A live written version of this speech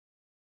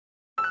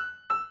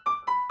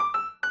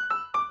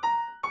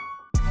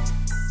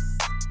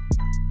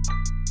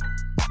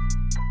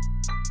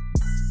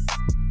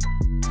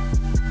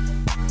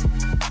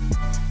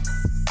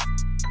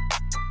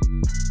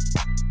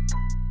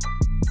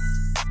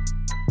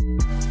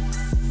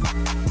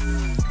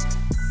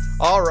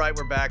All right,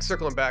 we're back.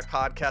 Circling Back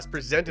podcast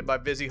presented by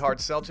Vizzy Hard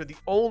Seltzer, the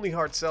only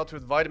hard seltzer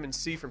with vitamin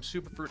C from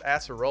Superfruit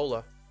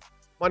Acerola.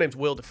 My name's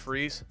Will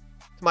DeFries.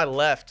 To my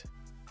left,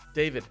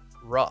 David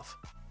Ruff.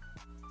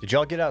 Did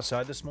y'all get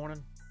outside this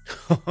morning?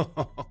 I'm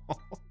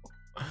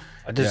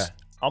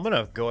going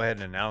to go ahead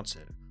and announce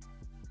it.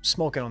 I'm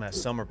smoking on that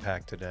summer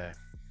pack today.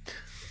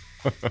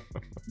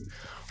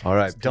 All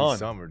right, It's done.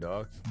 Summer,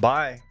 dog.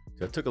 Bye.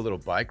 So I took a little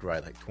bike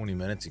ride like 20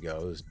 minutes ago.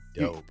 It was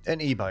dope.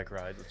 An e-bike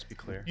ride, let's be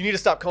clear. You need to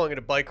stop calling it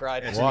a bike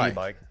ride. It's Why? an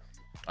e-bike.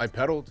 I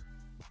pedaled.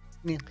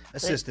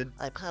 Assisted.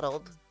 I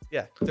pedaled.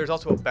 Yeah, there's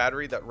also a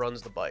battery that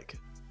runs the bike.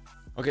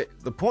 Okay,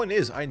 the point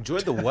is, I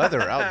enjoyed the weather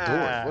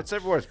outdoors. What's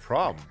everyone's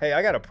problem? Hey,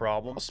 I got a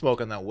problem. I'll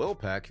smoke on that Will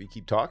pack if you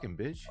keep talking,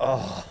 bitch.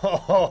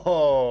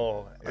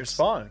 Oh,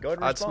 respond. Go ahead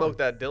and I'd respond. smoke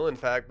that Dylan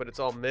pack, but it's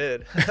all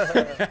mid.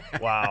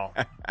 Wow.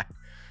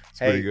 It's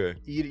pretty good.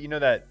 You know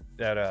that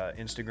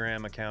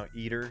Instagram account,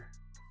 Eater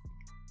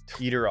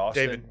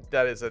Austin? David,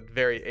 that is a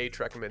very H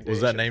recommendation.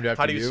 Was that named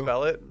after How do you you?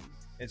 spell it?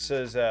 It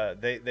says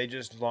they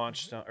just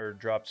launched or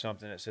dropped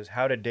something that says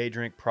how to day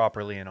drink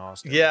properly in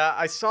Austin. Yeah,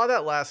 I saw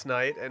that last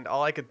night, and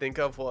all I could think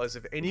of was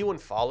if anyone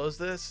follows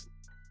this,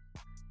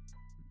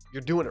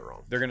 you're doing it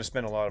wrong. They're going to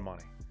spend a lot of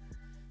money.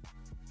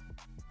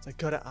 It's like,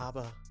 go to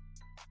Abba,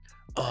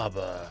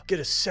 Abba. get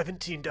a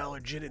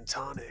 $17 gin and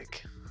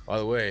tonic. By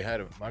the way, I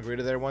had a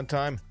margarita there one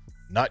time.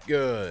 Not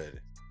good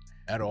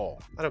at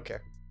all. I don't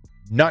care.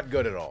 Not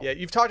good at all. Yeah,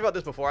 you've talked about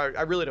this before.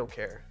 I really don't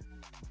care.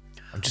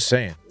 I'm just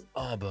saying.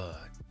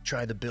 Abba,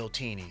 try the Bill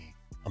Teeny,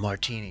 a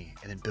martini,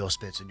 and then Bill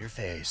spits in your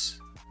face.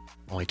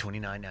 Only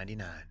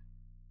 $29.99.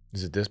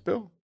 Is it this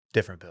Bill?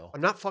 Different Bill.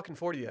 I'm not fucking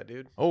 40 yet,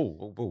 dude. Oh,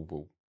 whoa, whoa,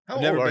 whoa. How I've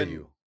old never are been-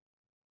 you?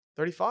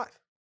 35.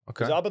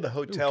 Okay. Is Abba the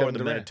hotel Ooh, or the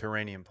Kevin Durant.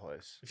 Mediterranean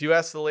place? If you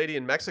ask the lady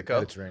in Mexico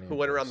Mediterranean who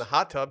went around place. the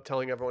hot tub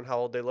telling everyone how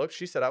old they looked,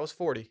 she said I was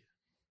 40.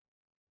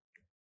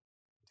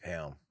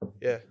 Damn.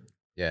 Yeah.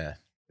 Yeah.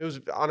 It was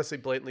honestly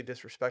blatantly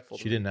disrespectful.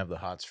 She didn't have the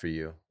hots for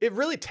you. It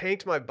really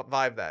tanked my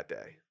vibe that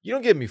day. You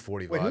don't give me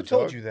 40 Wait, vibes, who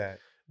told dog. you that?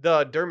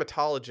 The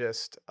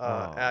dermatologist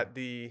Oh. at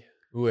the...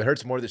 Ooh, it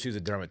hurts more that she was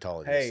a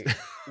dermatologist. Hey,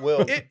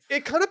 Will.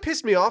 It kind of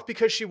pissed me off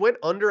because she went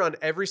under on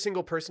every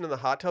single person in the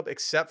hot tub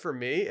except for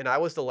me, and I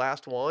was the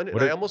last one. And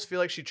What I if- almost feel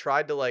like she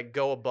tried to like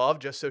go above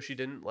just so she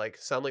didn't like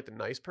sound like the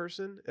nice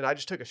person, and I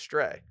just took a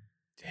stray.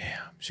 Damn.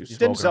 She was It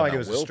didn't smoking sound on like it that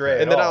was a Will stray pack.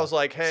 at And then I all. was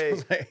like,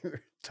 hey,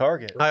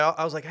 Target.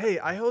 I was like, hey,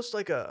 I host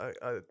like a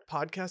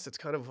podcast that's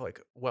kind of like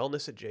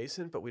wellness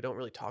adjacent, but we don't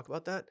really talk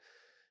about that.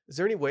 Is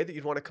there any way that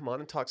you'd want to come on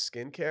and talk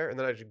skincare? And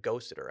then I just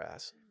ghosted her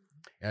ass.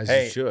 As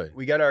Hey, you should.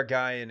 we got our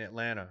guy in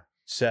Atlanta,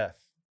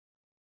 Seth,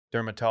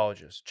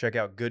 dermatologist. Check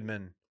out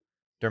Goodman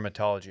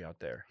Dermatology out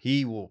there.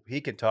 He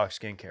can talk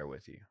skincare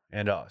with you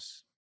and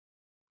us.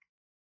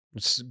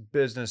 It's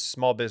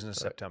small business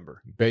Right.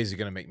 September. Basically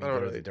going to make me I don't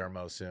go really- to the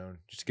dermo soon.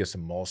 Just to get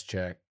some moles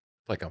checked.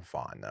 Like I'm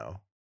fine, though.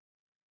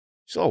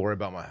 Just all worry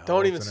about my health.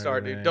 Don't even and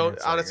start, dude. everything. Don't-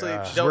 It's like, honestly,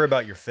 ah. Just don't- worry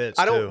about your fits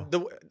I too.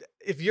 don't.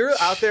 If you're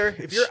out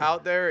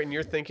there, and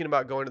you're thinking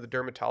about going to the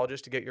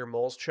dermatologist to get your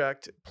moles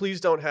checked, please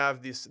don't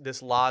have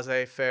this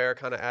laissez-faire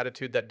kind of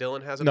attitude that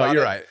Dylan has about No,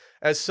 you're it. right.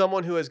 As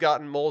someone who has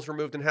gotten moles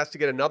removed and has to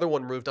get another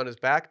one removed on his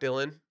back,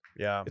 Dylan,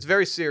 Yeah. it's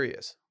very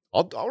serious.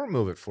 I'll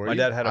remove it for My you.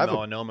 dad had I a have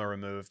melanoma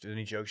removed.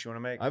 Any jokes you want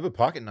to make? I have a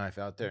pocket knife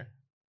out there.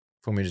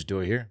 For me to just do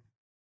it here.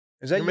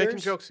 Is that You're making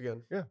yours? jokes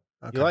again. Okay.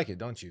 You like it,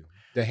 don't you?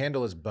 The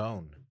handle is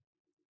bone.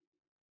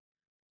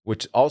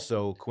 Which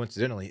also,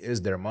 coincidentally,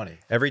 is their money.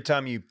 Every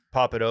time you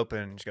pop it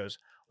open, it just goes,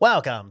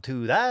 "Welcome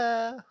to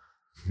the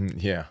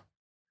Yeah.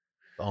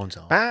 Bone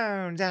Zone."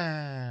 Bound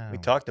down. We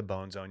talked to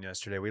Bone Zone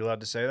yesterday. We allowed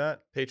to say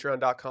that?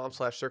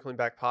 Patreon.com/circling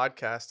back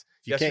podcast.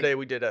 You can't- Yesterday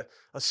we did a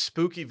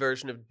spooky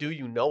version of Do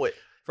You Know It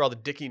for all the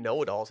Dickie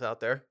know-it-alls out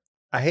there.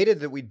 I hated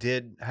that we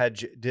did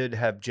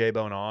have J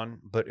Bone on,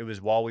 but it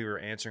was while we were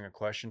answering a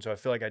question, so I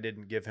feel like I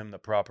didn't give him the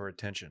proper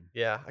attention.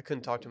 Yeah, I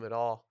couldn't talk to him at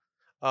all.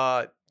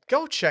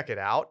 Go check it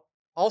out.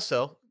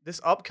 Also, this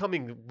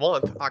upcoming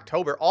month,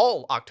 October,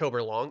 all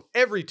October long,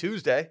 every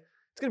Tuesday,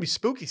 it's going to be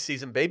spooky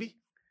season, baby.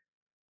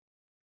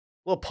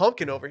 Little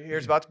pumpkin over here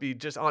is about to be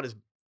just on his,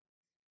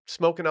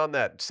 smoking on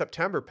that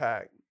September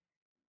pack.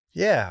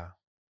 Yeah,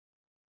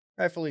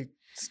 rightfully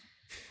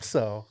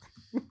so.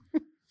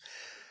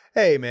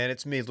 Hey man,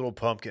 it's me, Little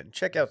Pumpkin.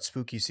 Check out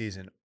Spooky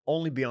Season.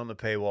 Only be on the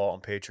paywall on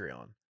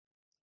Patreon.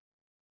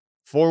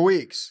 4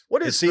 weeks.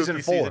 What is It's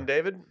season spooky 4. season,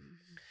 David?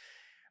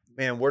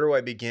 Man, where do I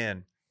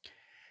begin?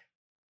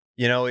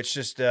 You know, it's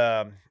just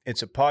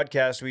it's a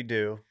podcast we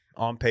do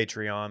on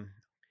Patreon.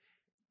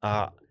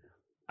 I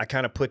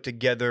kind of put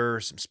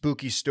together some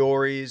spooky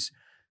stories,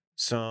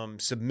 some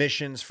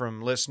submissions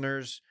from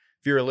listeners.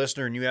 If you're a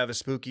listener and you have a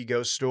spooky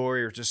ghost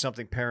story or just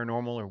something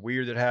paranormal or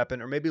weird that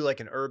happened, or maybe like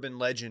an urban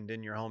legend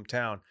in your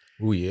hometown,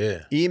 Oh,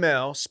 yeah.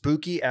 email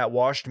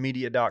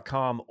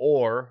spooky@washedmedia.com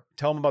or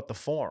tell them about the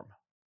forum.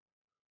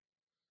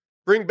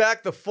 Bring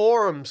back the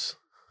forums.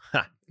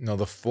 No,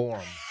 the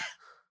forum.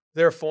 Is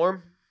there a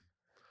forum?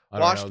 I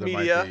don't Washed know, there might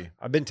media. be.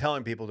 I've been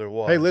telling people there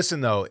was. Hey, listen,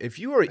 though. If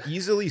you are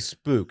easily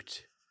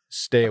spooked,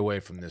 stay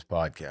away from this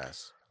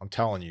podcast. I'm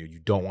telling you, you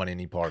don't want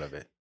any part of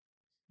it.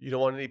 You don't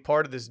want any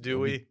part of this, do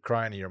You'll be we?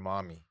 crying to your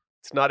mommy.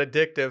 It's not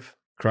addictive.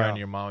 Crying Yeah. to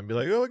your mom and be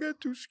like, oh, I got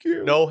too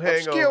scared. No I'm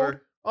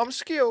hangover. I'm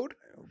skilled.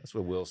 That's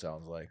what Will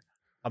sounds like.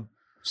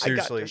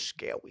 Seriously, I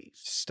got the scaries.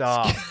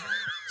 stop.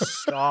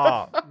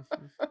 Stop.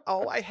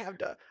 Oh, I have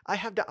the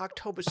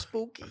October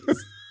spookies.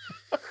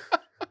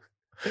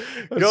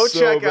 Go so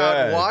check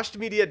bad. out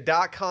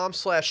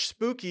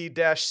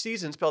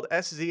washedmedia.com/spooky-season, spelled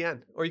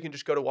SZN. Or you can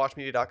just go to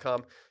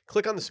washedmedia.com,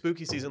 click on the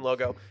spooky season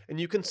logo, and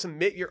you can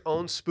submit your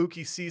own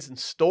spooky season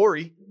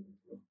story.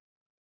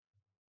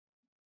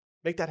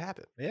 Make that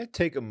happen. May I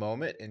take a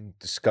moment and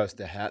discuss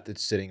the hat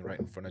that's sitting right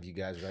in front of you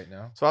guys right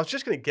now? So I was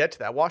just going to get to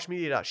that.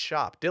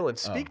 Washmedia.shop. Dylan,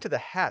 speak Oh. to the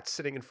hat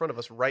sitting in front of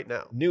us right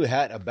now. New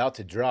hat about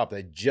to drop.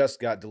 They just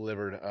got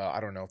delivered,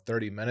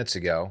 30 minutes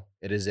ago.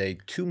 It is a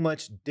too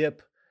much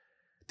dip.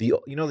 The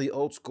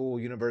old school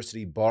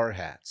university bar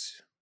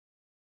hats.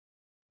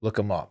 Look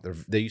them up.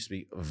 They used to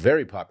be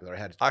very popular. I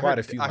had quite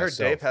a few I heard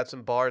myself. Dave had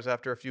some bars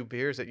after a few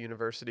beers at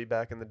university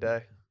back in the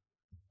day.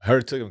 I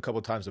heard it took him a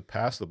couple times to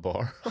pass the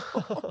bar.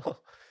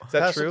 Is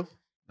that Pass true?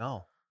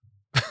 No.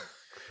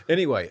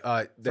 Anyway,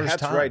 the First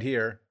hat's time. right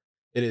here.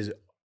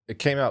 It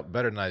came out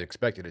better than I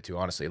expected it to,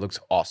 honestly. It looks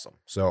awesome.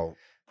 So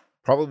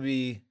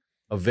probably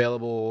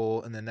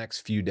available in the next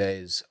few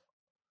days.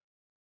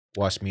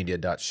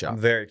 Washmedia.shop. I'm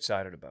very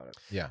excited about it.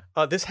 Yeah.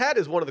 This hat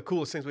is one of the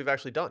coolest things we've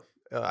actually done.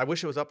 I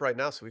wish it was up right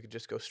now so we could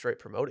just go straight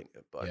promoting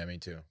it, but Yeah, me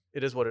too.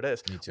 it is what it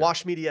is. Me too.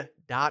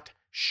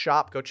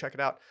 Washmedia.shop. Go check it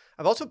out.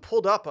 I've also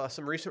pulled up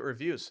some recent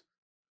reviews.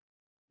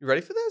 You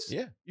ready for this?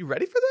 Yeah. You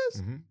ready for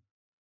this? Mm-hmm.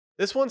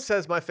 This one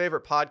says my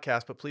favorite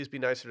podcast, but please be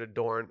nicer to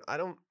Dorn. I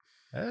don't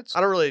That's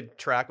really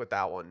track with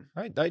that one.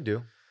 I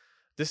do.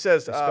 This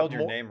says You spelled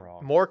your name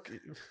wrong.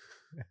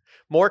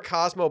 more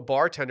Cosmo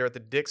bartender at the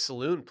Dick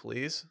Saloon,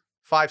 please.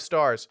 5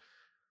 stars.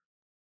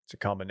 It's a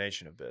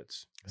combination of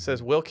bits. It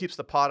says Will keeps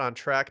the pod on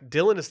track.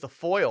 Dylan is the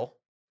foil.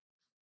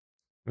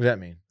 What does that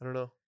mean? I don't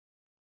know.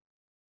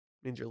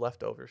 Means you're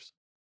leftovers.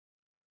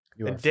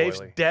 You And are Dave's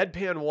foily.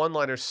 deadpan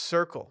one-liner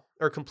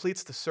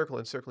completes the circle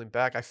and circling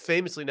back. I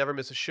famously never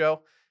miss a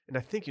show, and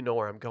I think you know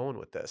where I'm going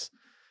with this.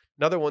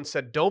 Another one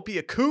said, "Don't be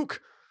a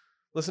kook."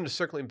 Listen to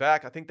circling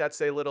back. I think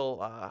that's a little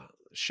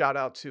shout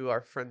out to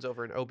our friends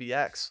over in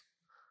OBX,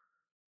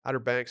 Outer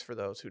Banks, for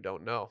those who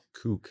don't know.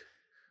 Kook.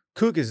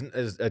 Kook is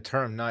a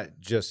term not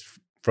just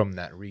from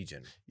that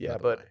region. Yeah, by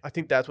the but way. I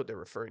think that's what they're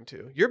referring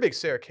to. You're a big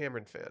Sarah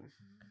Cameron fan.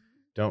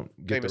 Don't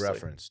get famously. the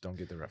reference. Don't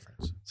get the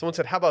reference. Someone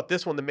said, "How about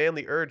this one? The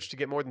manly urge to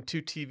get more than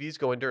 2 TVs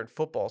going during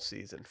football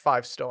season.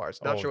 5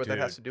 stars." Not Oh, sure what that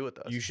has dude. to do with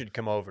us. You should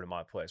come over to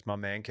my place, my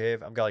man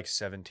cave. I've got like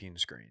 17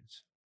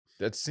 screens.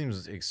 That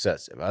seems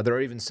excessive. Are there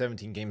even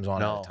 17 games on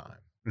No. at a time?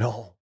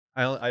 No,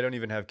 I don't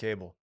even have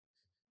cable.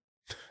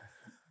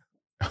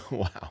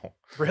 Wow.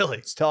 Really?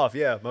 It's tough.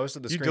 Yeah, most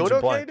of the You screens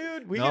doing are okay,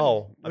 blank. dude?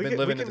 No, I've we been can-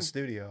 living we at the can-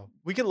 studio.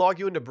 We can log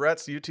you into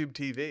Brett's YouTube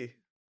TV.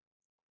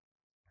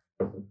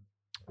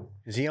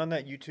 Is he on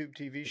that YouTube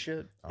TV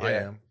shit? I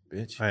Yeah. am,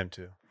 bitch. I am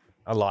too.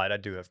 I lied. I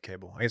do have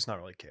cable. It's not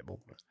really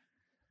cable. But...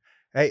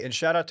 Hey, and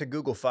shout out to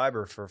Google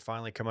Fiber for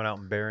finally coming out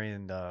and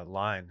burying the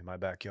line in my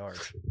backyard.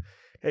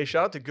 Hey,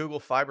 shout out to Google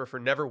Fiber for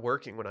never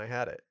working when I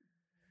had it.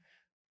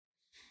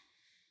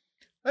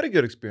 I had a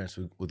good experience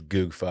with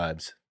Goog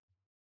Fibes.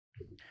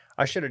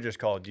 I should have just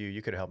called you.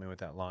 You could have helped me with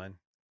that line.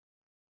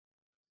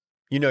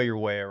 You know your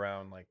way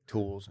around like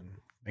tools and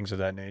things of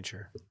that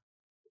nature.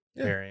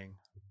 Yeah. Burying.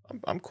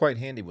 I'm quite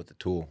handy with the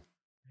tool,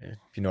 if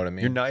you know what I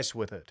mean. You're nice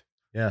with it.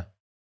 Yeah.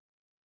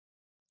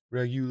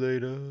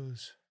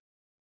 Regulators.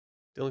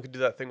 Dylan could do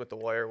that thing with the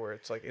wire where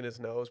it's like in his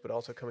nose, but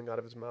also coming out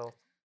of his mouth.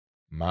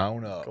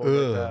 Mount up.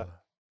 Going like that.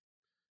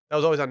 That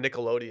was always on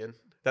Nickelodeon.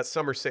 That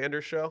Summer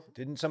Sanders show.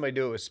 Didn't somebody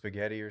do it with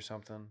spaghetti or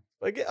something?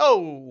 Like,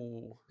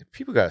 oh,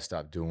 People gotta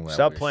stop doing that.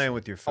 Stop weird playing shit.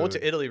 with your food. I went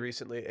to Italy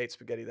recently, ate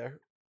spaghetti there.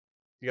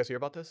 You guys hear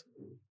about this?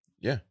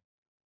 Yeah.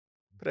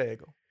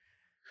 Prego.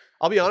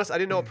 I'll be honest, I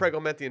didn't know what prego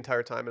meant the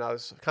entire time, and I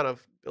was kind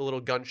of a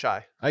little gun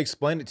shy. I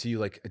explained it to you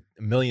like a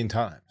million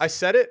times. I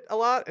said it a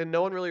lot, and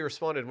no one really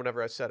responded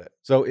whenever I said it.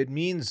 So it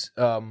means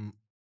a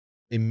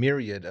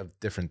myriad of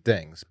different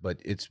things, but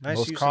it's nice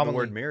most use commonly of the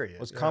word myriad.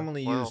 most Yeah.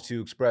 commonly Wow. used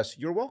to express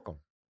 "you're welcome."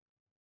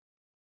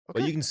 But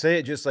Okay. you can say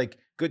it just like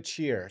 "good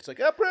cheer." It's like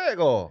 "ah,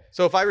 prego."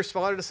 So if I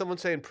responded to someone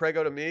saying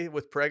prego to me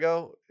with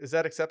prego, is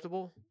that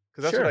acceptable?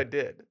 Because that's Sure. what I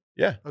did.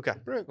 Yeah. Okay,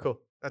 Prego.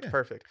 cool. That's Yeah.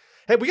 perfect.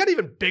 Hey, we got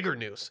even bigger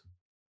news.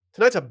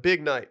 Tonight's a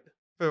big night.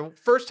 For the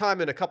first time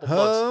in a couple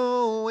months.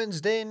 Oh,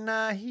 Wednesday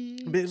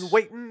night. Been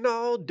waiting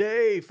all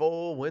day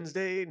for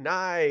Wednesday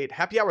night.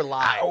 Happy Hour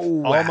Live.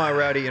 Ow. All my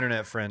rowdy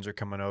internet friends are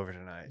coming over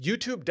tonight.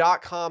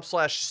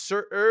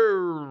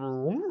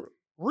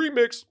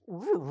 YouTube.com/remix.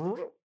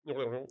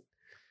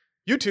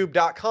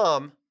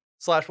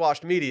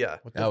 YouTube.com/washed media.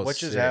 That was What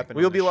just sick. happened?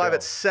 We'll on be the live show?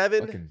 at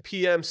 7 Fucking-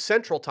 p.m.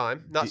 Central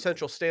Time, not D-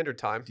 Central Standard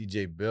Time.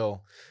 DJ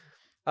Bill.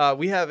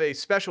 We have a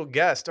special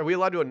guest. Are we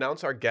allowed to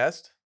announce our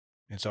guest?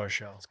 It's our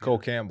show. It's Cole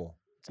Campbell.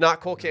 It's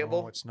not Cole No,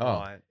 Campbell. it's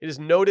not. It is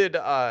noted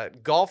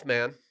golf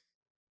man,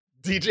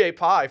 DJ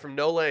Pie from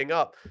No Laying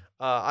Up.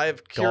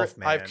 I've Golf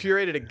man.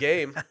 curated a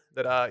game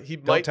that he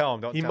Don't might tell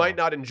him. Don't he tell might him.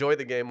 not enjoy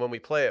the game when we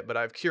play it, but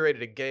I've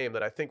curated a game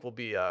that I think will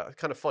be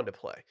kind of fun to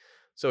play.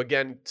 So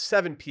again,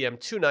 7 p.m.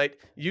 tonight,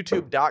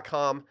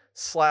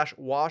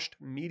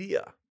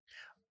 youtube.com/washedmedia.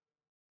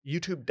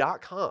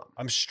 youtube.com.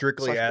 I'm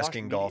strictly /Washed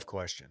asking Media. golf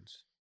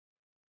questions.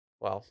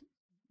 Well,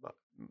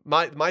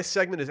 my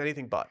segment is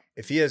anything but.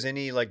 If he has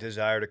any like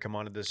desire to come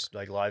onto this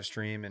like live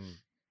stream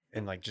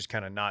and like just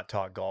kind of not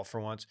talk golf for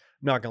once,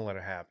 I'm not gonna let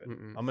it happen.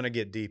 Mm-mm. I'm gonna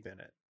get deep in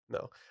it.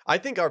 No, I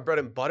think our bread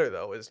and butter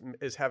though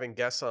is having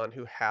guests on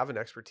who have an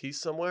expertise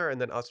somewhere, and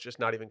then us just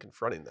not even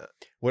confronting that.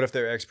 What if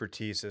their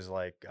expertise is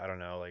like, I don't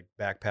know, like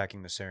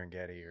backpacking the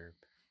Serengeti or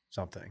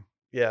something?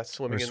 Yeah,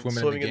 swimming Or in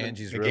swimming in the the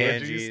Ganges The River.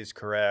 Ganges,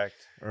 correct.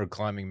 Or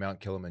climbing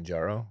Mount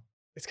Kilimanjaro.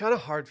 It's kind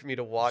of hard for me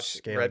to watch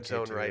Scaling Red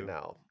Zone K2. right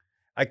now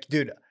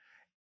Dude,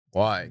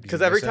 Why?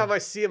 because every time I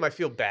see him, I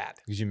feel bad.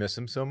 Because you miss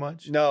him so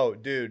much? no,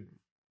 dude.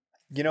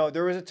 You know,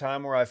 there was a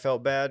time where I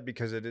felt bad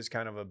because it is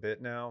kind of a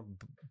bit now,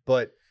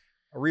 but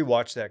I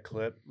rewatched that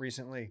clip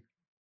recently.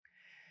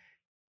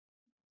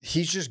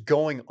 He's just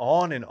going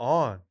on and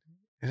on.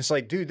 And it's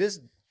like, dude,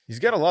 He's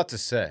got a lot to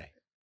say.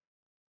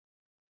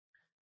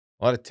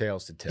 A lot of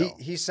tales to tell.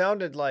 he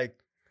sounded like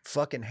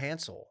fucking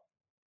Hansel.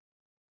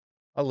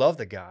 I love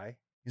the guy.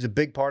 He's a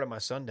big part of my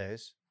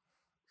Sundays.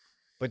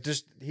 But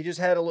he just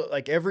had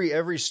like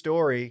every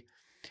story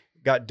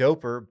got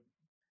doper,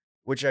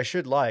 which I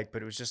should like,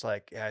 but it was just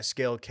like, yeah, I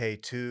scaled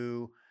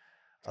K2.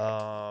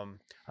 I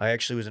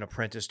actually was an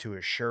apprentice to a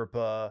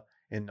Sherpa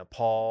in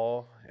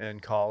Nepal in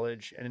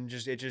college, and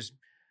it just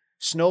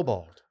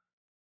snowballed.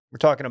 We're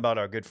talking about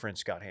our good friend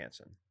Scott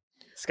Hansen.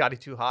 Scotty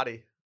too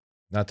hottie.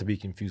 Not to be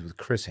confused with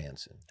Chris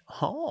Hansen.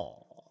 Oh,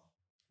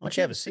 why don't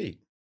you have a seat?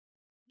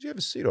 Did you have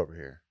a seat over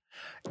here?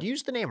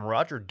 Use the name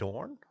Roger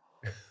Dorn.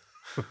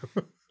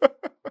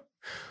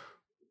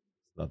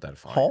 Not that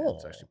funny.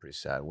 It's Oh. actually pretty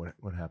sad.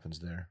 What happens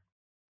there?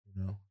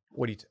 You know?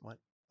 What do you? What?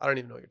 I don't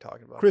even know what you're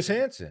talking about. Chris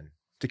Hansen,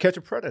 To Catch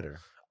a Predator.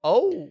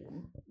 Oh,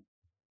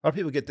 A lot of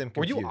people get them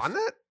were confused. you on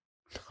that?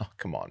 Oh,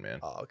 come on, man.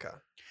 Oh, okay.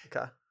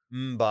 Okay.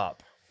 Mbop.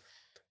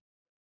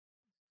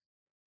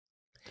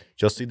 Did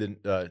y'all see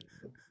the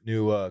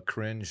new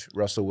cringe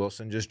Russell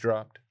Wilson just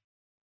dropped?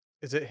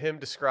 Is it him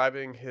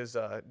describing his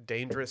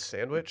dangerous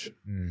sandwich?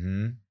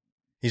 Mm-hmm.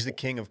 He's the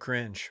king of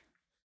cringe.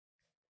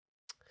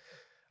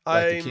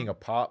 Like the I'm- king of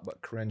pop,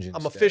 but cringe instead.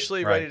 I'm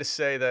officially Right. ready to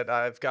say that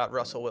I've got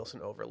Russell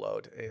Wilson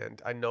overload,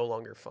 and I no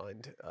longer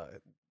find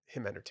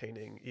him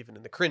entertaining, even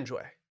in the cringe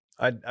way.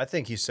 I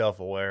think he's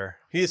self-aware.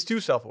 He is too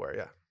self-aware,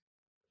 yeah.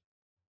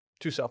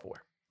 Too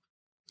self-aware.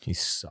 He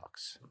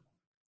sucks.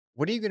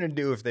 What are you gonna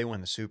do if they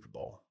win the Super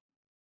Bowl?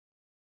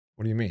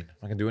 What do you mean? I'm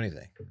not gonna do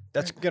anything.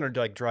 That's gonna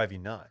like drive you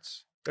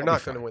nuts, They're I'll be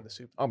not going to fine. win the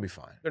Super I'll be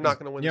fine. They're not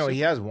going to win You the know, Super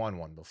he has won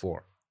one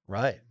before.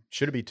 right?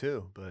 Should it be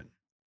two, but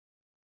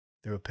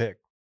threw a pick,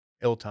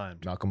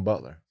 ill-timed. Malcolm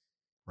Butler.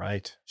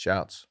 Right?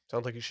 Shouts.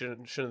 Sounds like you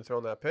shouldn't have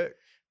thrown that pick.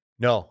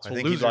 No, That's I what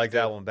think he'd losers like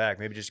that do. one back.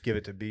 Maybe just give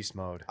it to beast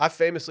mode. I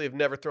famously have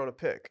never thrown a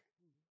pick.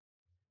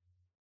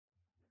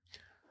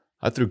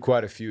 I threw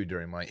quite a few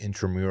during my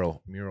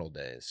intramural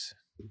days.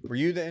 Were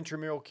you the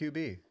intramural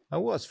QB? I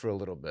was for a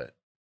little bit.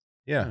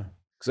 Yeah. Yeah.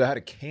 Because I had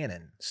a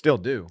cannon. Still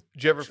do.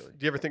 Do you Actually.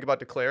 ever think about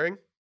declaring?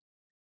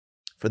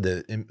 For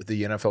the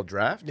NFL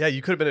draft? Yeah,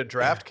 you could have been a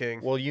draft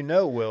king. Well, you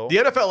know, Will. The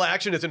NFL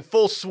action is in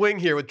full swing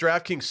here with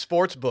DraftKings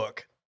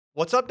Sportsbook.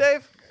 What's up,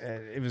 Dave?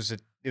 It was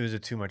a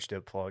too much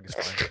dip plug. It's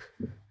fine.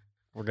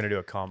 We're gonna do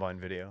a combine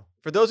video.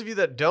 For those of you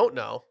that don't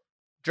know,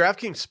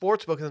 DraftKings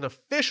Sportsbook is an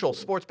official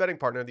sports betting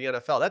partner of the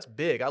NFL. That's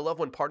big. I love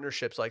when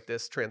partnerships like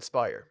this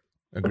transpire.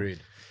 Agreed.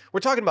 We're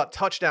talking about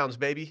touchdowns,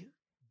 baby.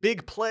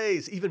 Big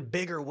plays, even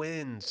bigger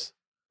wins.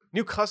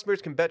 New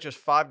customers can bet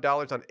just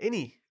 $5 on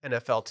any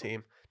NFL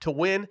team to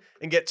win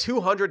and get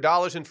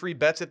 $200 in free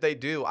bets if they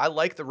do. I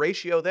like the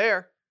ratio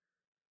there.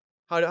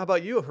 How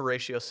about you,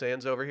 Horatio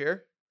Sands over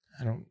here?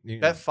 I don't.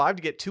 Bet 5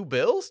 to get 2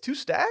 bills? 2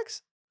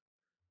 stacks?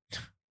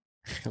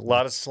 A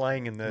lot of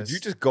slang in Would this. you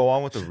just go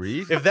on with the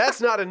read? If that's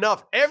not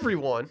enough,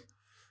 everyone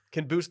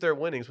can boost their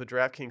winnings with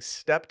DraftKings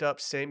stepped up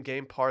same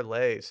game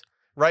parlays.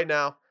 Right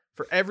now,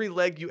 for every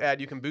leg you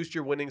add, you can boost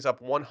your winnings up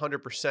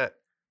 100%.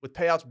 With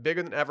payouts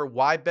bigger than ever,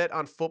 why bet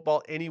on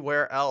football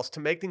anywhere else? To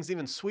make things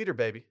even sweeter,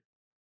 baby,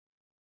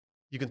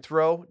 you can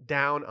throw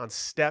down on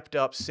stepped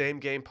up same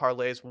game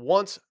parlays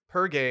once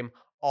per game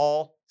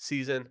all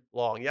season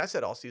long. Yeah, I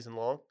said all season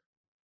long.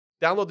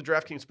 Download the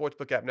DraftKings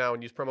Sportsbook app now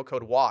and use promo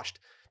code WASHED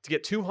to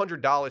get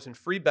 $200 in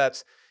free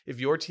bets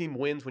if your team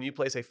wins when you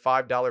place a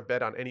 $5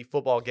 bet on any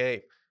football game.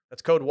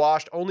 That's code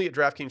WASHED only at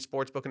DraftKings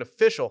Sportsbook, an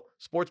official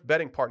sports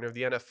betting partner of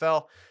the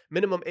NFL.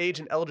 Minimum age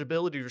and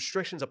eligibility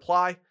restrictions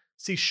apply.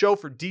 See show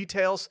for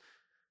details.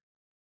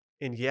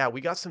 And yeah,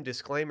 we got some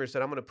disclaimers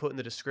that I'm going to put in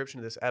the description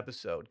of this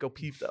episode. Go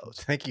peep those.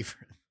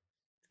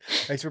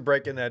 Thanks for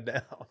breaking that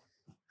down.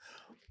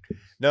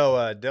 No,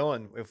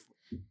 Dylan, if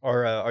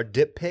our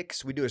dip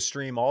picks, we do a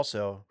stream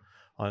also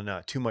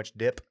on Too Much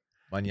Dip,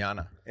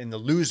 Mañana. and the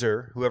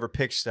loser, whoever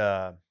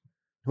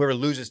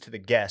loses to the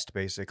guest,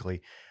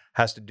 basically,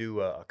 has to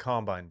do a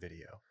combine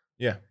video.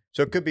 Yeah.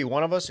 So it could be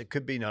one of us. It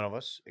could be none of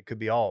us. It could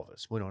be all of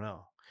us. We don't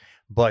know.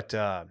 But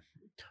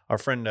our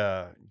friend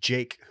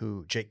Jake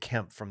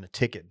Kemp from the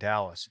Ticket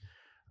Dallas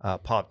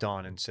popped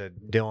on and said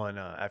Dylan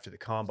after the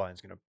combine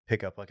is going to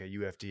pick up like a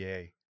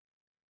UFDA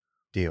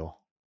deal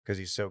because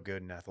he's so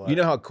good and athletic. You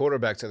know how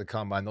quarterbacks at the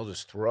combine, they'll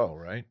just throw,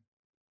 right?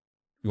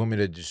 You want me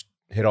to just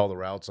hit all the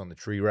routes on the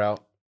tree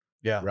route?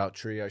 Yeah. Route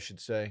tree, I should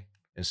say,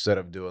 instead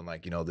of doing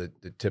like,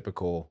 the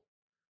typical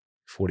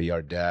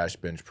 40-yard dash,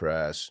 bench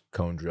press,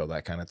 cone drill,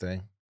 that kind of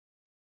thing.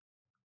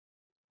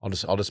 I'll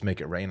just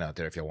make it rain out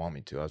there if y'all want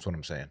me to. That's what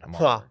I'm saying. I'm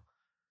Huh. on.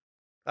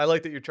 I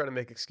like that you're trying to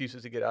make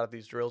excuses to get out of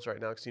these drills right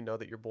now because you know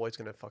that your boy's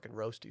going to fucking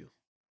roast you.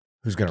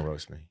 Who's gonna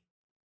roast me?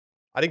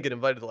 I didn't get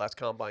invited to the last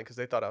combine because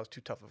they thought I was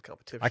too tough of a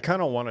competition. I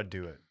kind of want to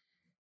do it.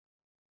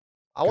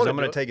 I want I'm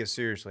to going to take it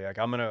seriously. Like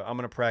I'm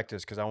gonna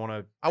practice because I want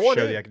to want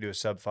show to- that I can do a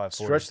sub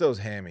 540. Stretch those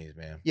hammies,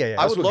 man. Yeah, yeah.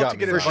 I That's would what love got to me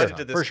get the last invited time.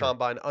 to For this sure.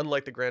 combine,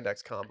 unlike the Grand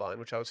X combine,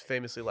 which I was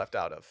famously left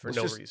out of for Let's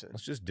no just- reason.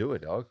 Let's just do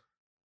it, dog.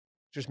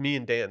 Just me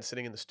and Dan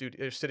sitting in the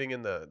studio, sitting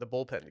in the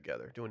bullpen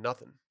together, doing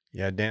nothing.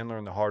 Yeah, Dan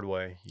learned the hard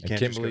way. You I can't can't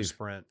just go believe-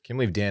 sprint. Can't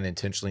believe Dan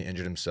intentionally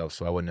injured himself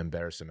so I wouldn't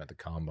embarrass him at the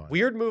combine.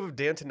 Weird move of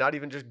Dan to not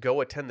even just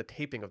go attend the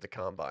taping of the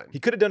combine. He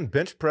could have done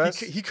bench press.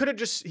 He could have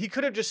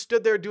just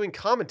stood there doing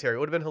commentary. It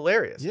would have been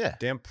hilarious. Yeah.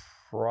 Dan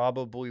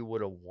probably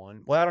would have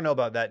won. Well, I don't know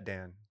about that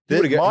Dan. He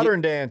would've This got-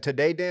 modern Dan,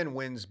 today Dan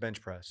wins bench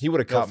press. He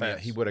would have No caught me.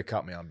 offense. He would have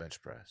caught me on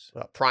bench press.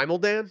 Primal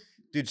Dan.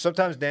 Dude,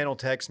 sometimes Dan will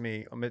text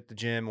me. I'm at the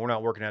gym. We're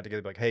not working out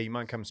together. Be like, hey, you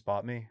mind come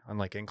spot me on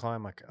like incline?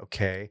 I'm like,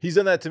 okay. He's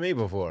done that to me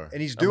before.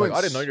 And he's I'm like, doing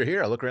I didn't know s- you're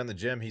here. I look around the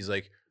gym. He's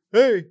like,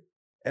 Hey.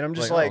 And I'm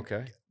just "Oh, like,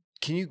 okay.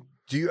 can you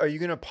are you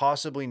gonna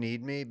possibly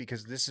need me?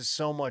 Because this is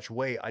so much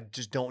weight. I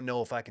just don't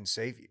know if I can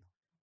save you.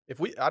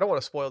 I don't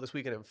want to spoil this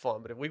weekend in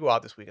fun, but if we go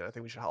out this weekend, I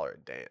think we should holler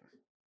at Dan.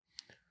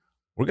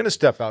 We're gonna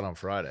step out on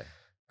Friday.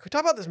 Can we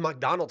talk about this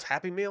McDonald's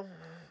Happy Meal?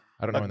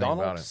 I don't know anything about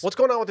McDonald's? it. What's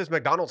going on with this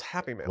McDonald's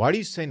Happy Meal? Why do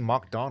you say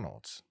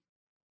McDonald's?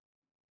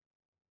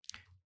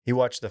 He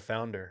watched The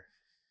Founder.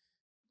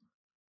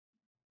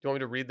 Do you want me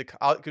to read do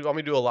you want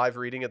me to do a live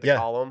reading at the Yeah.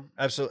 column?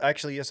 Absolutely.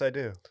 Actually, yes, I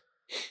do.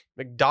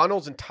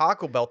 McDonald's and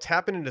Taco Bell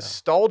tap into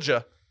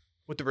nostalgia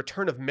with the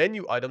return of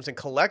menu items and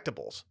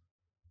collectibles.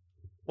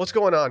 What's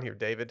going on here,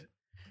 David?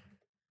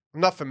 I'm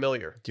not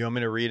familiar. Do you want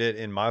me to read it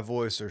in my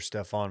voice or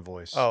Stefan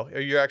voice? Oh, are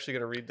you actually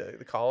going to read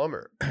the column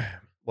or?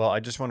 Well, I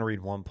just want to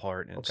read one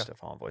part in Okay.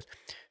 Stefan voice.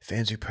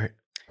 Fans who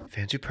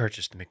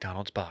purchase the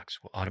McDonald's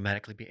box will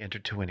automatically be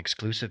entered to win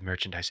exclusive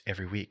merchandise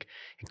every week,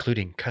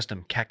 including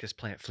custom cactus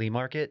plant flea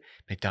market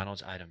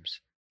McDonald's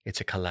items. It's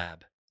a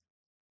collab.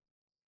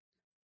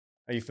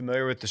 Are you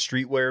familiar with the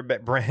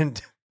streetwear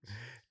brand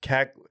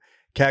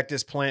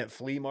Cactus Plant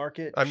Flea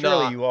Market? I'm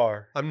Surely not. you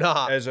are. I'm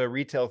not. As a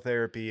retail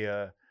therapy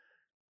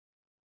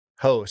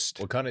host.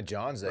 What kind of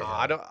Johns they No, have?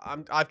 I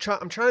don't. I'm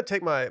trying to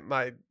take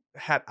my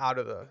hat out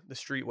of the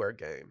streetwear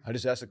game. I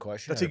just asked a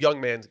question. That's a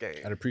young man's game.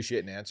 I'd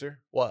appreciate an answer.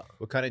 What?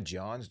 What kind of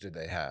Johns did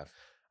they have?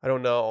 I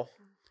don't know.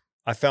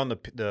 I found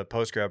the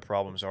Postgrad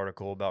Problems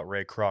article about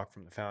Ray Kroc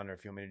from The Founder.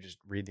 If you want me to just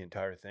read the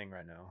entire thing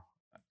right now.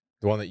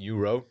 The one that you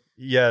wrote?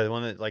 Yeah, the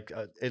one that like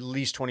at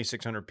least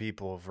 2,600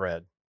 people have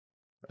read.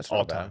 That's All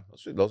not bad.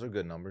 time. Those are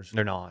good numbers.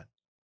 They're not.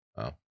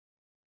 Oh.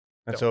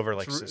 That's No, over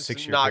like it's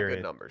 6 year not period.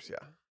 good numbers.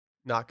 Yeah,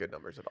 not good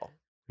numbers at all.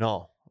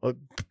 No,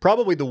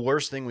 probably the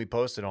worst thing we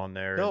posted on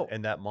there No.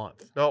 in that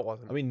month. No, it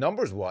wasn't. I mean,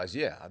 numbers wise,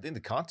 yeah. I think the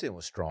content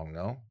was strong,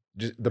 though.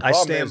 Just, the I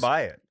problem stand is,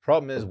 by it.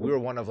 Problem is, we were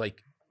one of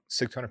like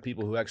 600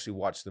 people who actually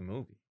watched the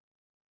movie.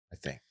 I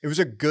think It was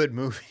a good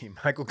movie.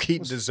 Michael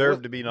Keaton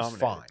deserved to be nominated.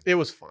 Fine. It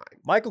was fine.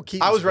 Michael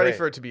Keaton. I was ready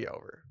for it to be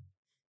over.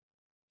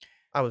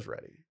 I was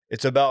ready.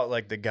 It's about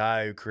like the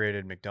guy who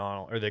created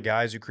McDonald's, or the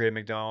guys who created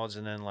McDonald's,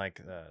 and then like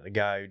the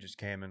guy who just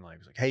came and like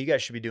was like, "Hey, you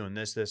guys should be doing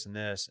this, this, and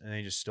this," and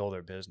they just stole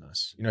their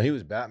business. You know, he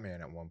was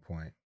Batman at one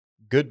point.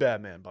 Good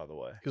Batman, by the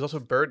way. He was also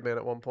Birdman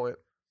at one point.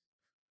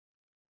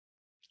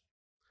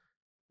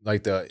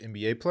 Like the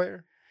NBA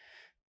player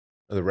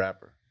or the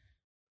rapper?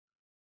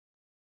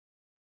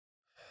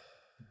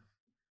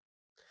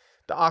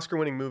 The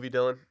Oscar-winning movie,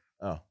 Dylan.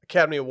 Oh,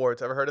 Academy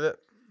Awards. Ever heard of it?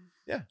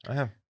 yeah, I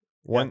have.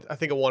 One Yeah, I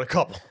think it won a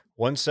couple.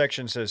 One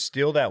section says,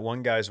 "Steal that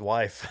one guy's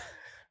wife."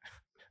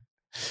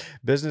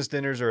 Business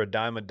dinners are a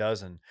dime a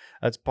dozen.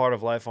 That's part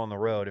of life on the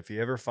road. If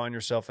you ever find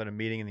yourself at a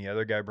meeting and the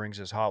other guy brings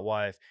his hot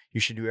wife, you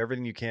should do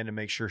everything you can to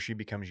make sure she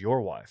becomes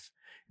your wife.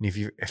 And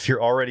if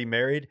you're already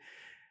married,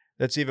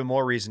 that's even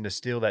more reason to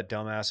steal that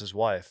dumbass's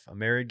wife. A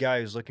married guy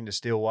who's looking to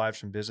steal wives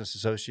from business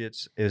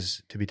associates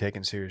is to be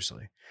taken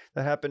seriously.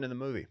 That happened in the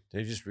movie.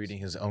 They're just reading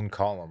his own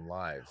column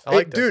live. I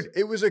like this. Dude,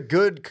 it was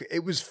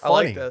it was I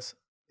funny. like this.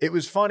 It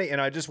was funny, and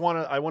I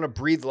want to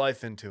breathe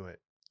life into it.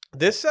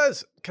 This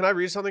says, can I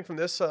read something from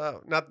this?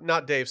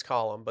 Not Dave's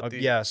column, but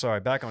Yeah, sorry,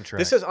 back on track.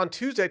 This says, on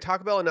Tuesday,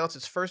 Taco Bell announced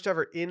its first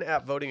ever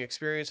in-app voting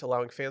experience,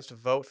 allowing fans to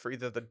vote for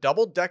either the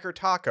double-decker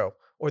taco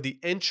or the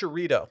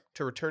enchilada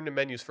to return to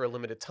menus for a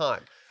limited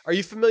time. Are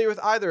you familiar with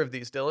either of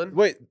these, Dylan?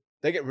 Wait,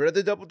 They get rid of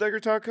the double decker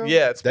taco?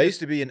 Yeah, it's That used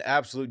to be an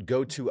absolute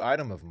go-to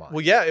item of mine.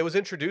 well, yeah, it was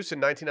introduced in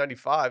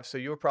 1995. So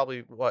you were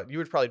probably You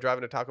were probably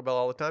driving to Taco Bell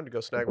all the time to go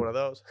snag one of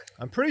those.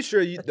 I'm pretty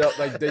sure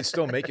they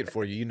still make it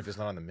for you, even if it's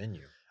not on the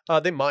menu.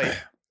 They might.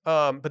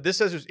 But this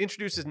says it was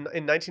introduced in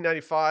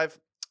 1995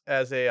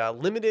 as a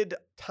limited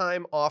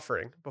time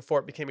offering before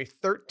it became a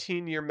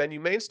 13-year menu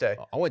mainstay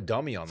I went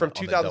dummy on from the,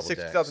 on the double 2006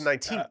 to decks.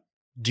 2019.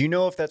 Do you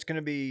know if that's going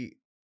to be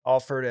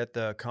offered at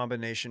the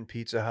combination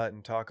Pizza Hut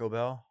and Taco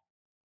Bell?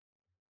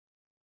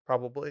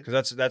 Probably.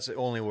 Because that's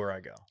only where I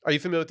go. Are you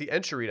familiar with the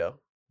enchilito?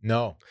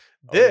 No.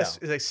 Oh, This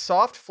yeah. is a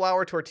soft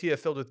flour tortilla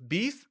filled with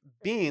beef,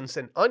 beans,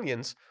 and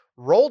onions,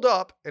 rolled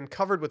up and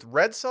covered with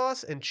red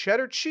sauce and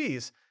cheddar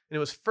cheese. And it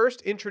was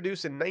first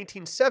introduced in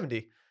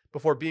 1970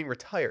 before being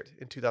retired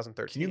in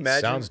 2013. Can you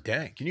imagine? Sounds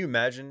dank. Can you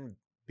imagine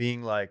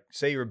being like,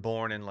 say you were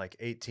born in like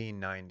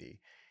 1890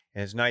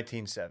 and it's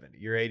 1970.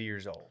 You're 80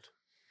 years old,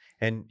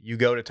 and you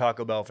go to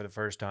Taco Bell for the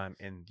first time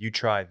and you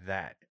try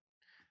that.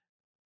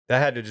 That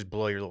had to just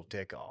blow your little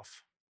dick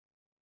off.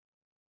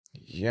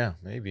 Yeah,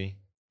 maybe.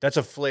 That's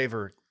a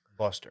flavor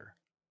buster.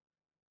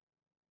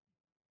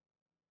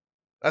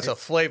 That's a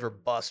flavor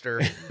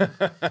buster.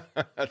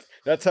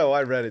 That's how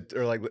I read it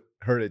or like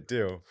heard it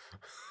too.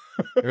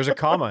 There's a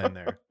comma in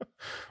there.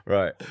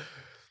 Right.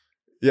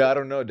 Yeah, I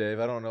don't know, Dave.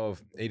 I don't know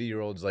if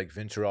 80-year-olds like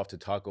venture off to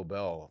Taco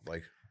Bell.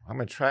 Like, I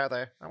want to try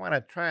the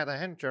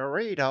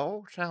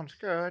enchilito. Sounds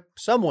good.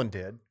 Someone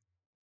did.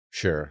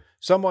 Sure.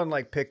 Someone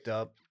like picked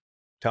up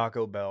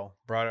Taco Bell,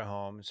 brought it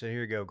home, and said,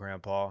 "Here you go,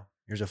 Grandpa.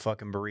 Here's a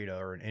fucking burrito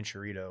or an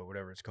enchilito,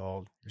 whatever it's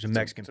called. There's a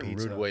Mexican It's a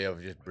pizza." rude way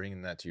of just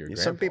bringing that to your Yeah,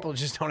 grandpa. some people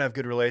just don't have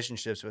good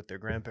relationships with their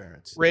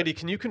grandparents. Randy,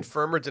 can you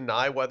confirm or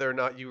deny whether or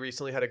not you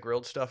recently had a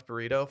grilled stuffed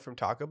burrito from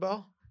Taco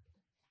Bell?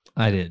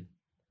 I did.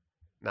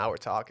 Now we're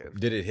talking.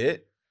 Did it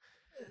hit?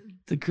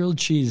 The grilled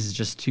cheese is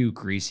just too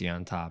greasy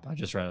on top. I'd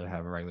just rather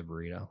have a regular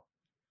burrito.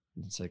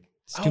 It's like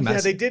it's too Oh, yeah,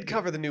 messy. they did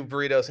cover the new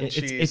burritos and It's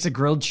cheese. it's a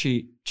grilled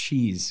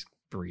cheese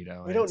burrito.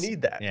 We and don't it's-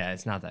 need that. Yeah,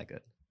 it's not that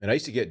good. And I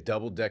used to get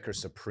double-decker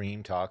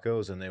Supreme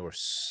tacos, and they were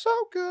so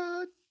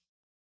good.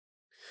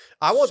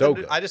 I want So them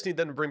to, good. I just need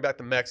them to bring back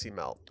the Mexi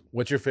Melt.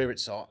 What's your favorite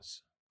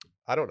sauce?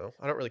 I don't know.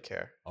 I don't really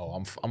care.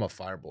 Oh, I'm a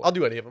fire boy. I'll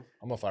do any of them.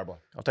 I'm a fire boy.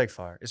 I'll take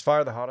fire. Is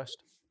fire the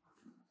hottest?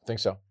 I think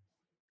so.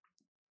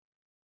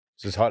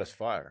 It's as hot as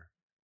fire.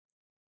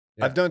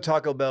 Yeah. I've done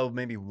Taco Bell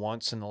maybe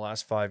once in the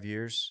last 5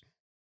 years,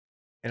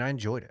 and I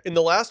enjoyed it. In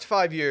the last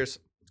 5 years,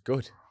 It's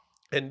good.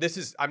 and this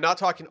is, I'm not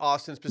talking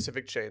Austin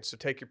specific chains. So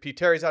take your P.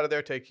 Terry's out of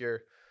there, take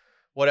your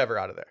whatever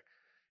out of there.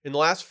 In the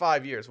last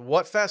 5 years,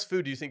 what fast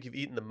food do you think you've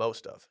eaten the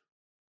most of?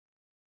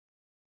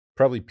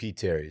 Probably P.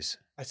 Terry's.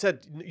 I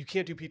said you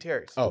can't do P.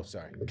 Terry's. Oh,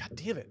 sorry. God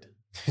damn it.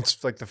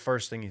 It's like the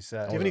first thing he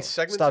said. Do you have any no.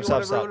 segments Stop, you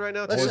want stop, to ruin stop. right now?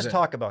 Let's Tim? just wasn't-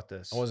 talk about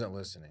this. I wasn't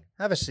listening.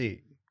 Have a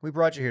seat. We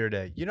brought you here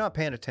today. You're not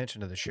paying attention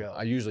to the show.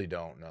 I usually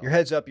don't know. Your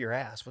head's up your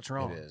ass. What's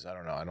wrong? It is. I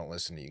don't know. I don't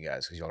listen to you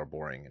guys because y'all are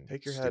boring and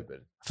Take your head. stupid.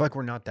 I feel like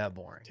we're not that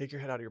boring. Take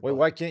your head out of your Wait, butt.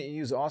 why can't you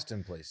use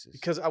Austin places?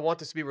 Because I want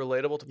this to be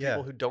relatable to Yeah.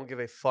 people who don't give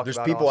a fuck There's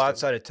about people Austin.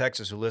 outside of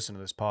Texas who listen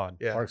to this pod.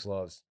 Yeah. Parks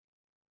loves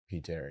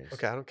P. Terry's.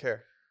 Okay, I don't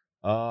care.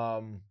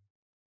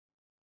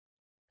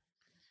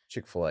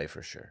 Chick-fil-A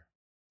for sure.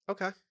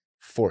 Okay.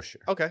 For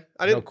sure. Okay.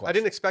 I No didn't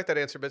question. expect that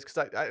answer, but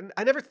because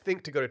I never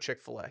think to go to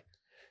Chick-fil-A.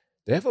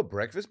 They have a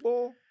breakfast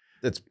bowl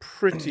that's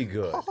pretty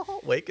good.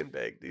 Wake and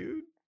bake,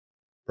 dude.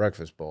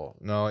 Breakfast bowl.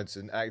 No, it's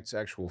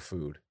actual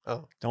food.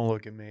 Oh. Don't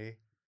look at me.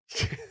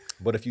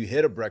 But if you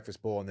hit a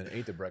breakfast bowl and then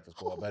ate the breakfast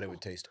bowl, I bet it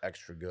would taste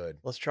extra good,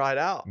 Let's try it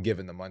out.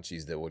 given the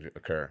munchies that would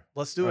occur.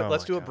 Let's do it. Oh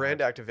Let's my do a God.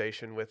 brand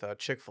activation with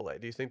Chick-fil-A.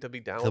 Do you think they'll be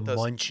down The with us?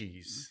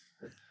 munchies.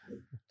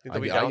 Think they'll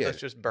be I down with get us it.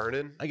 just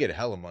burning? I get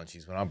hella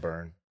munchies when I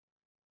burn.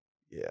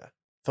 Yeah. I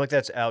feel like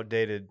that's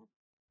outdated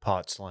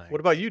pot slang.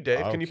 What about you, Dave?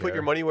 I Can don't you put your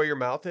care. money where your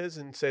mouth is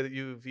and say that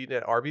you've eaten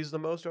at Arby's the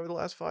most over the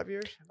last 5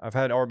 years? I've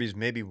had Arby's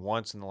maybe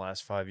once in the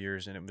last 5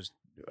 years, and it was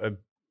a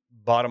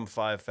bottom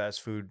 5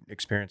 fast food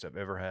experience I've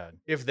ever had.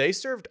 If they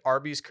served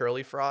Arby's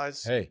curly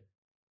fries Hey,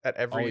 at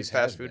every always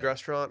fast has food been.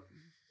 restaurant,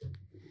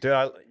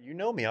 Dude, you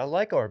know me. I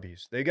like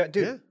Arby's. They got,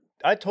 dude, Yeah.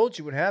 I told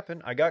you what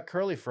happened. I got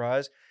curly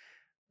fries.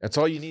 that's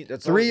all you need.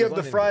 That's all 3 there's of the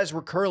nothing to fries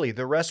were curly.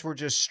 The rest were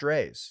just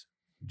strays.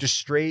 Just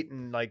straight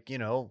and like,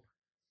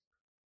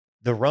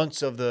 the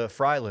runts of the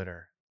fry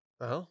litter.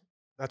 uh-huh.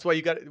 That's why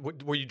you got.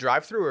 Were you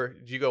drive through or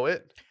did you go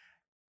in?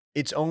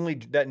 It's only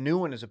that new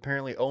one is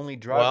apparently only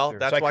drive Well, through.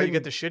 that's why you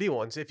get the shitty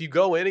ones. If you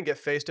go in and get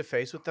face to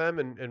face with them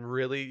and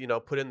really,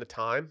 put in the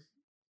time,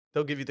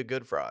 they'll give you the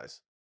good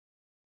fries.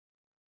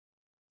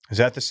 Is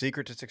that the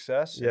secret to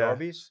success at Yeah.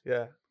 Arby's?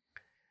 Yeah.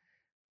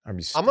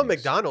 Arby's I'm a stinks.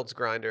 McDonald's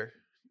grinder.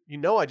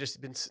 I just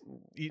been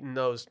eating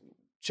those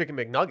chicken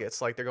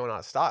McNuggets like they're going out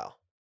of style.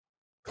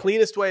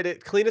 Cleanest way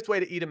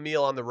to eat a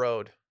meal on the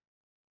road.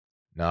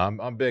 No,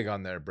 I'm big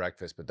on their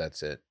breakfast, but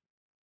that's it.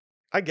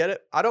 I get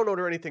it. I don't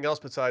order anything else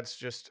besides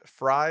just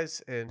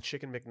fries and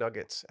chicken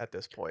McNuggets at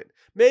this point.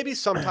 Maybe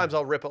sometimes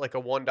I'll rip it like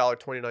a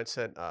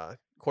 $1.29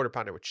 quarter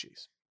pounder with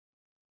cheese.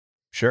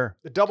 Sure.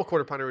 The double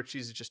quarter pounder with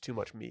cheese is just too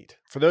much meat.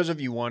 For those of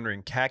you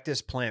wondering,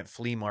 Cactus Plant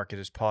Flea Market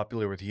is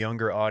popular with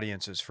younger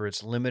audiences for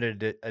its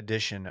limited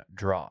edition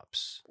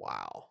drops,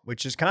 Wow.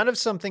 which is kind of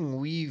something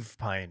we've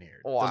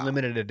pioneered. Wow. The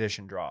limited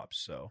edition drops.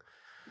 So,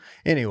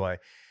 anyway,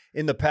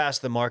 in the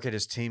past, the market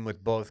has teamed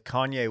with both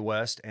Kanye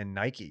West and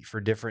Nike for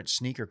different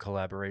sneaker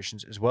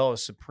collaborations, as well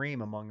as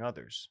Supreme, among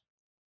others.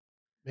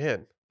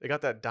 Man, they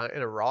got that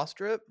Diana Ross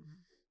drip.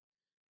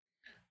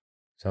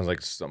 Sounds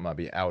like something I'd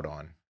be out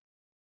on.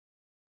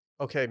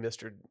 Okay,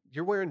 mister,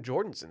 you're wearing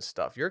Jordans and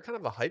stuff. You're kind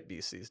of a hype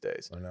beast these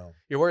days. I know.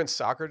 You're wearing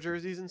soccer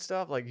jerseys and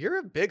stuff. Like, you're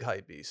a big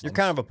hype beast. You're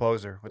kind of a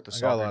poser with the I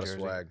got a soccer lot jersey. of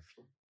swag.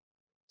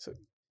 So,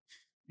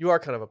 you are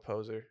kind of a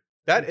poser. What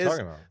That are you is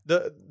talking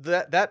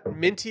about? that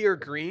minty or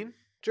green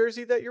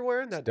jersey that you're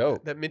wearing. That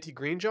dope. That minty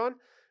green, John.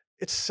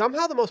 It's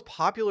somehow the most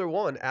popular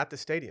one at the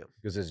stadium,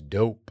 Because it's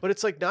dope. but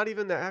it's like not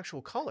even the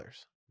actual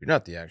colors. You're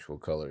not the actual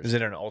colors. Is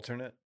it an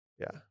alternate?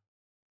 Yeah,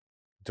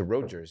 It's a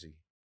road jersey.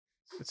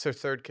 it's their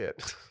third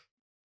kit.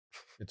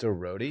 It's a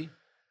roadie.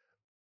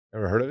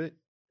 Ever heard of it?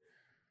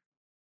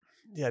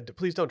 Yeah,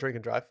 please don't drink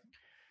and drive.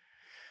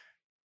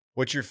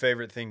 What's your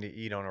favorite thing to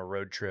eat on a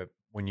road trip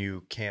when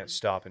you can't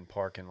stop and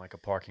park in like a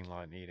parking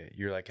lot and eat it?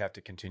 You like have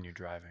to continue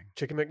driving.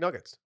 Chicken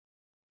McNuggets.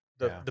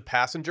 Yeah. The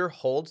passenger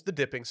holds the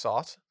dipping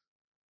sauce,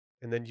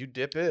 and then you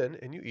dip in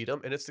and you eat them,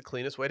 and it's the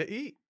cleanest way to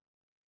eat.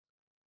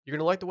 You're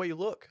gonna like the way you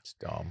look. It's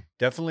dumb.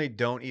 Definitely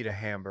don't eat a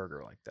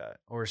hamburger like that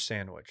or a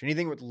sandwich.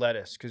 Anything with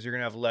lettuce, because you're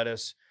gonna have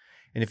lettuce,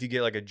 and if you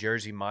get like a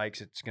Jersey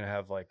Mike's, it's gonna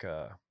have like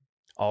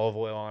olive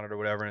oil on it or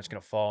whatever, and it's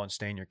gonna fall and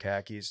stain your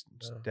khakis.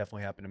 It's Yeah.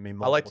 definitely happened to me.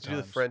 I like to multiple do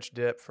the times. French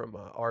dip from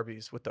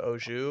Arby's with the au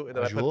jus, and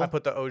then I Au jus?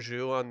 put the au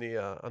jus on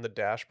the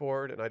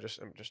dashboard, and I'm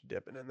just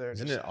dipping in there.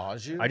 Isn't just, it au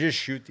jus? I just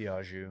shoot the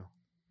au jus.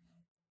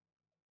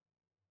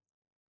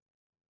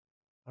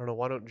 I don't know,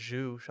 why don't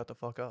you shut the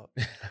fuck up?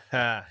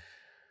 Ha.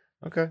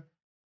 Okay.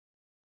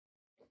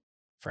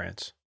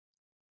 France.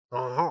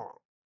 Uh-huh.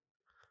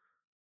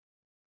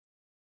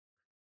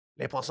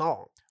 Les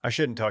poissons. I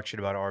shouldn't talk shit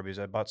about Arby's.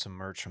 I bought some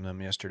merch from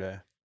them yesterday.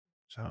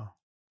 So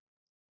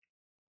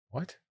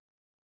What?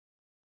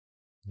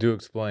 Do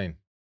explain.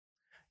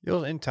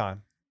 you'll in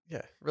time.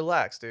 Yeah,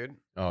 relax, dude.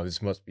 Oh,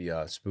 this must be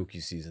a spooky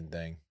season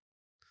thing.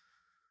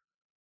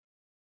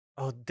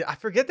 Oh, I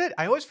forget that.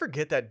 I always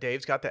forget that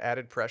Dave's got the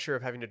added pressure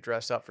of having to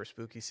dress up for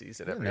spooky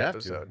season He doesn't every have to.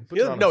 episode. He He puts it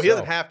doesn't, on no, he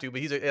doesn't himself. have to, but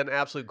he's an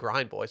absolute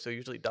grind boy, so he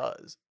usually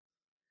does.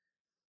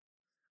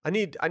 I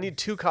need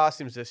 2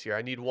 costumes this year.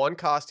 I need 1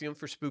 costume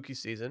for spooky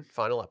season,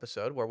 final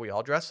episode, where we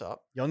all dress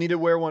up. Y'all need to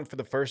wear one for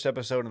the first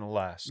episode and the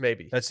last.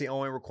 Maybe. That's the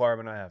only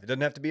requirement I have. It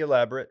doesn't have to be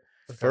elaborate.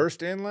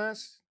 First and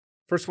last?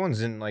 First one's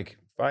in like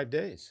 5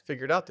 days,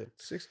 Figured out then.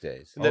 6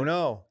 days. And then- Oh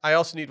no. I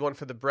also need one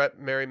for the Brett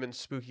Merriman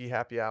Spooky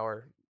Happy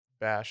Hour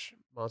Bash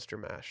Monster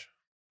Mash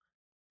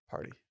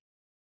party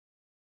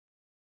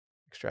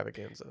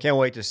extravaganza. Can't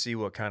wait to see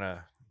what kind of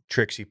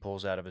tricks he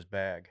pulls out of his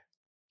bag.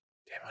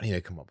 Damn, I need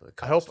to come up with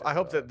a I costume.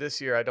 hope that dog.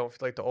 this year I don't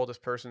feel like the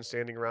oldest person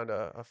standing around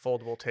a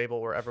foldable table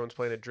where everyone's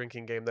playing a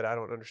drinking game that I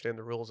don't understand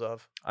the rules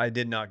of. I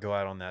did not go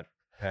out on that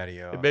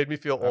patio. It made me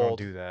feel I don't old.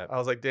 do that. I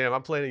was like, damn,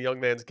 I'm playing a young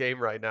man's game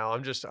right now.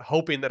 I'm just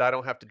hoping that I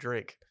don't have to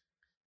drink.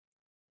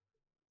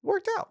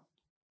 Worked out.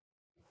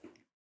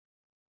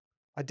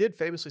 I did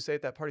famously stay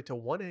at that party till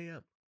 1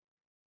 a.m.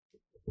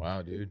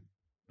 Wow, dude.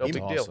 No That's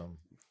big deal. awesome.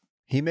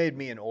 He made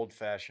me an old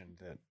fashioned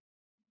that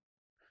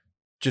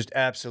just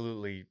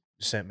absolutely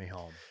sent me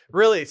home.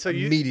 Really? So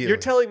you're Immediately.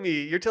 telling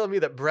me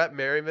that Brett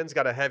Merriman's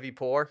got a heavy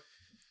pour?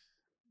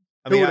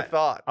 I Who mean, would have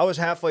thought? I was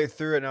halfway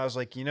through it and I was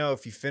like,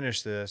 if you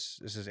finish this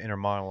is inner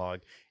monologue,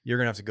 you're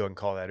gonna have to go and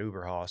call that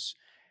Uber Haas.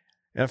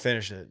 And I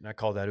finished it and I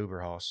called that Uber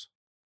Haas.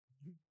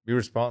 Be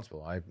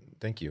responsible. I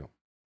thank you.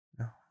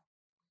 I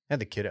had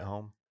the kid at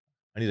home.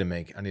 I need to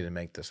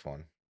make this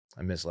one.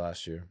 I missed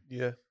last year.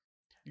 Yeah.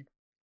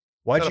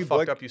 Why'd Kinda you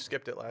fucked up you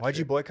skipped it last Why'd you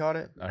year. boycott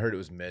it? I heard it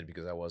was mid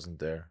because I wasn't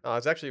there.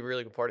 It's actually a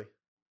really good party.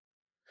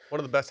 One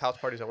of the best house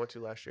parties I went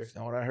to last year. That's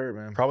not what I heard,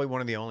 man. Probably one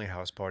of the only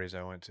house parties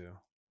I went to.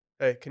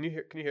 Hey, can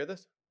you hear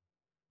this?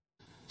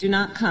 Do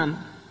not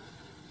come.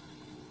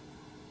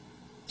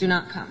 Do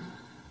not come.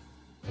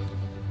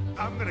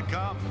 I'm gonna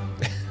come.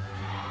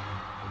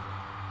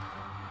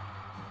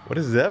 What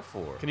is that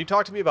for? Can you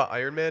talk to me about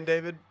Iron Man,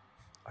 David?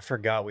 I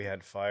forgot we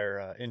had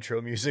fire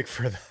intro music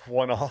for the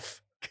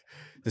one-off,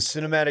 the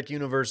cinematic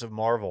universe of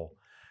Marvel.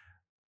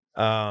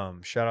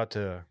 Shout out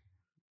to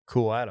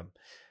Cool Adam.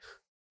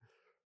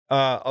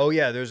 Oh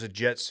yeah, there's a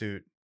jet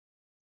suit,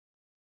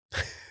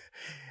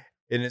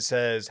 and it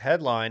says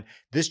headline: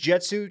 "This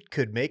jet suit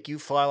could make you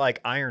fly like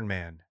Iron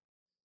Man,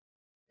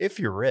 if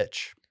you're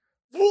rich."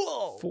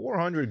 Whoa!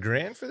 400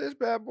 grand for this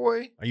bad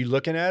boy? Are you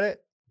looking at it?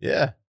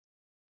 Yeah.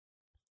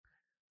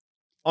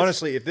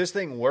 Honestly, if this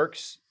thing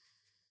works,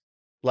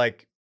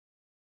 like,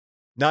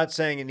 not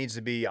saying it needs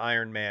to be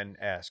Iron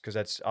Man-esque, because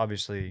that's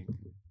obviously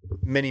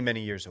many,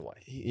 many years away.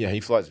 Yeah, he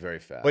flies very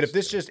fast. But if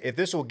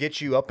this will get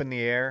you up in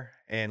the air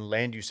and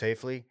land you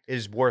safely, it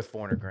is worth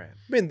 400 grand.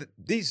 I mean,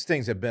 these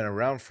things have been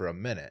around for a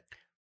minute.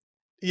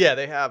 Yeah,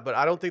 they have, but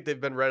I don't think they've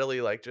been readily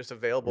like just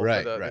available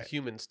Right, for the right.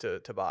 humans to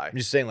buy. I'm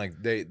just saying, like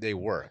they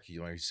work.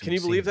 Can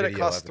you believe that it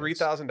costs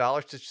 $3,000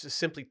 $3,000 to just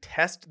simply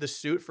test the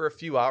suit for a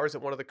few hours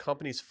at one of the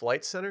company's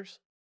flight centers?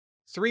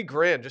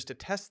 $3,000 just to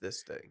test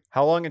this thing.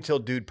 How long until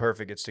Dude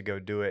Perfect gets to go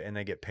do it and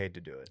they get paid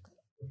to do it?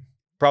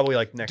 Probably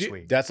like next Dude,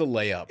 week. That's a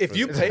layup. If for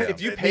you the- pay, yeah,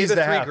 if you It pay needs the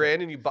to happen.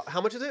 $3,000 and you buy,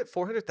 how much is it?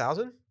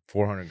 400,000.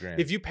 400 grand.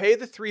 If you pay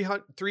the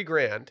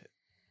 $3,000,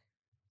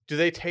 do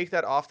they take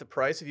that off the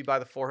price if you buy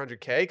the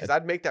 $400K? Because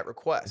I'd make that At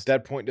request.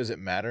 that point, does it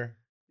matter?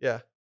 Yeah,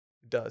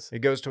 it does. It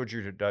goes towards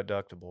your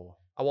deductible.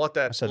 I want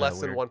I that said that less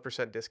than weird.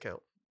 1%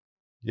 discount.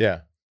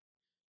 Yeah.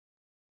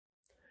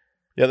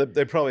 Yeah,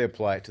 they probably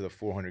apply it to the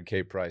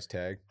 400K price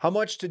tag. How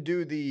much to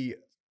do the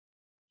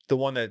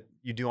one that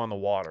you do on the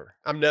water?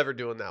 I'm never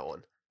doing that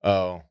one.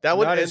 Oh, That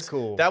one Not as ends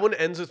cool. That one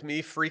ends with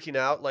me freaking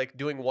out, like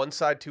doing one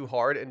side too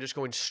hard and just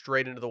going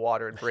straight into the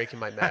water and breaking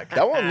my neck.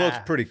 that one looks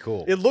pretty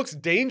cool. It looks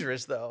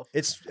dangerous though.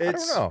 It's I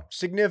don't know.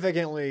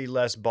 significantly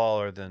less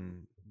baller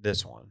than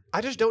this one.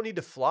 I just don't need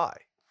to fly.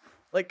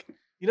 Like,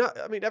 you know,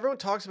 I mean, everyone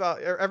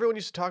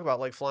used to talk about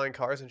like flying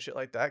cars and shit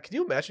like that. Can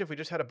you imagine if we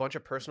just had a bunch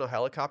of personal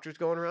helicopters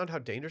going around, how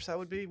dangerous that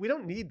would be? We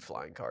don't need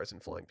flying cars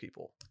and flying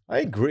people. I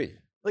agree.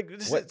 Like,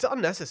 What? it's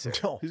unnecessary.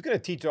 No. Who's going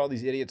to teach all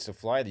these idiots to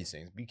fly these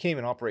things? You can't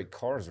even operate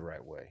cars the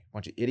right way.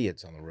 Bunch of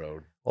idiots on the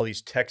road. All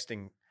these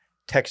texting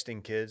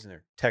kids and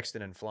they're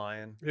texting and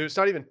flying. It's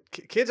not even,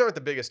 kids aren't the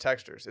biggest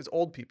texters. It's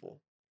old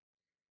people.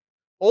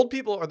 Old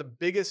people are the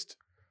biggest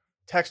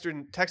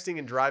texting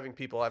and driving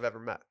people I've ever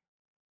met.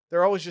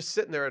 They're always just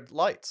sitting there at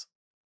lights.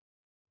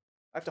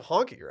 I have to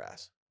honk at your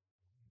ass.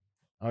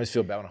 I always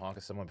feel bad when I honk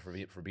at someone for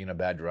being a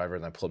bad driver,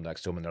 and I pull up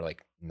next to them and they're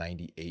like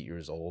 98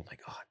 years old.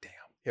 Like, oh damn.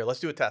 Here,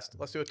 let's do a test.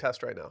 Let's do a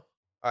test right now.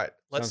 All right.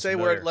 Let's Sounds say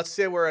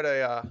familiar. we're at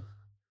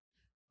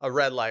a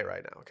red light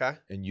right now, okay?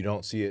 And you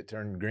don't see it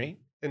turn green?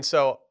 And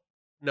so,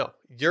 no,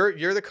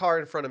 you're the car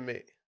in front of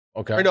me.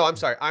 Okay. Or no, I'm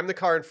sorry. I'm the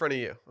car in front of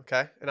you,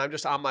 okay? And I'm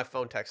just on my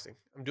phone texting.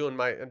 I'm doing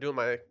my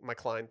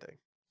Klein thing.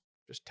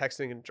 Just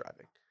texting and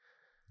driving.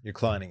 You're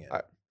climbing it. All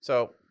right.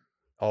 So,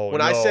 Oh, when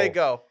I say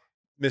go,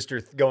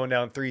 Mr. Going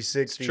down it's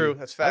 360. true.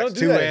 That's I don't facts. do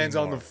Two that hands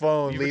on the anymore.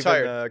 phone, You leaving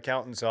retired. the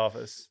accountant's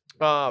office.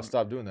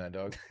 Stop doing that,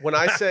 dog. When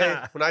I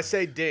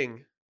say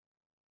ding,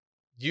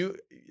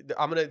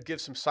 I'm going to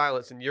give some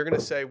silence and you're going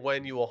to say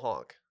when you will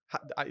honk.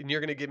 And you're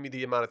going to give me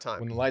the amount of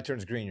time. When the light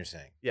turns green, you're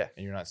saying. Yeah.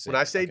 And you're not saying.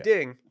 When I say okay.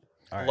 ding, All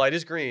the right. light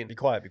is green. Be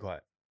quiet. Be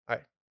quiet.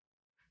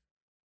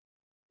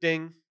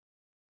 Ding.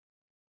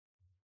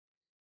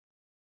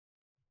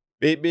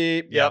 Beep,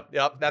 beep. Yep.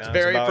 That's That's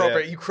very about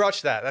appropriate. it. You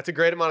crushed that. That's a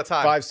great amount of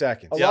time. 5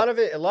 seconds. A Yep.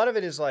 lot of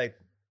it is like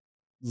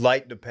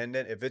light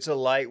dependent. If it's a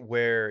light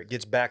where it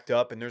gets backed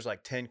up and there's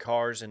like 10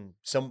 cars and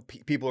some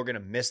people are going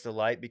to miss the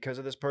light because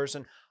of this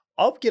person,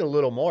 I'll get a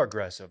little more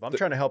aggressive. I'm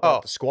trying to help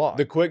out the squad.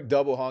 The quick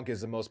double honk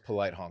is the most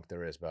polite honk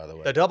there is, by the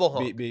way. The double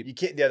honk. Beep, beep. you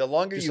can't. Yeah, the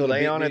longer Just you a little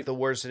lay beep, on beep. it, the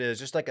worse it is.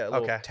 Just like a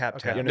little tap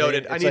Okay. tap. You know what I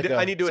Noted. mean? I It's need like to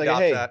I need to it's like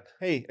adopt hey, that.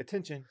 Hey,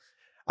 attention.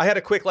 I had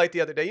a quick light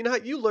the other day. You know how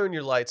you learn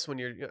your lights when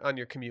you're on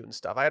your commute and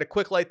stuff. I had a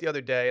quick light the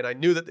other day, and I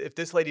knew that if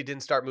this lady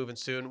didn't start moving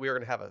soon, we were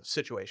going to have a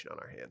situation on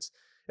our hands.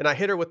 And I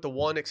hit her with the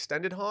one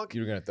extended honk,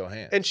 You're going to throw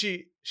hands. and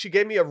she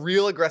gave me a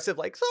real aggressive,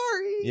 like,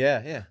 sorry.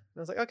 yeah, yeah. And I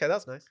was like, okay,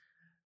 that's nice. Is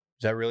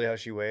that really how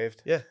she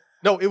waved? Yeah.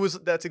 No,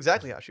 that's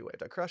exactly how she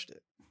waved. I crushed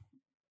it.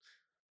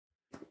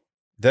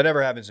 That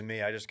never happens to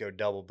me. I just go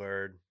double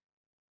bird.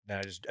 And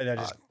I just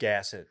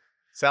gas it.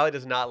 Sally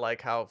does not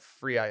like how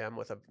free I am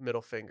with a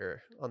middle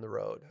finger on the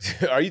road.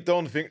 Are you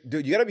throwing the finger?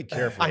 Dude, you got to be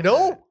careful. I with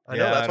know. that. I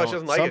know. Yeah, That's I why she don't-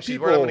 doesn't like some it. She's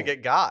worried I'm going to people-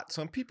 get got.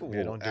 Some people Yeah,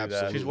 will don't do that.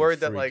 absolutely She's worried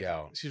that freak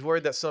out. she's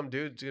worried that some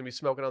dude's going to be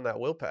smoking on that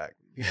will pack.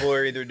 People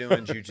are either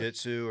doing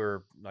jujitsu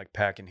or like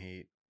packing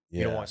heat.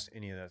 You don't Yeah. want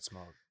any of that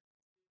smoke.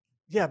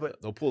 Yeah,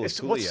 but They'll pull a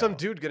what's some out.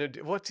 dude going to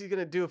do? What's he going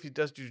to do if he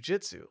does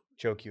jujitsu?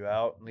 Choke you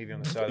out and leave you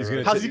on the side of He's the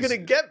road. gonna How's he going to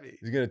get me?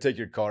 He's going to take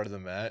your car to the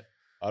mat.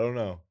 I don't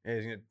know.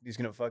 Yeah, he's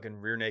gonna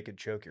fucking rear naked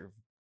choke your.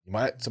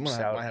 Someone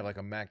Stout. might have like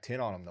a Mac 10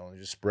 on them though and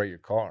just spray your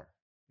car.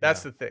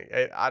 That's Yeah. the thing.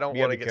 I don't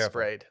You gotta want to be get careful.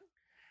 sprayed.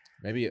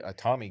 Maybe a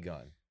Tommy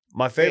gun.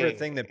 My favorite Dang.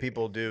 thing that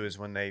people do is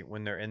when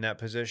they're in that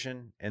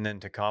position and then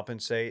to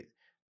compensate,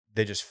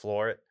 they just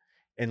floor it.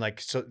 And like,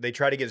 so they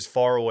try to get as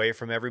far away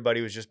from everybody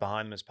who's just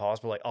behind them as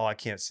possible. Like, oh, I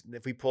can't,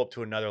 if we pull up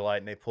to another light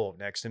and they pull up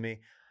next to me,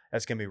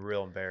 that's going to be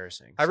real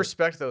embarrassing. I So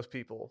respect those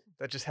people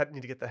that just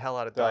need to get the hell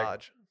out of Like,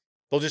 Dodge.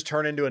 they'll just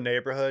turn into a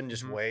neighborhood and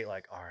just Mhm. wait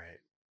like, all right.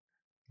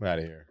 I'm out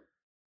of here.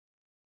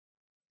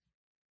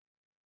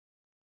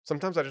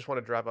 Sometimes I just want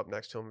to drive up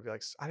next to him and be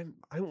like, I didn't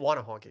want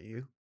to honk at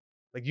you.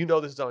 Like, you know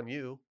this is on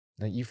you.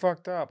 Like, you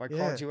fucked up. I Yeah.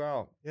 called you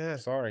out. Yeah.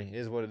 Sorry. It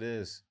is what it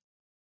is.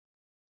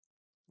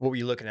 What were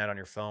you looking at on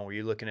your phone? Were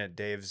you looking at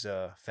Dave's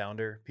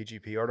founder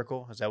PGP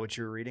article? Is that what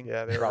you were reading?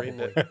 Yeah, they were reading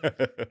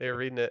it. They were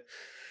reading it.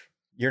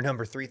 You're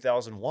number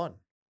 3001.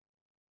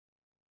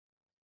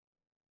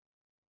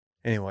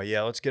 Anyway,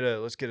 yeah, let's get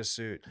a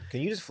suit.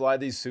 Can you just fly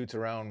these suits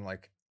around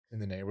like in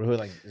the neighborhood?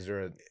 Like, is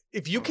there a?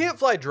 If you can't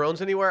fly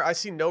drones anywhere, I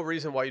see no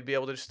reason why you'd be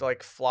able to just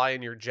like fly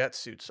in your jet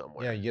suit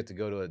somewhere. Yeah, you get to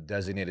go to a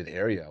designated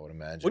area. I would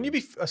imagine. Wouldn't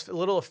you be a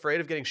little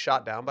afraid of getting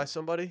shot down by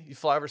somebody? You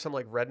fly over some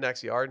like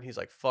redneck's yard and he's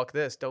like, "Fuck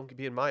this! Don't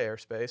be in my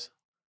airspace."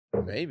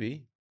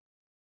 Maybe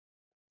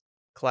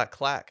Clack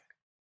clack.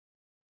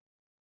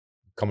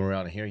 come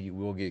around here, you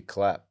will get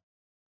clapped.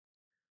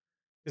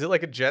 Is it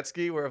like a jet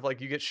ski where if like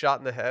you get shot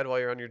in the head while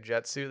you're on your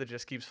jet suit that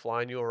just keeps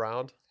flying you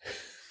around?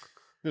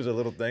 There's a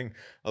little thing,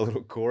 a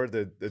little cord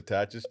that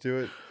attaches to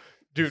it.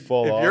 Dude,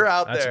 fall if off. you're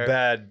out That's there, a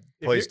bad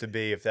if place you're- to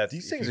be if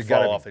These if things you have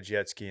gotta fall be off a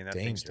jet ski and that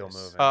thing's still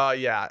dangerous.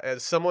 moving. yeah,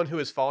 as someone who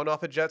has fallen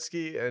off a jet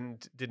ski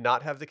and did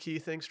not have the key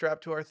thing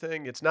strapped to our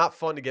thing, it's not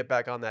fun to get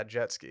back on that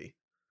jet ski.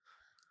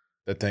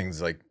 That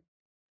thing's like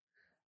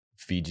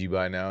Fiji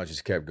by now. It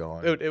just kept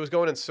going. Dude, it was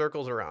going in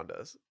circles around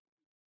us.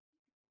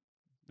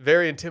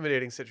 Very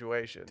intimidating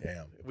situation.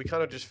 Damn. We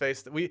kind of just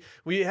faced we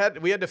had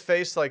to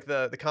face like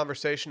the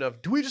conversation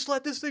of, do we just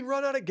let this thing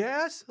run out of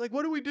gas? Like,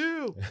 what do we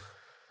do?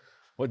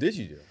 What did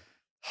you do?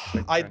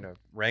 I Trying to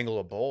wrangle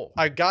a bull.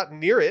 I got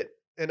near it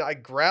and I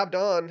grabbed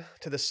on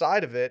to the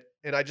side of it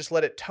and I just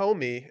let it tow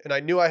me. And I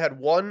knew I had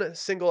one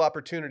single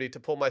opportunity to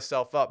pull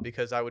myself up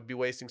because I would be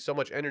wasting so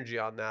much energy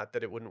on that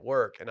it wouldn't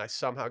work. And I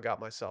somehow got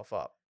myself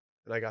up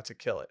and I got to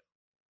kill it.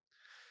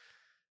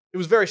 It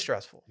was very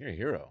stressful. You're a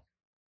hero.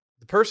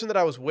 The person that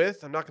I was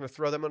with, I'm not going to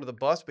throw them under the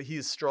bus, but he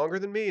is stronger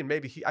than me. And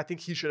I think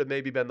he should have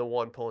maybe been the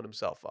one pulling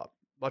himself up.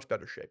 Much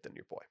better shape than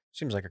your boy.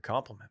 Seems like a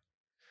compliment.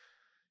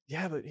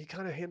 Yeah, but he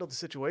kind of handled the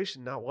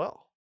situation not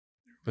well.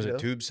 Was Yeah. it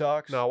tube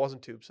socks? No, it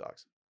wasn't tube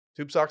socks.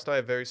 Tube socks and I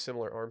have very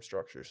similar arm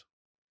structures.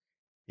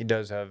 He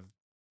does have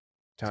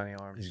tiny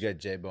arms. He's got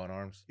J-bone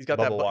arms. He's got Bubba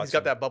that. He's got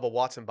Watson. that Bubba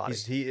Watson body.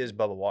 He is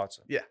Bubba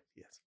Watson. Yeah,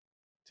 yes.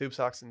 Tube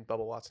socks and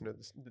Bubba Watson are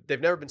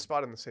they've never been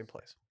spotted in the same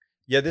place.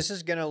 Yeah, this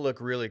is gonna look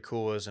really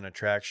cool as an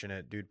attraction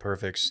at Dude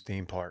Perfect's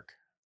theme park.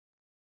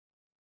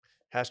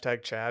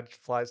 Hashtag Chad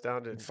flies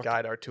down to Fucking-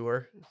 guide our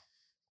tour.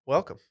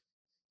 Welcome.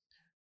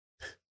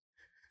 You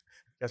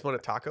guys want a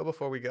taco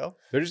before we go?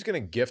 They're just gonna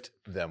gift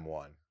them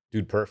one.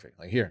 Dude, perfect.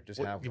 Like here,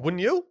 just have one.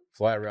 Wouldn't you?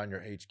 Fly around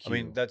your HQ. I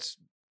mean, this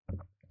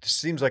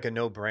seems like a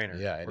no-brainer.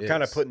 Yeah, it We're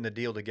kind of is. putting the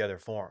deal together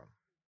for him.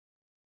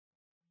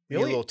 The Need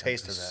a only- little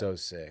taste of that. so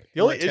sick.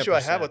 The only Only issue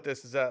I have 10%. with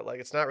this is that like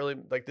it's not really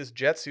like this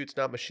jet suit's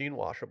not machine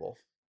washable.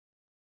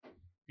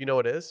 You know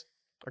what it is?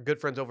 Our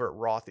good friends over at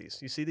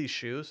Rothy's. You see these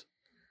shoes?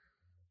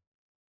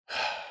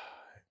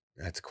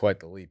 That's quite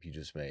the leap you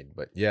just made.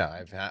 But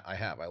yeah, I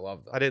have. I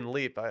love them. I didn't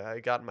leap. I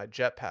got in my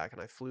jetpack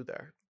and I flew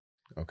there.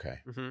 Okay.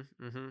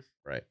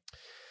 Right.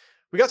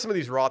 We got some of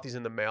these Rothy's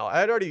in the mail.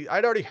 I'd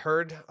already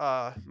heard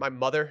my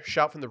mother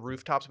shout from the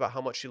rooftops about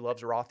how much she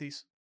loves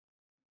Rothy's.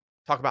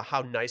 Talk about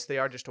how nice they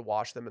are just to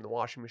wash them in the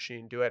washing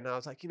machine, do it. And I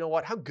was like, you know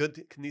what? How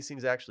good can these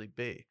things actually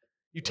be?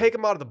 You take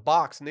them out of the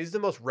box, and these are the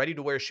most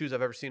ready-to-wear shoes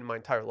I've ever seen in my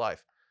entire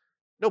life.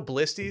 No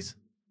blisties.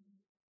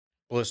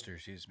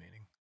 Blisters, he's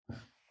meaning.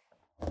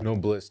 No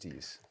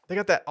blisties. They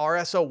got that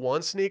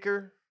RSO1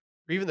 sneaker,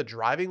 or even the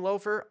driving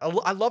loafer.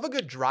 I love a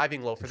good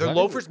driving loafer. They're Driving-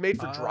 loafers made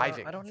for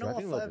driving. I don't know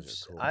Driving if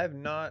loafers are cool. I have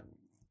not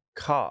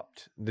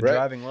copped the Brett-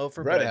 driving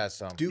loafer, Brett but I has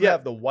some. do Yeah.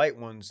 have the white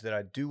ones that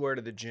I do wear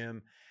to the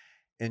gym.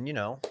 And, you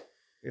know,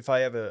 if I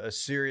have a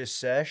serious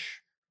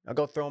sesh, I'll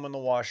go throw them in the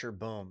washer.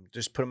 Boom.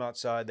 Just put them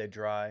outside. They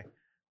dry.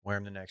 Wear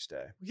them the next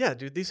day. Yeah,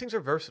 dude, these things are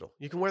versatile.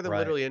 You can wear them Right.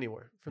 literally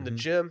anywhere. From the Mhm.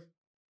 gym,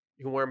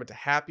 you can wear them into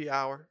happy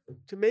hour,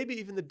 to maybe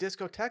even the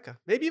discoteca,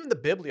 maybe even the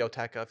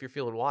biblioteca if you're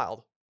feeling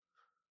wild.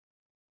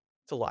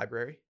 It's a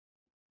library.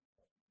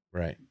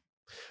 Right.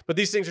 But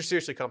these things are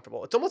seriously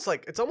comfortable. It's almost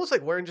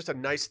like wearing just a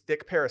nice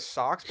thick pair of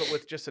socks, but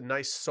with just a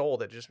nice sole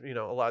that just,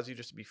 allows you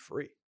just to be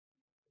free.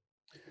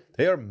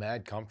 They are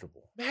mad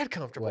comfortable. Mad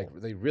comfortable. Like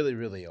they really,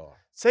 really are.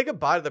 Say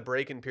goodbye to the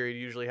break-in period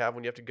you usually have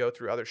when you have to go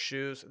through other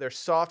shoes. Their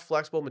soft,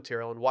 flexible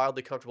material and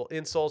wildly comfortable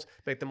insoles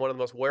make them one of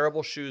the most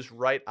wearable shoes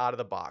right out of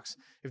the box.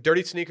 If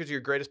dirty sneakers are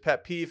your greatest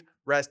pet peeve,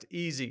 rest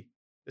easy.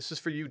 This is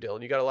for you,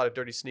 Dylan. You got a lot of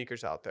dirty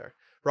sneakers out there.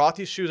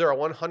 Rothy's shoes are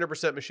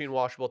 100% machine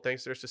washable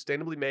thanks to their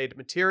sustainably made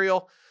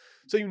material,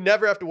 so you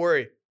never have to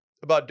worry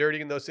about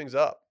dirtying those things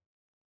up.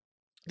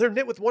 They're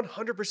knit with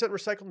 100%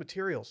 recycled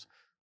materials.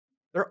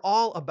 They're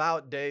all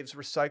about Dave's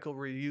recycle,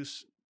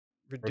 reuse,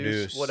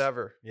 reduce,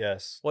 whatever.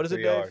 Yes. What is it,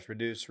 3 Dave? R's.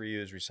 Reduce,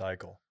 reuse,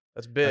 recycle.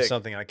 That's big. That's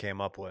something I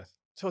came up with.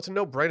 So it's a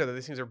no-brainer that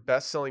these things are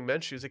best-selling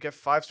men's shoes that get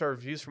 5-star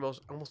reviews from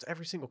almost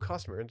every single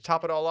customer. And to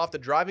top it all off, the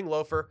driving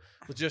loafer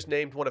was just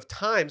named one of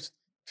Time's,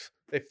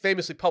 they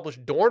famously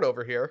published Dorn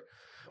over here,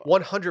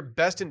 100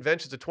 best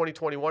inventions of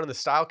 2021 in the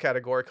style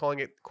category, calling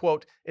it,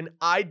 quote, an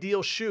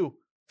ideal shoe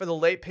for the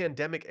late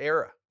pandemic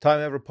era. Time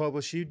ever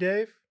published you,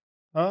 Dave?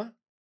 Huh?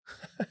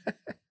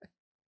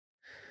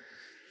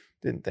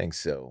 Didn't think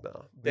so. No,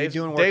 are you Dave's,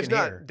 doing Dave's working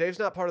not. here? Dave's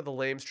not part of the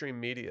lamestream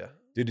media.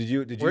 Did you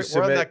We're on that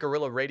submit?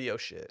 guerrilla radio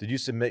shit. Did you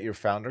submit your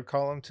founder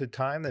column to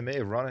Time? They may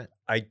have run it.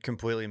 I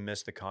completely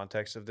missed the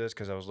context of this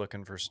because I was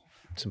looking for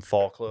some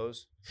fall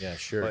clothes. Yeah,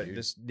 sure.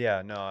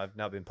 But no, I've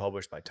not been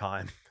published by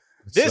Time.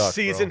 This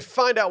season,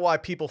 find out why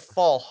people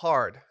fall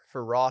hard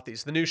for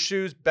Rothy's. The new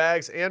shoes,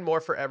 bags, and more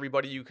for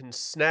everybody. You can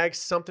snag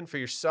something for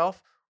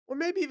yourself or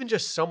maybe even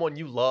just someone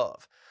you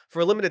love.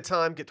 For a limited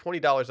time, get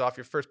 $20 off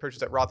your first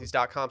purchase at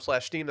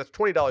rothys.com/steam. That's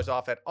 $20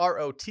 off at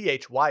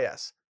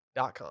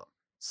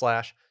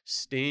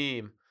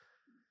rothys.com/steam.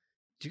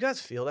 Do you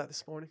guys feel that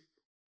this morning?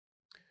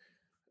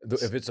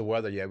 If it's the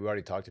weather, yeah, we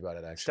already talked about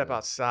it, actually. Step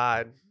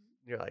outside.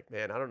 You're like,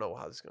 man, I don't know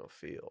how this is going to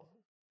feel.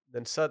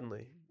 Then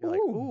suddenly, you're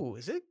like, ooh,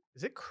 is it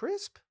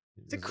crisp?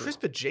 Is it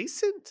crisp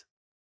adjacent?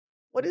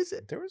 What is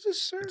it? There was a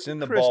certain It's in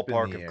the crisp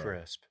ballpark the of air.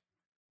 crisp.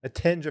 A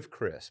tinge of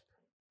crisp.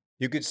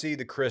 You could see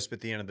the crisp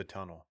at the end of the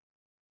tunnel.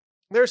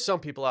 There's some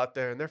people out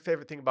there, and their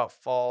favorite thing about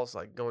fall is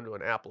like going to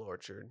an apple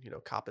orchard,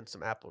 copping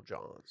some Apple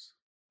Johns.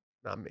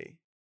 Not me.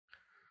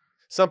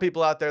 Some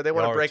people out there, they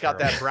want Y'all to are break out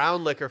that terrible.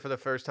 brown liquor for the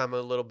first time in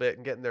a little bit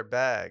and get in their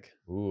bag.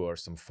 Ooh, or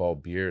some fall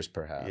beers,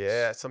 perhaps.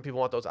 Yeah, some people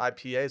want those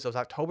IPAs, those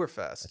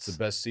Oktoberfests. It's the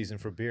best season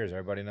for beers.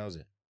 Everybody knows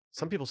it.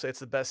 Some people say it's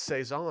the best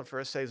saison for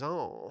a saison.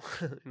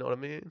 You know what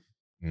I mean?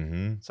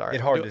 Mm-hmm. Sorry,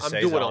 It's hard to I'm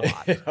say doing a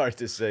saison. lot. Hard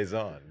to say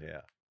on,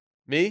 yeah.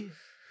 Me,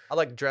 I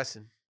like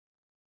dressing.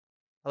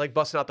 I like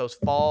busting out those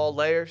fall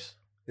layers.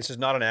 This is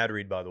not an ad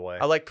read, by the way.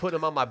 I like putting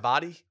them on my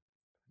body.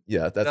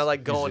 Yeah, that's And I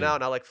like going usually- out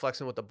and I like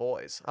flexing with the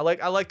boys. I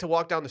like to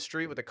walk down the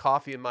street with a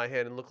coffee in my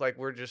hand and look like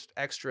we're just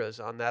extras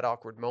on That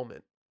Awkward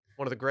Moment.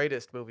 One of the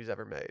greatest movies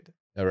ever made.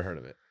 Never heard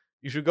of it.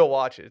 You should go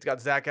watch it. It's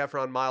got Zac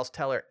Efron, Miles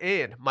Teller,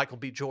 and Michael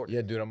B. Jordan.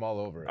 Yeah, dude, I'm all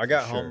over it. I for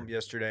got sure. home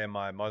yesterday and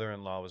my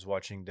mother-in-law was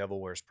watching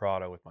Devil Wears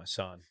Prada with my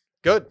son.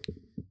 Good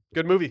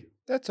movie.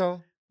 That's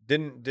all.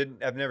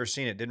 I've never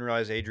seen it. Didn't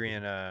realize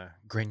Adrian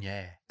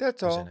Grenier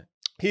That's was all. in it.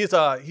 He's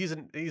a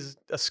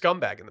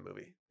scumbag in the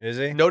movie. Is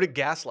he? Noted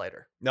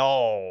gaslighter.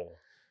 No.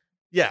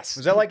 Yes.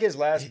 Was that like his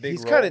last big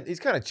He's role? kind of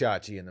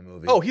chachi in the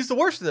movie. Oh, he's the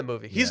worst in that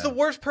movie. He's the Yeah.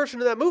 worst person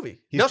in that movie.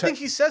 He's Nothing try-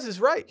 he says is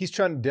right. He's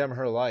trying to dim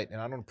her light,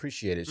 and I don't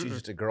appreciate it. She's Mm-mm.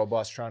 just a girl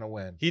boss trying to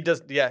win. He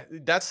does. Yeah,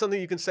 that's something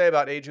you can say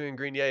about Adrian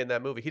Grenier in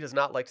that movie. He does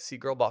not like to see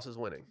girl bosses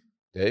winning.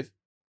 Dave,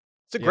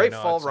 It's a Yeah, great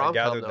no, fall it's- I rom com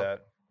gathered though.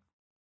 that.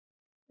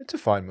 it's a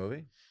fine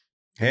movie.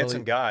 Handsome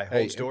Emily- guy. Hey,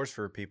 Holds doors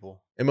for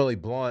people. Emily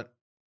Blunt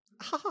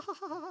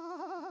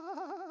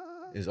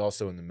is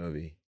also in the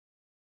movie.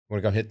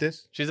 Want to come hit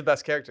this? She's the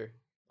best character.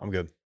 I'm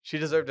good. She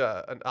deserved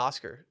an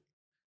Oscar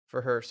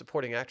for her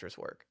supporting actress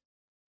work.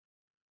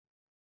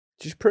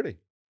 She's pretty.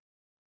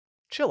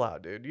 Chill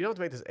out, dude. You don't have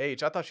to make this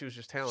age. I thought she was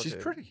just talented.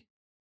 She's pretty.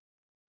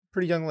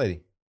 Pretty young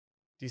lady.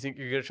 Do you think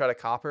you're gonna try to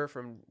cop her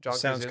from John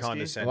Sounds Krasinski? I'm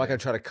condescending. not gonna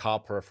try to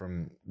cop her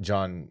from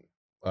Jim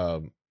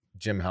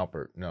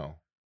Halpert. No,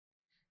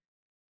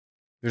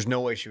 There's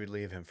no way she would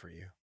leave him for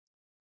you.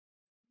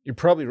 you're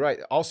probably right.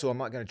 Also, I'm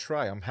not gonna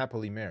try. I'm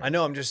happily married. I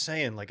know. I'm just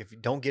saying, like, if you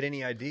don't get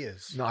any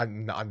ideas, No,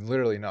 I'm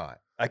literally not.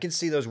 I can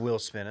see those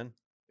wheels spinning.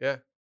 Yeah.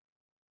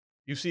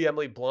 You see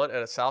Emily Blunt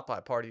at a South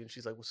by party, and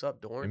she's like, "What's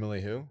up, Dorn?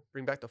 Emily who?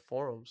 Bring back the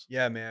forums."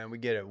 Yeah, man, we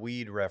get a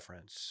weed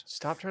reference.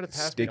 Stop trying to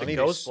pass me Sticky. the I need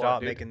to ghost blunt, stop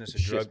dude. making this a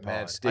Shit's drug mad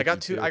pod.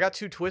 sticky, I got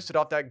too twisted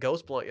off that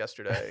ghost blunt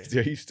yesterday.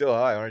 Yeah, you still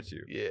high, aren't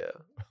you? Yeah.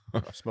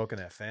 I'm smoking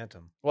that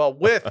Phantom. Well,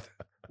 with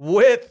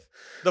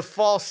the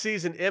fall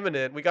season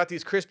imminent, we got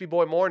these crispy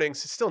boy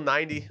mornings. It's still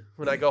 90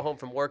 when I go home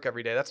from work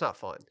every day. That's not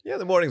fun. Yeah,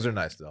 the mornings are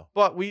nice though.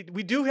 But we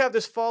do have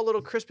this fall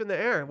little crisp in the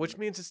air, which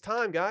means it's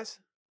time, guys.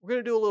 We're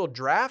gonna do a little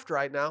draft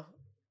right now.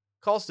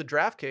 Call us the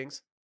Draft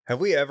Kings.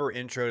 Have we ever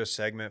introed a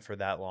segment for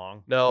that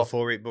long? No.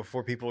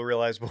 Before people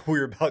realize what we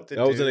were about to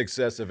That do. was an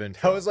excessive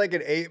intro. That was like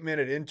an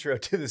 8-minute intro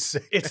to the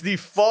segment. It's the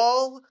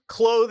fall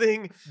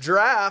clothing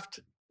draft.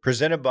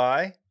 Presented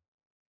by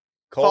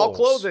Fall Kohl's.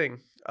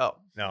 clothing. Oh,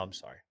 No, I'm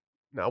sorry.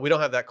 no, we don't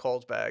have that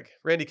Kohl's bag.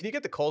 Randy, can you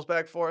get the Kohl's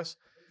bag for us?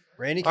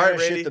 Randy All right, kind of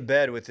Randy. shit the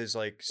bed with his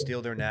like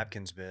steal their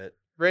napkins bit.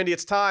 Randy,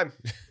 it's time.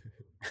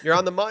 You're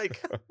on the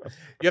mic.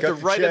 You have Cut to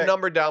the write a check.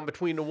 number down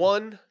between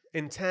 1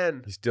 and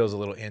 10. He steals a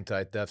little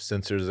anti-theft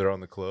sensors that are on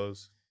the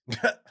clothes.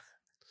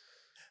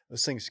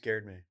 Those things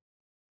scared me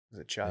as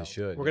a They child.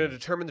 should. We're going to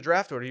determine the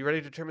draft order. You ready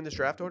to determine this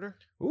draft order?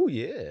 Oh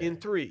yeah. In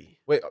 3,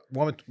 Wait,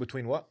 one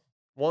between what?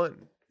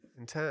 1,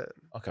 and 10.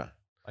 Okay,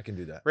 I can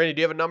do that. Randy,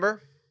 do you have a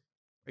number?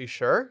 Are you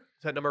sure?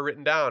 Is that number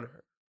written down?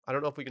 I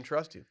don't know if we can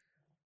trust you.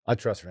 I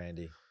trust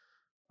Randy.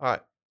 All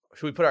right.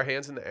 Should we put our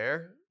hands in the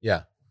air?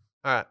 Yeah,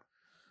 All right.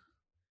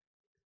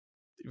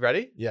 You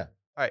ready? yeah.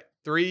 All right.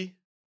 3,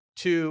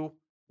 2,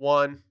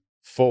 1.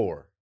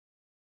 4.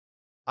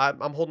 I'm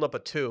holding up a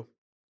 2.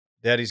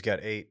 Daddy's got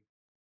 8.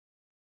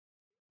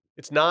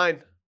 It's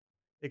 9.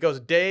 It goes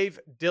Dave,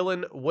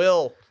 Dylan,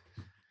 Will.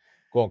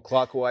 Going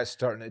clockwise,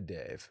 starting at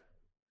Dave.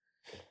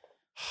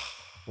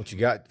 What you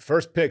got?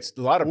 First picks.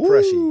 A lot of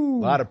pressure. A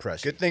lot of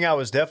pressure. Good thing I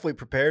was definitely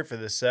prepared for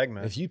this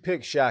segment. If you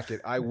pick Shackett,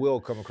 I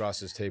will come across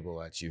this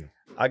table at you.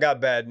 I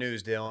got bad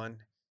news, Dylan.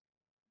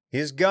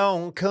 He's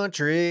gone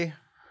country.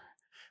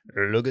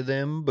 Look at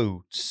them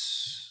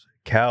boots.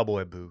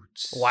 Cowboy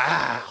boots.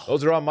 Wow.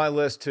 Those are on my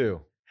list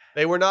too.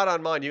 They were not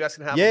on mine. You guys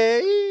can have them.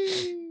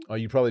 Yay! Oh,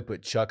 you probably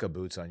put Chukka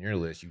boots on your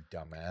list, you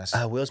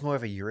dumbass. Will's more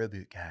of a Euro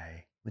boot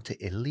guy. Went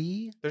to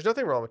Italy. There's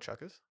nothing wrong with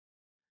Chukkas.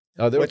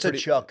 Oh, they What's a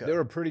pretty, Chukka? They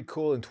were pretty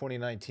cool in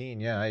 2019.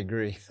 Yeah, I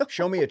agree.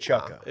 Show me a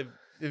Chukka. Wow.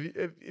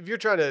 If you're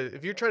trying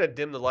to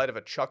dim the light of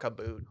a Chukka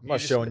boot, I'm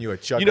not showing you a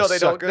Chuck. You know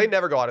they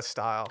never go out of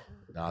style.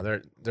 No,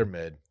 they're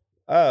mid.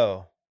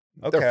 Oh,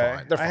 okay. They're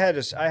fine. They're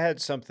I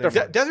had something. They're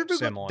fine.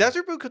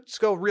 Desert boot could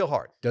go real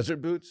hard.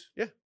 Desert boots?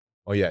 Yeah.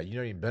 Oh yeah, you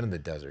never even been in the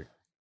desert.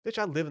 Bitch,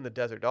 I live in the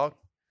desert, dog.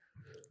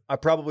 I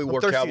probably I'm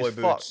wore thirsty cowboy as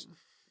fuck. boots.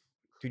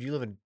 Dude, you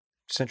live in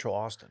Central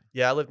Austin.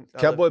 Yeah, I live.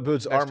 Cowboy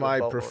boots next are to a my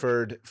boat launch.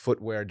 preferred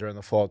footwear during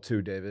the fall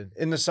too, David.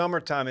 In the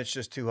summertime, it's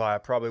just too high. I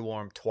probably wore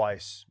them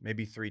twice,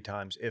 maybe 3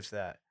 times, if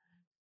that.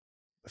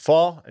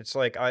 Fall, it's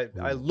like I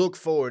Ooh. look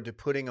forward to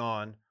putting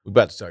on. We're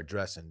about to start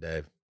dressing,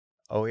 Dave.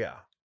 Oh yeah,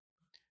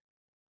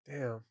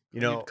 Damn. You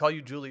know- You'd call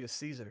you Julius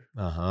Caesar.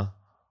 Uh-huh.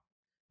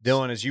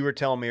 Dylan, as you were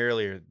telling me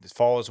earlier, this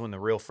fall is when the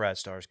real frat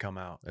stars come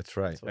out. That's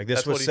right. So Like this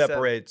that's what what he said.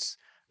 separates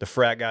the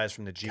frat guys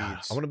from the G's.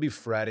 God, I'm gonna be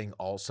fratting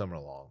all summer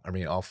long. I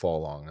mean, all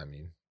fall long. I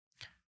mean,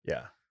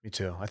 Yeah, me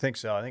too. I think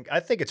so. I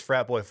think it's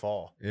frat boy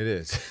fall. it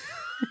is.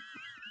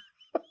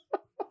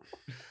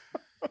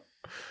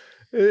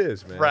 It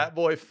is, man. Frat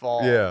boy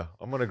fall. Yeah,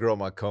 I'm gonna grow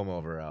my comb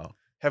over out.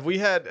 Have we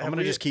had? I'm have gonna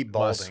we- just keep My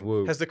balding.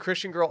 swoop. Has the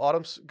Christian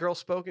girl girl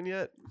spoken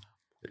yet?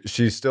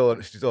 She's still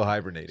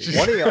hibernating.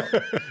 One of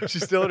y'all-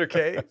 She's still in her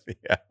cave.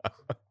 Yeah,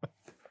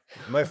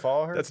 You might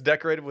follow her. That's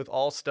decorated with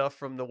all stuff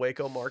from the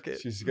Waco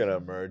market. she's gonna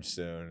emerge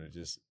soon and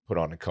just put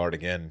on a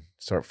cardigan,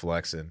 start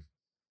flexing.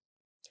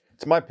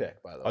 It's my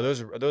pick, by the way.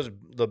 Are those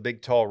the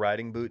big tall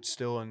riding boots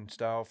still in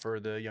style for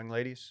the young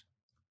ladies?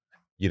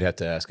 You'd have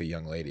to ask a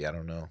young lady. I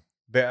don't know.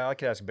 I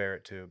could ask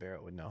Barrett too.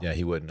 Barrett would know. Yeah,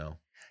 he would know.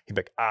 He'd be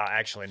like,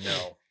 actually,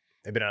 no.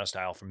 They've been out of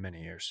style for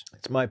many years.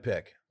 It's my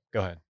pick. Go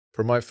ahead.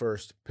 For my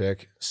first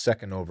pick,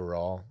 second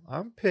overall,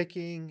 I'm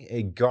picking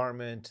a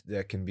garment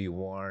that can be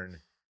worn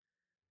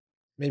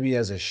maybe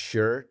as a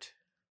shirt.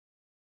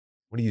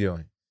 What are you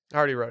doing? I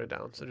already wrote it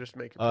down, so just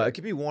make your It pick.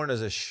 could be worn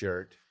as a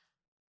shirt.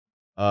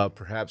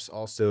 Perhaps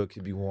also it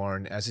could be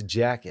worn as a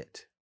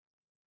jacket.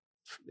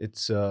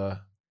 It's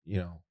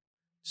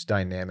it's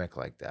dynamic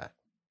like that.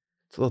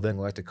 It's a little thing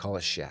I like to call a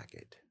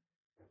shacket.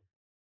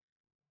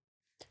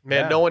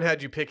 Man, Yeah. no one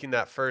had you picking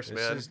that first,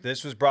 man.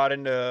 This was brought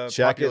into Shackets.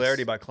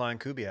 popularity by Klein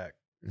Kubiak.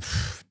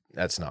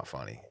 That's not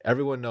funny.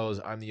 Everyone knows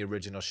I'm the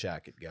original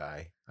shacket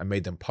guy. I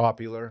made them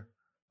popular.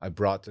 I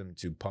brought them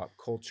to pop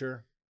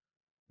culture.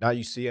 Now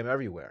you see them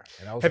everywhere.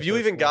 And I was Have the you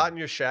first even one. gotten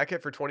your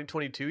shacket for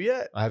 2022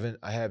 yet? I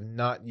have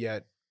not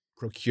yet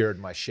procured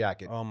my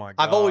shacket. Oh my god!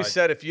 I've always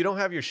said if you don't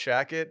have your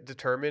shacket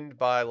determined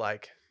by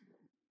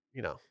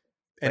End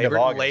of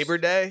August. Labor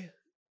Day,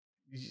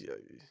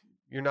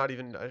 you're not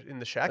even in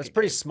the shacket. That's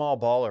pretty game. small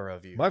baller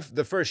of you.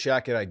 The first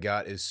shacket I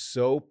got is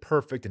so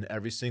perfect in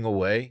every single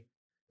way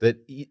that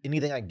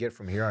anything I get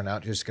from here on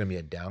out is just going to be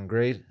a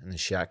downgrade in the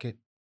shacket.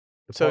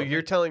 So department.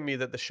 you're telling me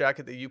that the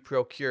shacket that you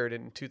procured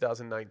in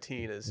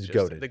 2019 is It's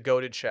just goated. the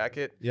goated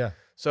shacket? Yeah.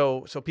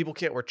 So people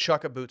can't wear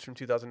Chukka boots from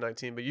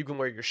 2019, but you can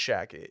wear your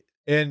shacket.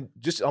 And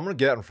just I'm gonna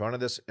get out in front of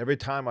this. Every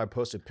time I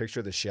post a picture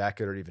of the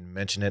shacket or even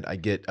mention it, I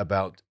get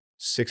about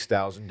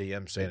 6,000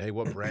 DMs saying, "Hey,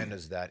 what brand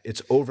is that?"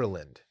 It's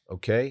Overland.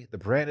 Okay, the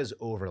brand is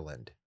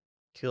Overland.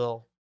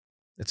 Kill,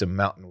 It's a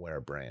mountain wear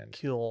brand,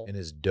 kill. and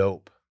it's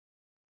dope.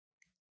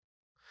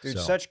 Dude,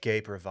 So, such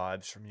gaper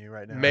vibes from you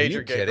right now. Major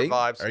you gaper kidding?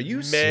 vibes. Are you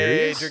Major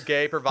serious?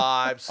 gaper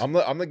vibes.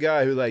 I'm the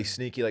guy who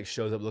sneaky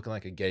shows up looking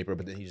like a gaper,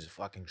 but then he just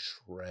fucking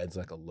shreds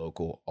like a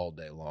local all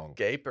day long.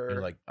 Gaper. And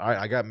you're like, all right,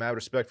 I got mad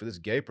respect for this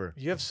gaper.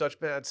 You have such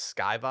bad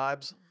sky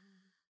vibes.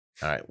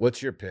 All right, what's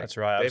your pick? That's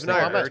right. I Dave was and I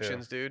are thinking that too.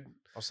 urchins, dude.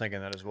 I was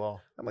thinking that as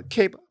well. I'm a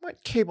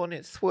cable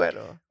knit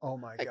sweater. Oh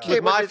my I god! can't-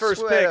 With my with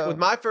first sweater. pick, with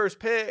my first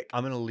pick,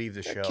 I'm gonna leave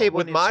the show. cable-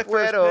 with knit my first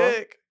sweater.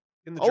 pick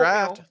in the Oatmeal.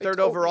 draft, It's third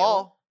oatmeal.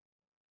 overall,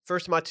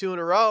 first of my 2 in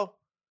a row,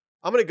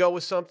 I'm going to go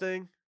with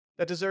something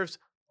that deserves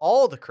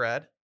all the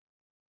cred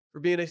for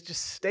being a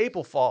just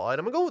staple fall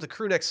item. I'm going to go with a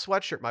crew neck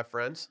sweatshirt, my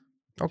friends.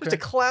 Just a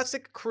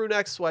classic crew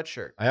neck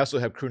sweatshirt. I also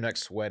have crew neck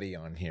sweaty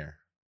on here.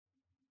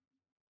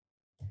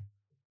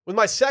 With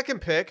my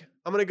second pick,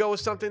 I'm going to go with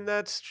something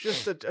that's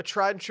just a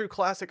tried and true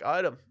classic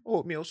item.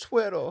 Oatmeal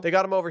sweater. They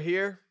got them over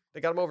here.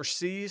 They got them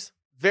overseas.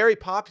 Very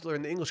popular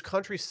in the English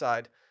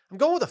countryside. I'm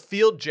going with a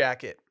field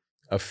jacket.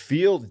 A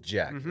field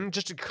jacket.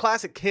 Just a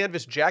classic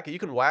canvas jacket. You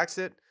can wax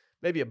it.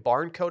 Maybe a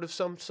barn coat of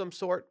some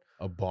sort.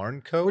 A barn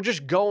We're coat?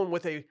 just going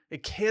with a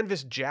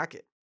canvas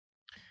jacket.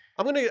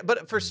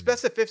 But for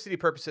specificity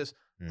purposes,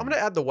 I'm gonna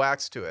add the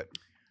wax to it.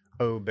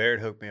 Oh, Barrett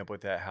hooked me up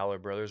with that Haller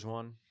Brothers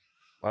one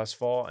last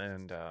fall,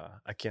 and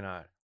I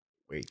cannot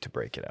wait to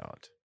break it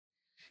out.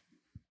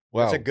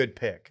 Wow. That's a good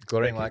pick.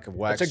 glaring lack of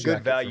wax. That's a good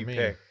jacket for value me.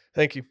 pick.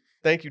 Thank you,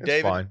 It's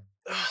David. fine.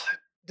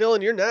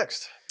 Dylan, you're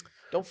next.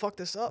 Don't fuck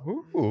this up.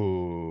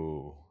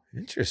 Ooh,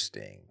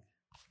 interesting.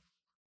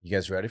 You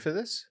guys ready for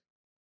this?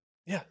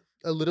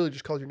 I literally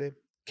just called your name.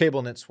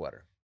 Cable knit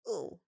sweater.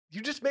 Oh,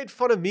 you just made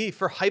fun of me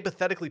for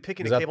hypothetically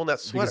picking Because a I- cable net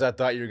Because sweater. I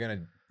thought you're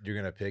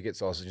gonna pick it,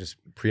 so I was just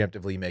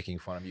preemptively making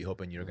fun of you,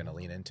 hoping you're gonna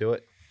lean into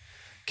it.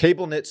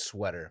 Cable knit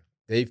sweater.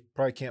 They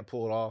probably can't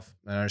pull it off.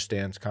 I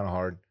understand it's kind of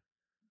hard.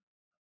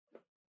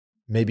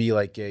 Maybe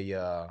like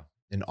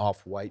an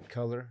off-white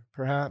color,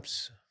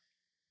 perhaps.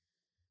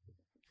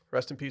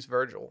 Rest in peace,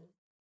 Virgil.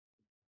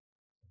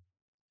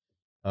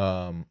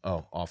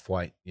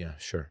 Off-White. Yeah,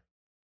 sure.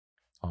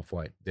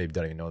 Off-White. Dave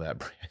doesn't even know that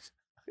brand.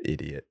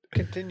 Idiot.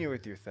 Continue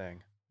with your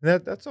thing.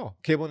 That's all.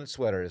 Cable knit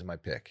sweater is my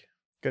pick.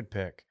 Good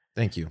pick.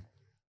 Thank you.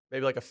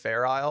 Maybe like a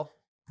Fair Isle.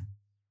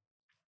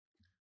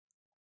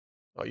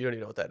 Oh, you don't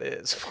even know what that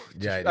is.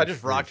 Yeah, I dude,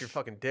 just rocked your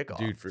fucking dick off.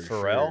 Dude, for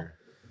Pharrell? sure.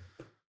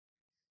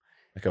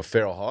 Like a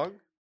feral hog?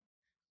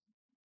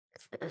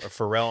 Or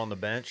Pharrell on the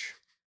bench.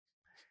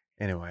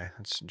 Anyway,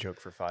 that's a joke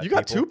for 5 You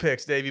got people. 2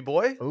 picks, Davey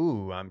boy.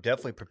 Ooh, I'm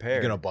definitely You're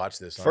prepared. going to botch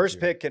this, aren't First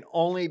you? pick can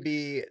only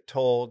be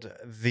told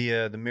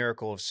via the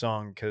miracle of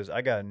song because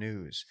I got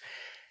news.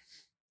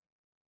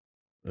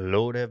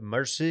 Lord have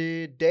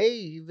mercy,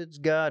 David's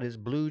got his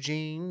blue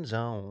jeans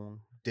on.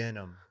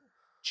 Denim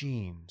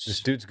jeans.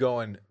 This dude's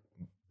going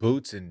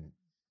boots and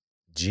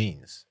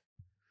jeans.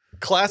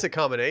 Classic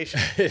combination.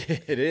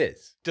 It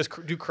is.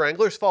 Do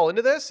Cranglers fall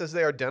into this as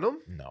they are denim?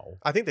 No.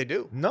 I think they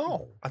do.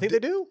 No. I think they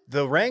do.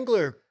 The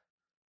Wrangler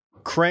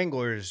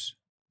Cranglers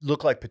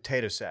look like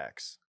potato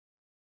sacks.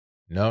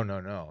 No.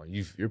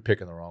 You're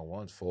picking the wrong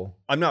ones, fool.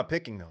 I'm not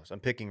picking those. I'm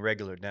picking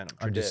regular denim.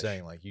 I'm just Tradish.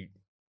 saying, like,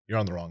 you're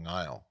on the wrong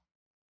aisle.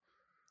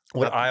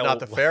 Not- not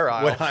the fair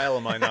aisle. What aisle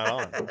am I not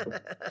on?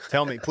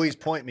 Tell me, please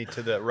point me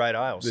to the right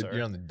aisle, sir.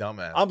 You're on the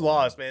dumbass. I'm one.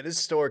 lost, man. This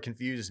store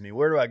confuses me.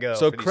 Where do I go?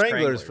 So for these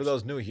Cranglers, for Cranglers?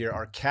 those new here,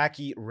 are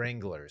khaki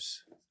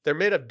Wranglers. They're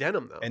made of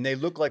denim though. And they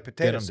look like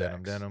potato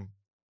Denim. sacks.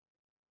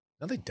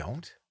 No, they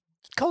don't.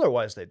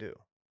 Color-wise, they do.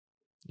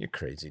 You're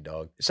crazy,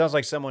 dog. It sounds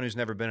like someone who's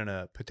never been in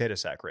a potato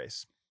sack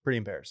race. Pretty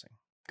embarrassing.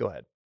 Go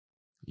ahead.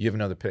 You have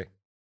another pick.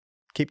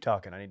 Keep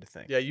talking. I need to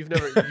think. Yeah, you've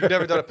never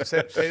done a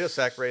potato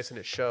sack race and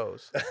it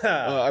shows.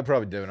 I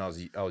probably did when I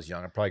was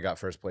young. I probably got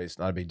first place.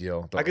 Not a big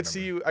deal. Don't I could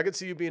remember.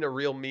 see you being a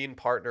real mean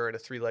partner in a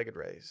 3-legged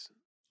race.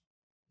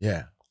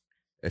 Yeah.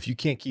 If you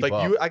can't keep Like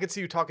up, I could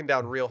see you talking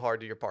down real hard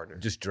to your partner.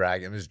 I'm just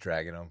dragging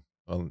them.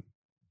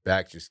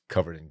 Back just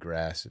covered in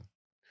grass.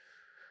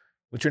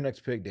 What's your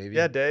next pick, Davey?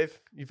 Yeah, Dave,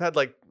 you've had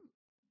like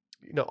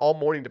all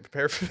morning to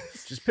prepare for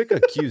this. Just pick a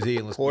QZ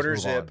and let's Quarter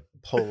just move zip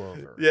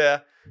pullover. Yeah,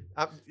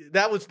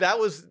 that was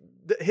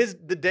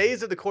the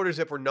days of the quarter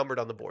zip were numbered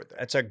on the board there.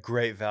 That's a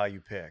great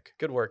value pick.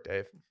 Good work,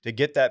 Dave. To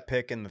get that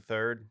pick in the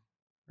third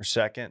or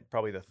second,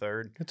 probably the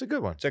third. It's a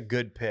good one. It's a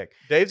good pick.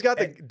 Dave's got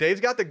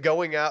the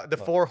going out, the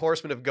 4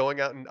 horsemen of going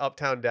out in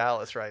uptown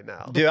Dallas right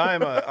now. Dude, I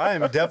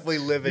am definitely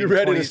living. You're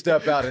ready 20 to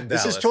step out in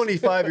Dallas. This is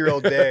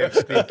 25-year-old Dave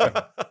speaking.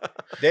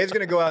 Dave's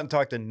gonna go out and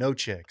talk to no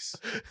chicks.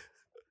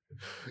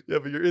 Yeah,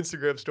 but your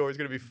Instagram story is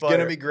gonna be It's fun.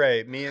 gonna be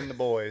great. Me and the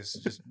boys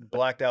just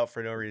blacked out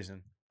for no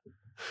reason.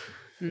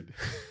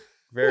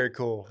 Very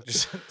cool.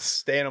 Just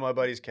staying on my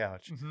buddy's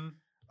couch.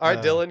 All right,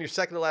 Uh, Dylan, your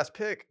second to last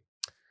pick.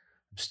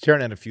 I'm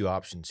staring at a few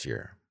options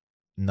here.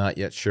 Not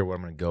yet sure what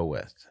I'm going to go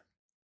with.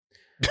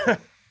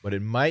 But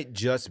it might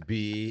just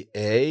be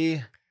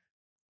I'm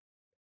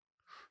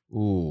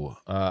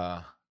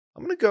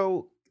going to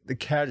go the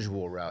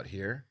casual route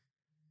here.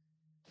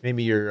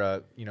 Maybe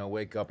you're,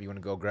 wake up, you want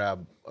to go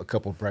grab a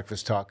couple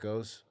breakfast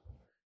tacos.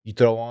 You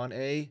throw on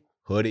a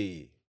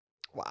hoodie.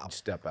 Wow. And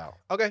step out.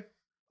 Okay.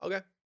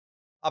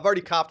 I've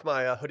already copped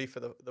my hoodie for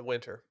the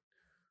winter.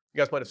 You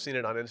guys might have seen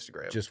it on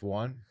Instagram. Just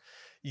one.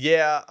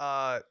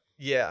 Yeah.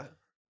 Yeah.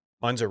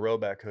 Mine's a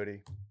Roback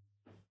hoodie.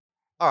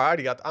 I'm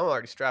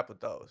already strapped with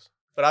those.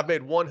 But I've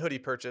made one hoodie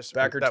purchase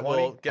Backer that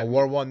 20? will I get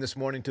wore one this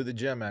morning to the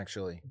gym,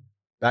 actually.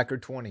 Backer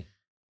 20.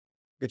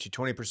 Get you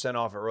 20%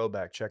 off at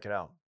Roback. Check it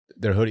out.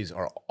 Their hoodies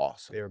are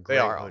awesome. They are great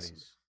are hoodies. awesome.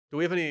 Do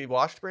we have any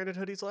washed branded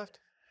hoodies left?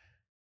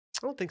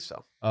 I don't think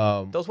so.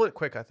 Um, Those went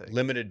quick, I think.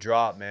 Limited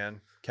drop,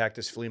 man.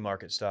 Cactus flea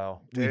market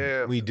style.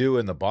 Damn. we do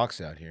in the box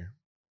out here.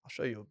 I'll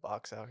show you a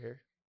box out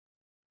here.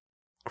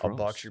 I'll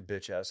box Gross. your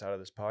bitch ass out of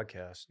this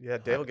podcast. Yeah,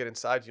 Dave will get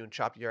inside you and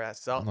chop your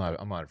ass up.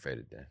 I'm not afraid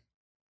of that.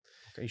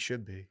 You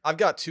should be. I've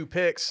got 2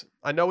 picks.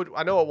 I know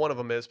what one of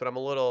them is, but I'm a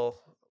little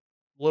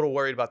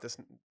worried about this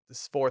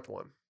fourth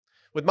one.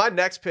 With my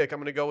next pick, I'm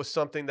going to go with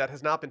something that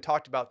has not been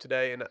talked about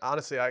today, and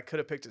honestly, I could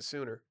have picked it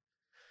sooner.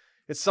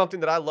 It's something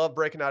that I love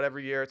breaking out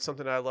every year. It's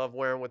something that I love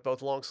wearing with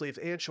both long sleeves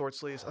and short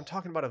sleeves. I'm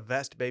talking about a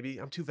vest, baby.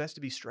 I'm too vest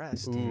to be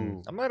stressed.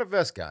 Ooh. I'm not a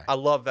vest guy. I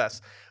love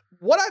vests.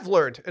 What I've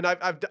learned, and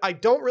I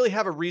don't really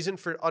have a reason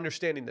for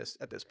understanding this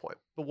at this point,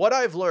 but what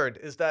I've learned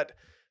is that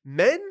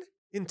men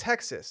in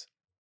Texas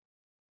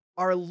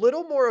are a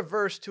little more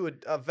averse to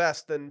a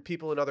vest than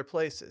people in other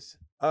places.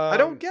 I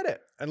don't get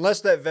it.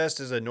 Unless that vest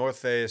is a North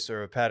Face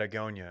or a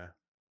Patagonia.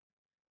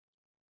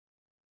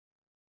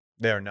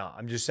 They're not.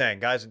 I'm just saying,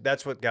 guys.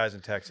 That's what guys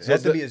in Texas. So It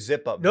has to the- be a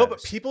zip up. No,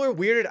 but people are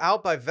weirded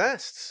out by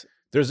vests.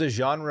 There's a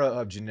genre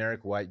of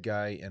generic white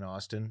guy in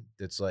Austin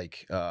that's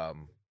like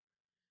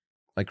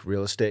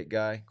real estate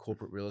guy,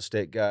 corporate real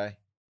estate guy.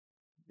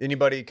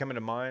 Anybody coming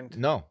to mind?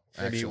 No,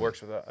 Maybe he actually.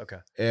 works with that. Okay.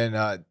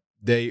 And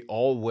they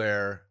all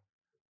wear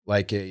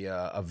like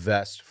a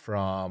vest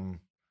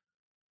from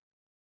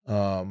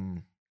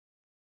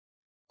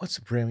what's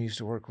the brand we used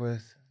to work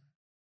with?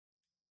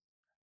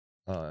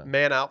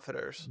 Man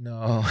outfitters.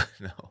 No,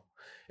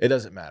 it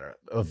doesn't matter.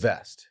 A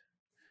vest.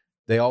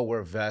 They all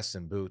wear vests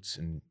and boots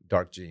and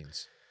dark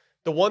jeans.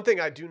 The one thing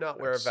I do not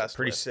wear a That's vest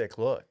pretty with. sick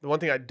look. The one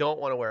thing I don't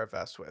want to wear a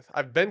vest with.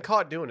 I've been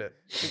caught doing it.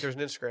 I think there's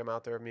an Instagram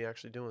out there of me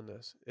actually doing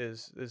this.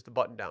 Is the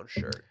button down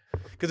shirt?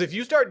 Because if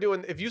you start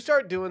doing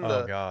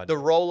Oh, God. the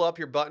roll up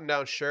your button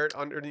down shirt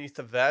underneath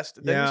the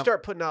vest, then you Yeah.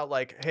 start putting out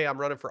like, hey, I'm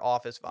running for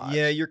office vibes.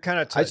 Yeah, you're kind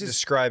of I just-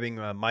 describing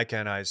Micah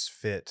and I's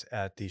fit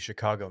at the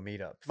Chicago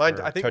meetup. Mine-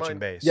 for I think touching mine-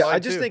 base. Yeah, Mine I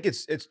just too. think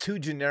it's too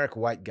generic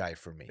white guy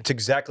for me. It's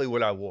exactly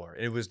what I wore.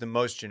 It was the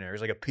most generic. It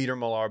was like a Peter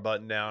Millar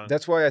button down.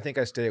 That's why I think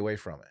I stay away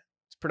from it.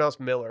 It's pronounced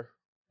Miller.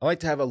 I like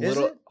to have a Is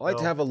little. it? I like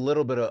to No. have a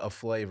little bit of a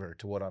flavor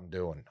to what I'm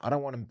doing. I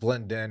don't want to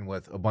blend in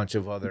with a bunch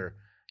of other,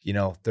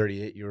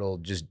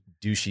 38-year-old just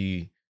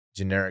douchey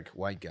generic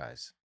white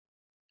guys.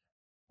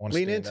 I wanna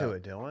Lean stand into out.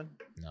 it, Dylan.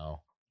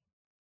 No,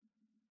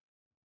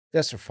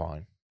 that's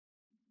fine.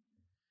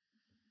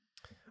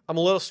 I'm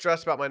a little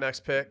stressed about my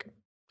next pick.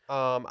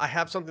 I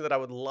have something that I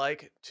would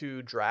like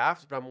to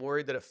draft, but I'm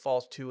worried that it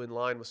falls too in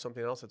line with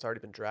something else that's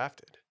already been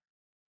drafted.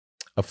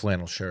 A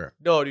flannel shirt.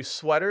 No, do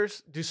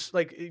sweaters?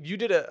 Like you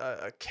did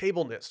a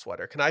cable knit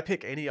sweater. Can I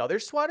pick any other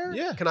sweater?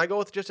 Yeah. Can I go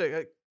with just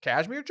a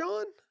cashmere,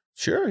 John?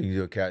 Sure, you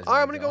do a cashmere. All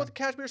right, I'm gonna go John. with the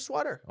cashmere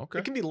sweater. Okay.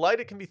 It can be light,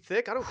 it can be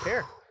thick. I don't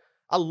care.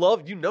 I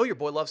love. Your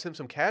boy loves him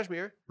some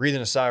cashmere.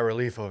 Breathing a sigh of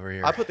relief over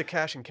here. I put the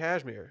cash in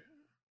cashmere.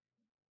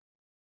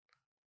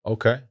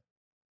 Okay.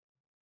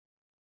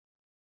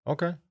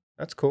 Okay,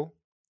 that's cool.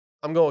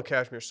 I'm going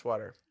cashmere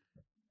sweater.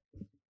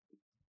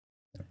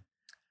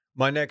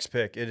 My next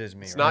pick. It is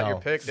me. It's right? not your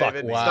No, pick, fuck,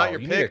 David. It's Wow, not your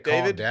you pick, need to calm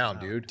David. down,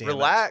 Oh, dude. damn it.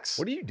 Relax.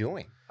 What are you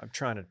doing? I'm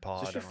trying to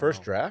pause. Is this your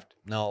first draft?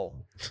 No.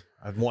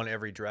 I've won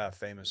every draft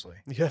famously.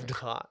 You have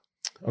not.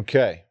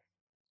 Okay.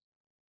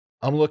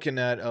 I'm looking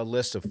at a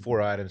list of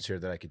 4 items here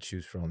that I could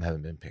choose from that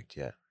haven't been picked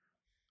yet.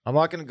 I'm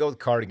not going to go with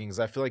cardigans.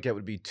 I feel like that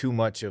would be too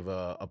much of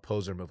a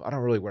poser move. I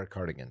don't really wear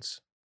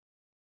cardigans.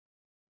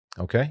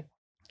 Okay.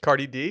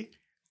 Cardi D.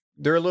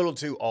 They're a little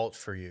too alt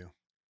for you.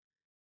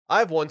 I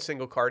have one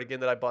single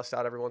cardigan that I bust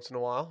out every once in a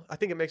while. I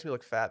think it makes me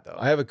look fat though.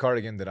 I have a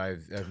cardigan that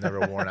I've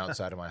never worn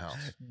outside of my house.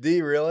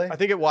 D really? I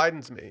think it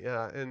widens me.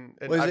 Yeah, and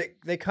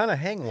They kind of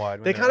hang wide.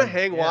 when they they're kind of under-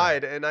 hang yeah.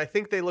 wide, and I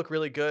think they look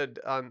really good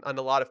on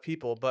a lot of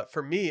people. But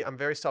for me, I'm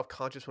very self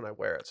conscious when I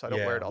wear it, so I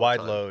don't wear it all wide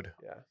the time. load.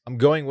 Yeah. I'm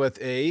going with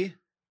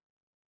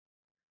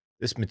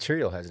this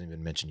material hasn't even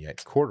been mentioned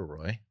yet.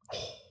 Corduroy.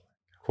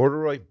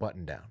 Corduroy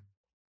button down.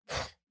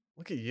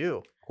 Look at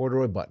you.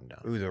 Corduroy button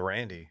down. Ooh, the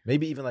Randy.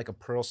 Maybe even like a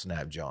pearl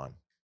snap, John.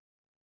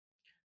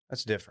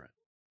 That's different.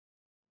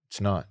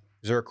 It's not.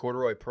 Is there a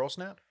corduroy pearl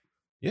snap?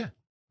 Yeah.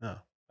 No.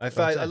 what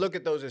I'm I saying. look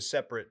at those as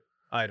separate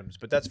items,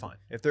 but that's fine.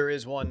 If there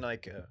is one,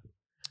 like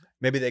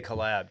maybe they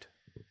collabed,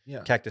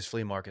 Yeah. Cactus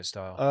Flea Market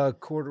style.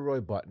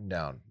 Corduroy button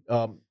down.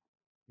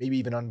 Maybe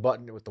even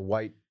unbuttoned it with the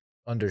white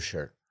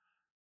undershirt.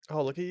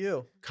 Oh, look at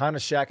you. Kind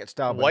of shacket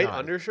style. but White not.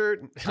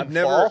 undershirt. I've in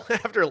never- fall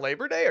after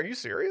Labor Day. Are you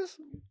serious?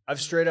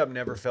 I've straight up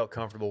never felt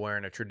comfortable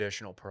wearing a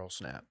traditional pearl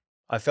snap.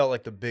 I felt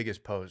like the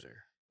biggest poser.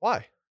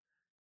 Why?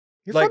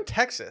 You're Like- from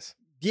Texas.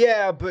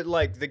 Yeah, but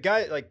like the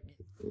guy, like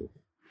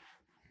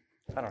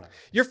I don't know.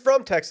 You're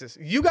from Texas.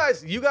 You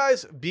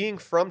guys being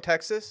from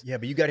Texas Yeah,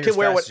 but you got here can as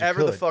wear fast as you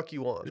whatever the could. fuck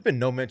you want. There's been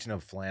no mention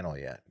of flannel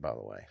yet, by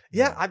the way.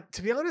 Yeah, No.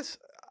 to be honest,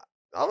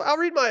 I'll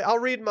read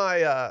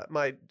my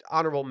my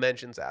honorable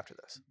mentions after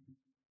this.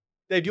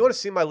 Dave, do you want to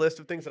see my list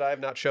of things that I have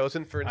not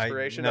chosen for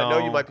inspiration? I know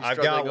you might be I've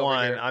struggling got over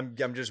one. here.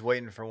 I'm just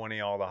waiting for one of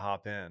y'all to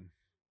hop in.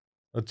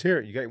 Let's hear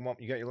it. You got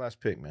your last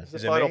pick, man. This is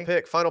Is the it final me?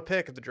 pick. Final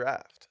pick of the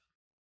draft.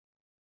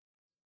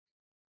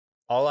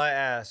 All I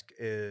ask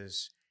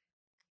is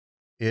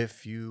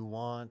if you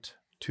want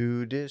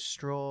to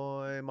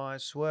destroy my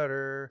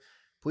sweater,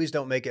 please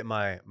don't make it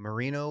my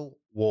merino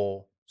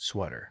wool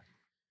sweater.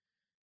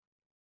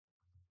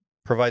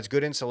 Provides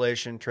good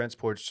insulation,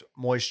 transports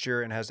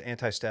moisture, and has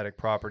anti-static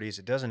properties.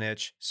 It doesn't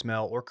itch,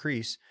 smell, or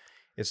crease.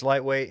 It's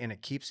lightweight and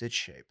it keeps its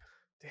shape.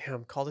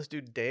 Damn, call this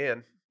dude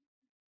Dan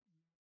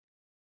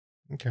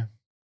Okay.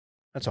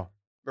 That's all.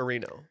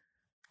 Marino.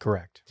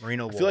 Correct.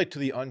 Merino I wool. feel like to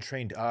the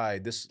untrained eye,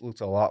 this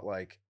looks a lot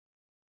like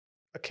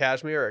A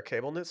cashmere or a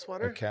cable knit a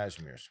sweater?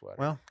 cashmere sweater.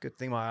 well, good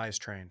thing my eye's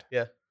trained.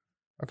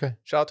 okay.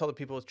 Shout out to all the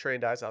people with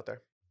trained eyes out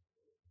there.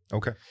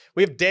 Okay.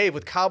 We have Dave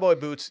with cowboy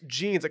boots,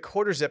 jeans, a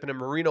quarter zip, and a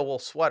merino wool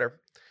sweater.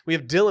 We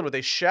have Dylan with a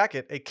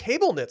shacket, a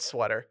cable knit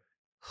sweater,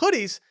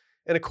 hoodies,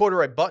 and a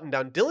corduroy button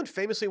down. Dylan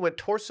famously went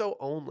torso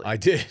only. I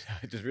did.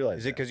 I just realized.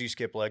 Is it because you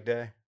skip leg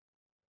day?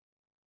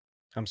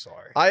 I'm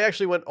sorry. I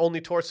actually went only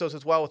torsos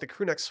as well with a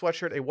crew neck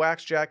sweatshirt, a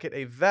wax jacket,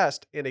 a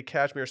vest, and a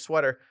cashmere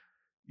sweater.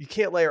 You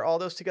can't layer all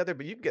those together,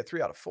 but you can get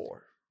 3 out of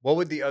 4. What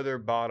would the other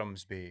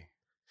bottoms be?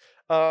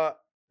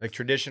 Like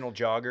traditional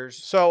joggers?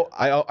 So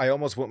I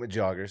almost went with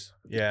joggers.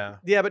 Yeah.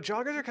 yeah, but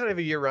joggers are kind of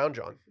a year-round,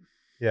 John.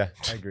 Yeah,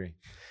 I agree.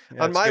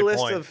 Yeah, On that's a my good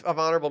list point. of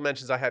honorable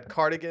mentions, I had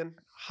cardigan,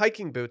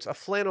 hiking boots, a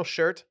flannel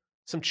shirt,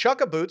 some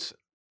chukka boots,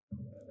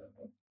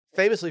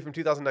 famously from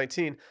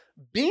 2019,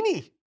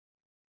 beanie,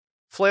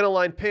 flannel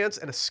lined pants,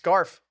 and a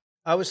scarf.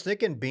 I was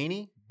thinking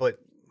beanie, but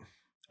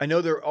I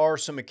know there are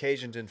some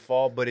occasions in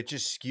fall, but it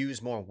just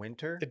skews more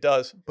winter. It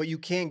does. But you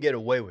can get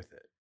away with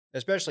it,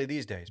 especially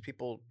these days.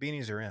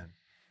 Beanies are in.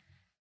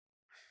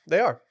 They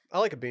are. I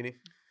like a beanie.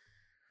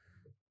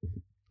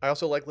 I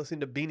also like listening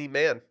to Beanie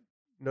Man,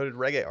 noted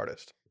reggae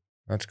artist.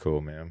 That's cool,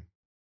 man.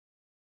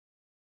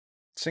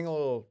 Sing a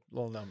little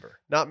number.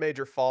 Not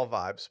major fall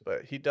vibes,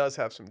 but he does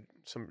have some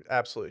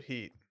absolute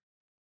heat.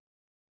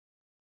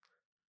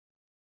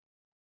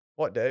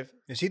 What, Dave?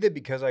 Is he the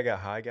Because I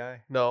Got High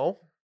guy? No,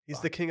 he's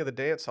the king of the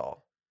dance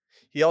hall.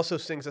 He also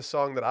sings a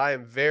song that I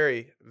am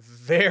very,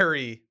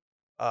 very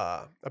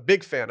a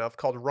big fan of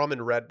called Rum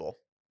and Red Bull.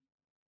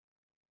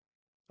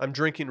 I'm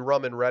drinking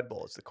rum and Red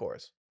Bull is the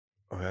chorus.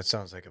 Oh, that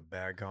sounds like a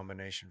bad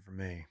combination for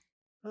me.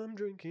 I'm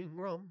drinking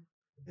rum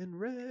and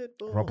Red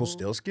Bull.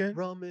 Rumpelstiltskin?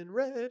 Rum and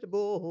Red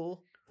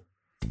Bull.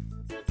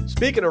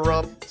 Speaking of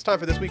rum, it's time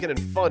for This Weekend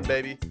in Fun,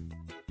 baby.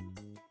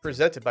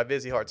 Presented by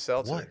Vizzy Hard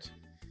Seltzer. What?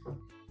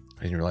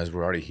 I didn't realize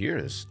we're already here.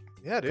 This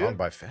Yeah, dude. gone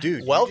by fast.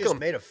 Dude, you Welcome. just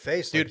made a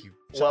face Dude, like you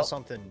saw well-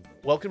 something.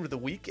 Welcome to the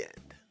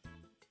weekend.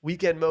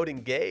 Weekend mode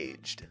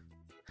engaged.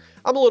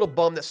 I'm a little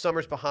bummed that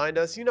summer's behind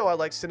us. You know I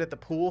like sitting at the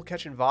pool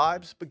catching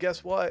vibes, but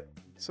guess what?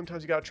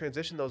 Sometimes you gotta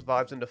transition those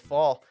vibes into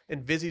fall,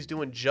 and Vizzy's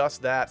doing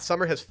just that.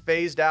 Summer has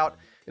phased out,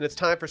 and it's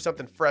time for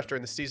something fresh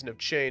during the season of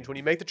change. When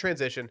you make the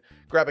transition,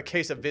 grab a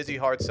case of Vizzy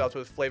Hard Seltzer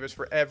with flavors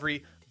for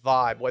every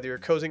vibe. Whether you're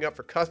cozying up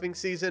for cuffing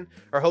season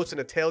or hosting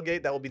a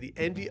tailgate that will be the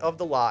envy of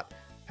the lot,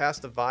 pass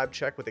the vibe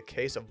check with a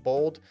case of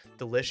bold,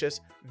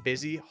 delicious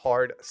Vizzy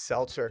Hard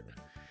Seltzer.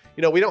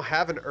 You know, we don't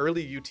have an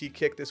early UT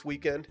kick this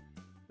weekend,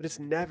 but it's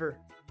never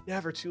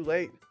too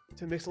late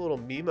to mix a little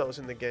Mimos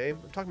in the game.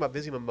 I'm talking about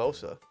Vizzy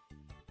Mimosa.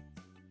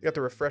 You got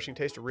the refreshing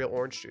taste of real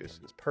orange juice.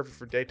 It's perfect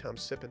for daytime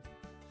sipping.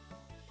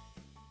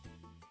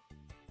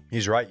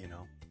 He's right, you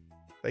know.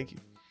 Thank you.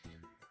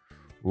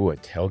 Ooh, a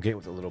tailgate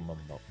with a little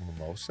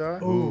mimosa?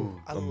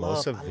 I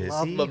Mimosa love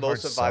Vizzy,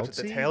 mimosa hard vibes at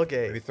the seltzy?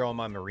 tailgate. Maybe throw on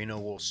my merino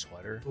wool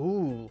sweater.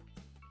 Ooh.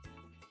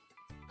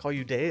 Call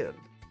you Dan.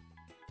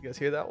 You guys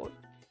hear that one?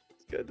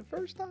 It's good the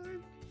first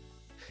time.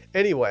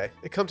 Anyway,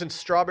 it comes in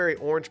strawberry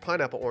orange,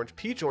 pineapple orange,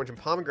 peach orange, and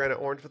pomegranate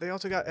orange, but they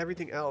also got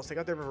everything else. They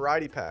got their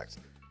variety packs.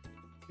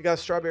 They got a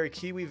strawberry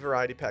kiwi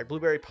variety pack,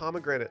 blueberry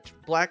pomegranate,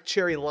 black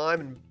cherry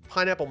lime, and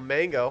pineapple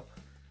mango.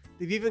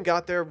 They've even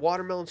got their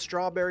watermelon,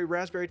 strawberry,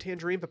 raspberry,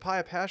 tangerine,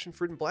 papaya, passion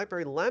fruit, and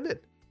blackberry lemon.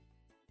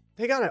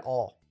 They got it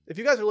all. If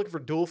you guys are looking for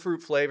dual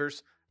fruit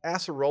flavors,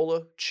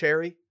 acerola,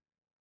 cherry,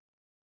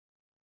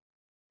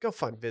 go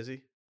find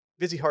Vizzy.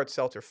 Vizzy Hard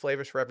Seltzer,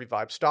 flavors for every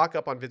vibe. Stock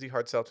up on Vizzy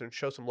Hard Seltzer and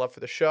show some love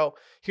for the show.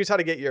 Here's how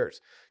to get yours.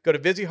 Go to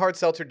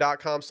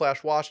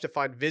VizzyHardSeltzer.com/washed to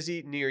find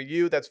Vizzy near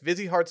you. That's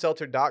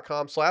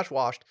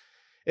VizzyHardSeltzer.com/washed.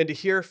 And to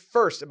hear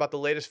first about the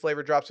latest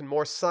flavor drops and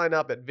more, sign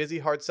up at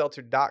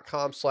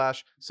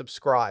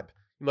VizzyHardSeltzer.com/subscribe.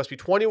 You must be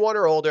 21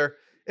 or older.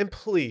 And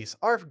please,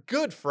 our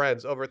good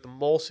friends over at the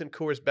Molson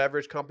Coors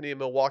Beverage Company in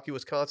Milwaukee,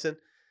 Wisconsin,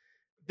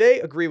 they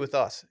agree with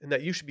us in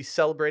that you should be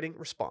celebrating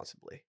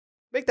responsibly.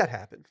 Make that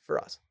happen for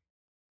us.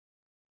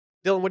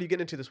 Dylan, what are you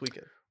getting into this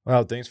weekend?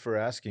 Well, thanks for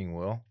asking,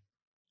 Will.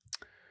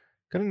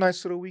 Got a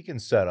nice little weekend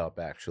set up,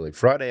 actually.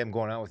 Friday, I'm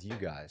going out with you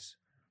guys.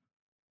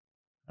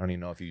 I don't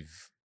even know if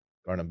you've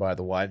gone to buy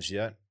the wives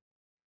yet.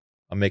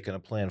 I'm making a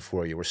plan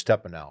for you. We're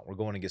stepping out. We're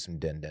going to get some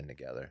den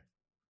together.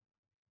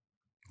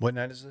 What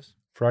night is this?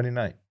 Friday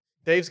night.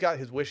 Dave's got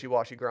his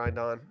wishy-washy grind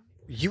on.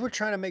 You were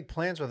trying to make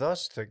plans with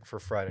us for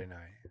Friday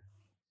night.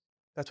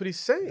 That's what he's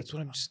saying. That's what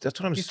I'm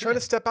He's saying. trying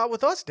to step out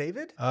with us,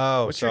 David.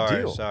 Oh, What's your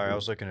sorry. deal? Sorry, I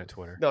was looking at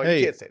Twitter. No, Hey.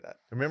 you can't say that.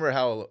 Remember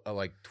how,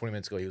 like, 20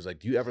 minutes ago, he was like,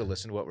 do you ever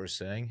listen to what we're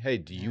saying? Hey,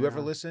 do you ever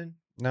Yeah. listen?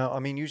 No, I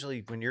mean,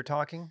 usually when you're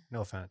talking,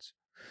 no offense.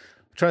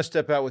 I'm trying to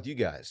step out with you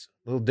guys.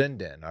 Little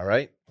den, all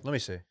right? Let me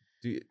see.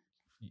 Do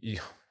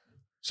you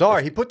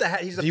Sorry, he put the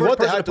hat. He's the do you first want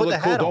the person hat to to put the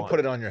look cool? hat Don't on. put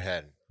it on your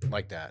head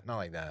like that. Not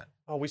like that.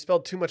 Oh, we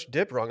spelled too much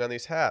dip wrong on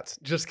these hats.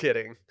 Just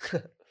kidding.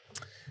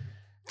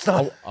 It's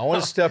not. I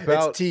want to step It's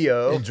out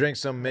T.O. and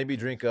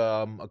drink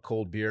a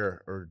cold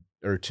beer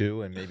or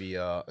two, and maybe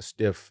a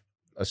stiff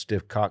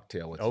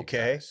cocktail with Okay.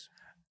 you guys.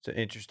 It's an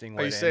interesting Are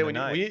way you to saying end the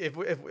when night. if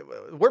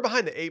we're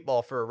behind the 8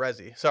 ball for a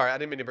resi? Sorry, I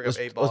didn't mean to bring Let's-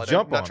 up 8 ball. let's and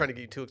I'm jump not on trying it. to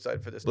get you too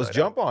excited for this. Let's night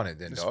jump out. on it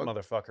then, This dog.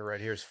 motherfucker right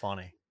here is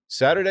funny.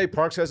 Saturday,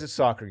 Parks has his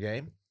soccer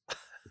game.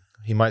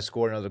 He might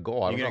score another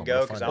goal. I You don't gonna know. go?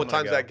 We'll 'Cause find I'm What out.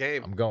 gonna time's go. that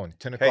game? I'm going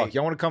 10 Hey. o'clock.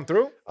 Y'all want to come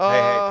through?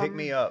 Hey, pick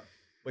me up.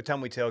 What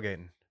time we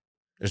tailgating?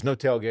 There's no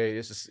tailgate.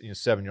 It's a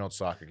 7-year-old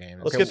soccer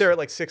game. Let's get there at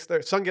like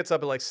 6:30. Sun gets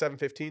up at like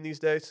 7:15 these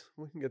days.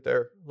 We can get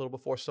there a little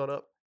before sun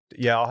up.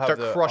 Yeah, I'll have Start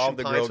the I'll crushing have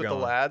the grill pints with the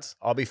going. lads.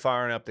 I'll be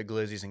firing up the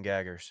glizzies and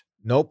gaggers.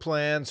 No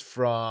plans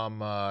from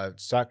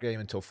soccer game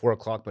until 4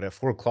 o'clock. But at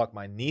 4 o'clock,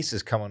 my niece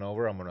is coming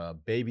over. I'm gonna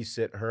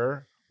babysit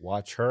her,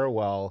 watch her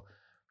while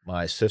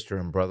my sister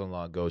and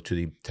brother-in-law go to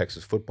the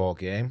Texas football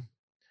game.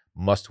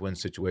 Must-win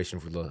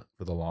situation for the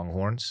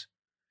Longhorns.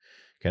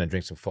 Gonna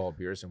drink some fall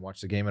beers and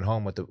watch the game at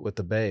home with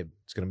the babe.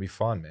 It's gonna be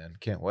fun, man.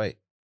 Can't wait.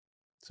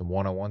 Some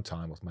one-on-one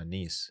time with my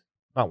niece.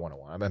 Not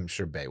one-on-one. I'm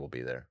sure Bae will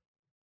be there.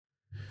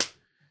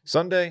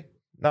 Sunday,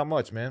 not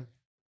much, man.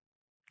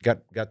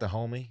 Got the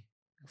homie.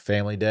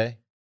 Family day.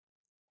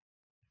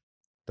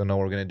 Don't know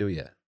what we're gonna do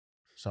yet.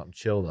 Something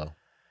chill though.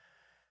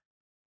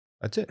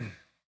 That's it.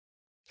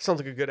 Sounds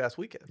like a good ass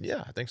weekend.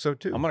 Yeah, I think so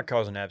too. I'm gonna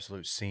cause an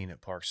absolute scene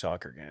at Park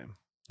soccer game.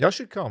 Y'all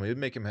should come. It'd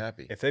make him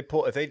happy. If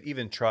they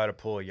even try to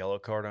pull a yellow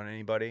card on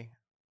anybody,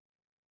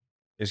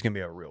 it's gonna be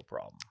a real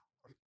problem.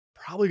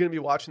 Probably going to be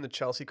watching the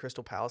Chelsea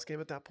Crystal Palace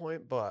game at that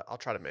point, but I'll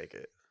try to make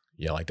it.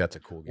 Yeah, like that's a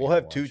cool game. We'll to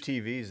have 2 watch.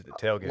 TVs at the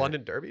tailgate.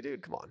 London Derby,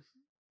 dude. Come on.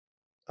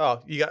 Oh,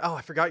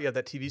 I forgot you had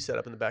that TV set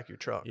up in the back of your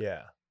truck.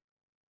 Yeah.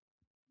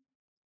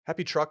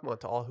 Happy Truck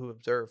Month to all who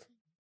observe.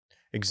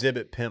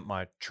 Exhibit pimp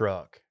my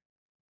truck.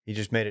 He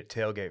just made it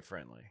tailgate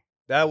friendly.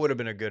 That would have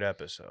been a good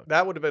episode.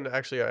 That would have been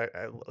actually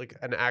like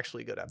an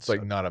actually good It's episode.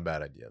 like not a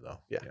bad idea though.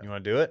 Yeah. You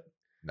want to do it?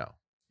 No.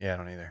 Yeah, I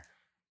don't either.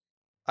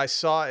 I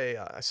saw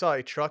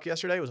a truck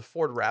yesterday. It was a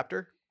Ford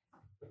Raptor,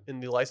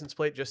 and the license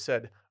plate just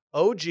said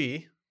OG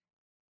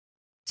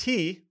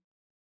T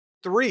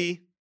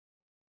 3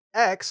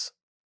 X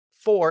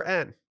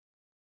 4N.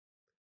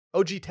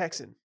 OG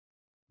Texan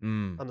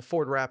Mm. on the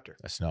Ford Raptor.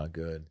 That's not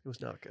good. It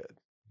was not good.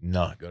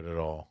 Not good at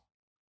all.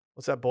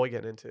 What's that boy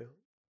getting into?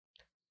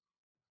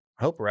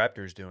 I hope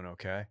Raptor's doing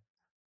okay.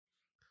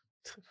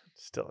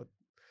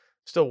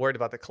 Still worried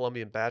about the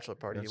Colombian bachelor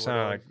party. That he went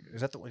sounded on. like, is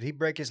that did he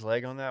break his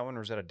leg on that one,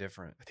 or is that a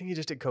different? I think he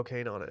just did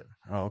cocaine on it.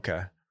 Oh,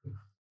 okay.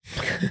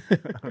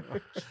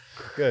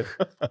 Good.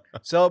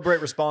 Celebrate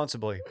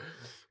responsibly.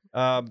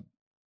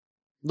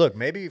 Look,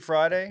 maybe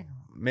Friday.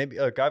 Maybe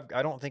look.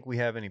 I don't think we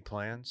have any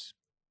plans.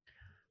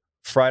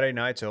 Friday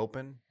night's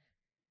open.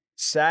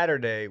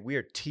 Saturday we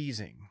are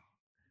teasing.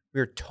 We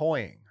are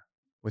toying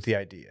with the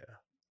idea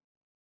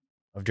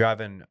of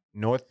driving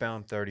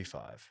northbound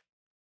 35,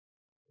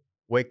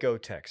 Waco,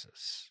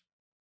 Texas.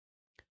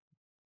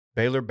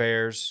 Baylor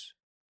Bears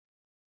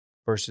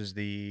versus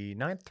the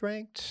 9th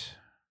ranked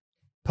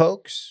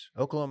Pokes,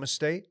 Oklahoma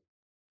State.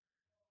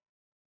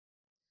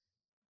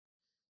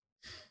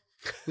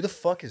 Who the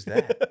fuck is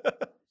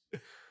that?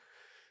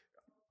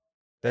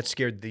 That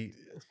scared the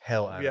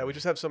hell out of me. Yeah, we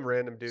just have some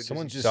random dude.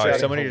 Someone just just Sorry, shouting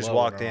somebody just hello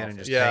in walked our in and office.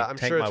 just yeah, tank- I'm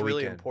tank sure my it's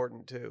really weekend.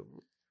 important too.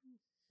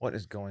 What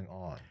is going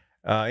on?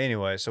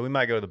 Anyway, so we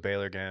might go to the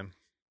Baylor game.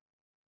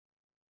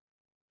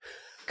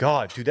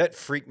 God, dude, that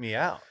freaked me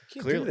out.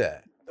 You can't Clearly. do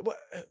that. What?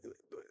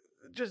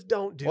 Just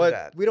don't do What?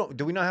 that. We don't.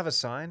 Do we not have a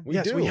sign? We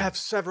yes, do. we have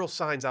several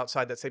signs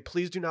outside that say,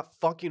 "Please do not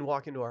fucking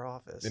walk into our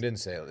office." It didn't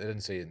say it. It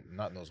didn't say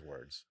not in those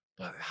words.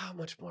 But how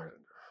much more?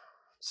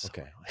 So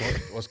Okay.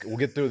 annoying. We'll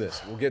get through this.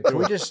 We'll get Can through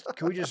we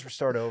it. just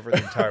start over the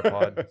entire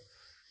pod?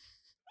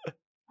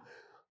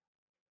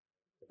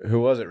 Who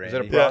was it, Is that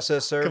a Randy? Yeah.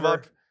 process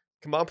server?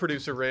 Come on,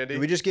 producer Randy.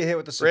 Did we just get hit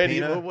with the Randy,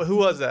 subpoena? who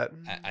was that?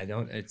 I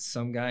don't. It's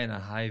some guy in a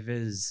high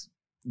vis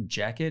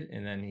jacket,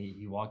 and then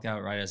he walked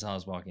out right as I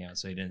was walking out,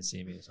 so he didn't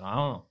see me. So I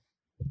don't know.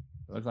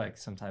 It looked like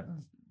some type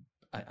of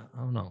I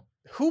don't know.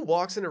 Who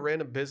walks into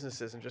random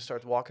businesses and just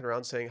starts walking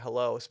around saying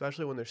hello,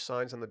 especially when there's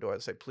signs on the door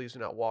that say, "Please do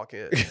not walk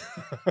in."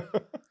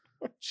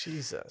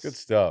 Jesus. Good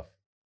stuff.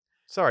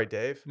 Sorry,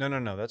 Dave.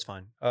 No, that's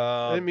fine.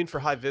 I didn't mean for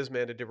High Vis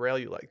Man to derail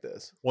you like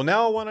this. Well,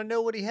 now I want to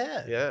know what he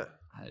had. Yeah.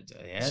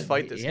 Let's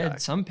fight this he guy.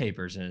 had some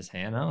papers in his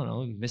hand. I don't know,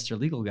 Mr.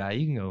 Legal Guy.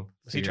 You can go.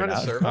 Was he figure it trying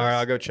to out. serve All right, us?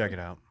 I'll go check it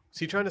out. Is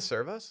he trying to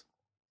serve us?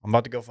 I'm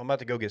about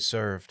to go get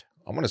served.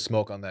 I'm gonna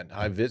smoke on that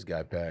high vis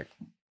guy pack.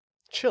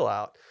 Chill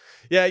out.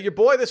 Yeah, your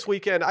boy this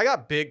weekend, I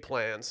got big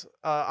plans.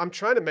 I'm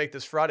trying to make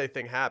this Friday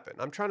thing happen.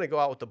 I'm trying to go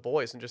out with the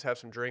boys and just have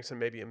some drinks and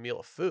maybe a meal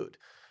of food.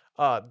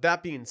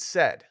 That being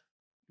said,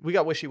 we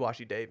got Wishy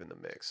Washy Dave in the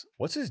mix.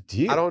 What's his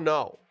deal? I don't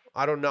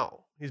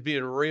know. He's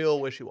being real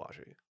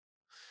wishy-washy.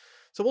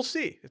 So we'll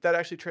see if that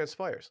actually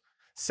transpires.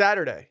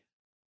 Saturday.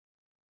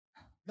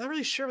 Not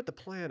really sure what the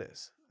plan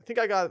is. I think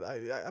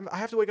I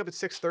have to wake up at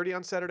 6:30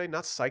 on Saturday.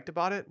 Not psyched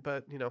about it,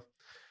 but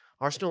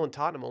Arsenal and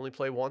Tottenham only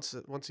play once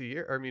a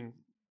year. Or, I mean,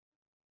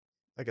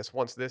 I guess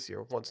once this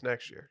year, once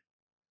next year.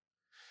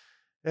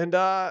 And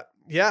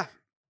yeah,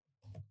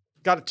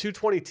 got a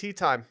 2:20 tea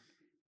time.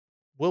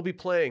 We'll be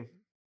playing.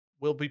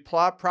 We'll be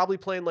probably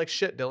playing like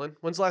shit, Dylan.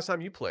 When's the last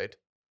time you played?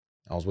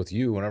 I was with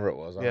you whenever it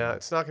was. I don't Yeah, know.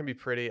 it's not going to be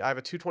pretty. I have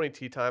a 2:20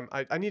 tea time.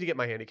 I need to get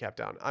my handicap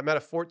down. I'm at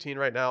a 14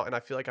 right now, and I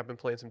feel like I've been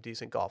playing some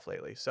decent golf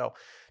lately. So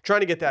trying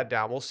to get that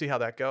down. We'll see how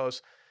that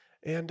goes.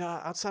 And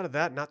outside of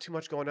that, not too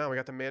much going on. We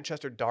got the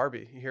Manchester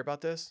Derby. You hear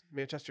about this?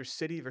 Manchester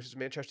City versus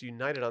Manchester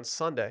United on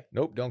Sunday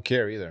Nope, don't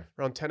care either.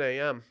 around 10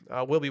 a.m.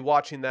 We'll be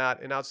watching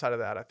that. And outside of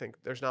that, I think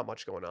there's not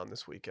much going on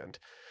this weekend.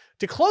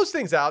 To close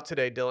things out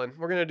today, Dylan,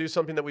 we're going to do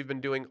something that we've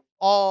been doing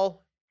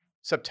all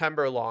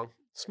September long.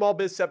 Small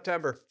Biz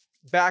September.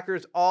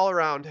 Backers all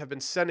around have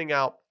been sending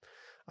out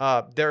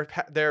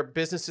their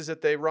businesses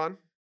that they run,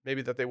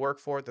 maybe that they work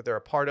for, that they're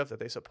a part of, that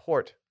they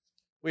support.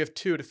 We have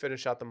 2 to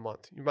finish out the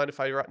month. You mind if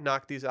I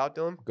knock these out,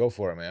 Dylan? Go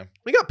for it, man.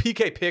 We got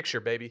PK Picture,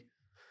 baby.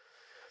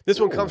 This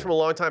one comes Ooh. from a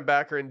longtime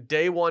backer and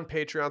day one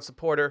Patreon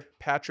supporter,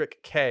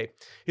 Patrick K.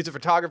 He's a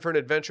photographer and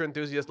adventure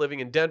enthusiast living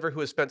in Denver who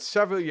has spent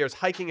several years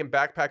hiking and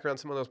backpacking around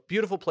some of the most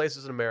beautiful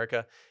places in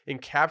America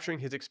and capturing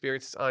his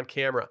experiences on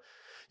camera.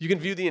 You can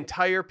view the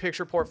entire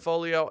picture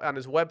portfolio on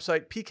his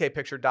website,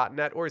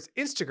 pkpicture.net, or his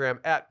Instagram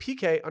at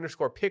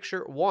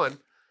pk_picture1.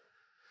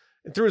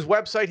 And through his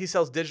website, he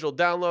sells digital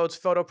downloads,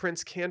 photo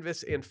prints,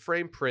 canvas, and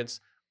frame prints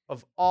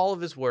of all of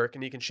his work,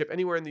 and he can ship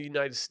anywhere in the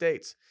United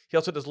States. He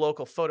also does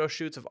local photo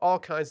shoots of all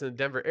kinds in the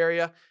Denver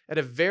area at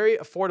a very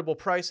affordable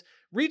price.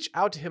 Reach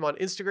out to him on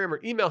Instagram or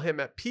email him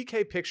at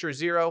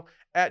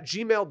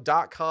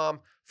pkpicture0@gmail.com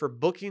for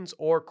bookings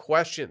or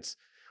questions.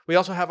 We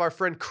also have our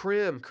friend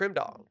Crim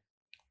Dog.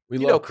 We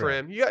You love know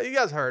Crim. You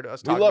guys heard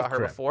us talk love about her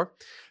Crim. before.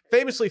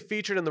 Famously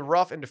featured in the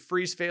Rough and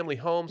DeFreeze family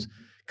homes,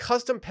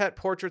 custom pet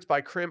portraits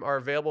by Crim are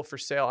available for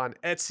sale on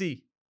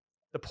Etsy.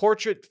 The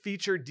portrait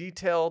feature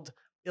detailed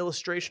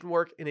illustration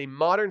work in a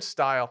modern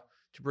style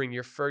to bring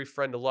your furry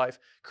friend to life.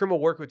 Crim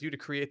will work with you to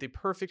create the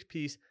perfect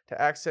piece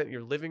to accent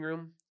your living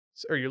room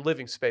or your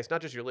living space,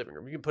 not just your living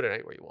room. You can put it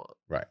anywhere you want.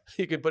 Right.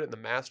 You can put it in the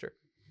master.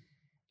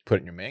 Put it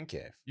in your man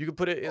cave. You can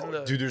put it in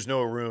the. Dude, there's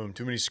no room.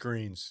 Too many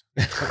screens.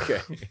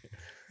 Okay.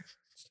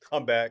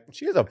 I'm back.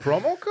 She has a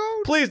promo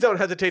code? Please don't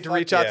hesitate to Fuck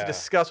reach out to yeah.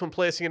 discuss when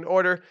placing an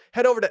order.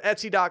 Head over to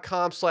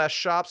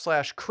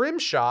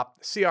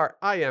etsy.com/shop/crimshop,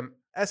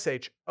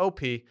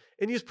 CRIMSHOP,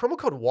 and use promo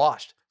code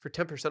WASHED for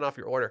 10% off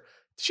your order.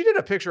 She did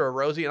a picture of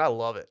Rosie, and I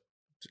love it.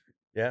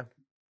 Yeah.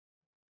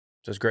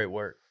 Does great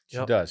work. She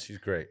Yep. does. She's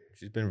great.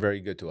 She's been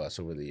very good to us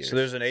over the years. So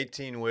there's an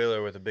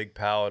 18-wheeler with a big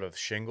pallet of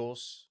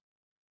shingles.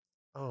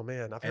 Oh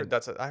man, I've heard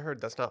And- I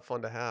heard that's not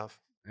fun to have.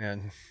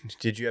 And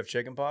did you have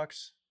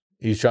chickenpox?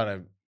 He's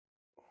trying to.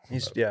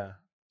 Yeah.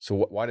 So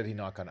why did he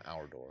knock on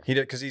our door? He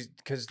did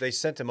because they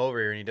sent him over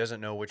here and he doesn't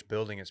know which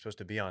building it's supposed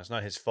to be on. It's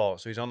not his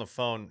fault. So he's on the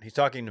phone. He's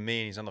talking to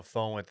me and he's on the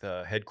phone with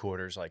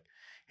headquarters. Like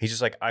he's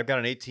just like, I've got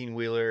an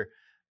 18-wheeler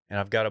and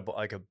I've got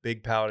a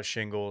big pallet of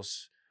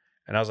shingles.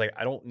 And I was like,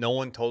 no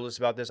one told us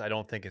about this. I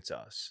don't think it's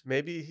us.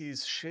 Maybe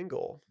he's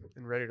shingle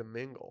and ready to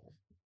mingle.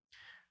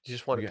 You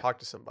just want We to got- talk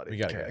to somebody. we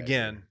got- Okay, Yeah,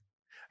 again,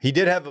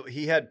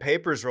 he had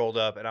papers rolled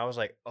up and I was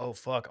like, oh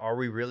fuck, are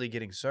we really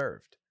getting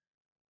served?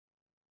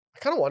 I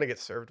kind of want to get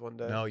served one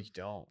day. No, you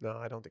don't. No,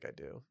 I don't think I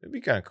do. It'd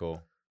be kind of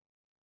cool.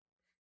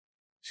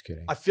 Just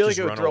kidding. I feel like Just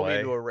it would run throw me away.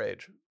 into a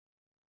rage.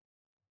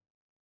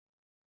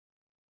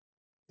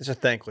 It's a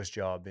thankless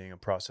job being a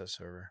process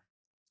server.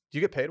 Do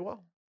you get paid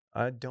well?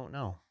 I don't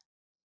know.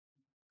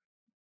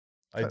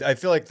 Okay. I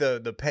feel like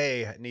the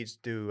pay needs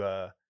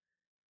to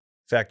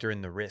factor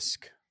in the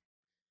risk.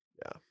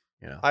 Yeah.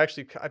 You know. I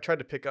tried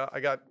to pick up. I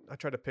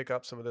tried to pick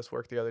up some of this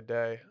work the other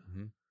day.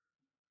 Mhm.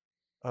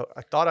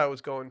 I thought I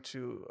was going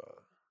to.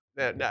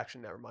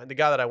 Actually, never mind. The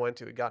guy that I went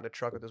to, he got in a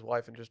truck with his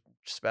wife and just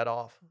sped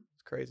off.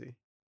 It's crazy.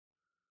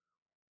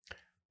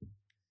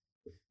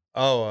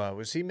 Oh,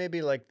 was he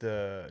maybe like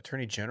the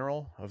Attorney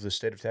General of the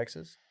state of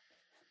Texas?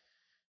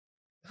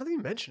 Now that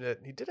you mention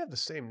it, he did have the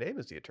same name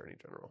as the Attorney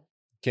General.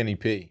 Kenny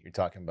P. You're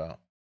talking about.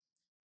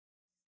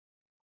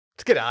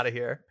 Let's get out of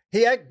here.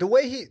 The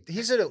way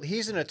he's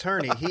an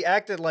attorney. He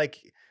acted like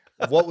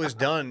what was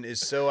done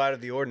is so out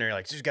of the ordinary.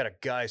 Like just got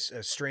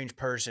a strange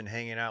person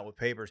hanging out with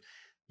papers.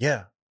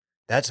 Yeah,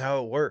 that's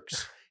how it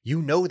works.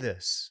 You know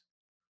this.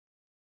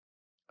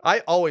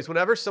 I always,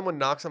 whenever someone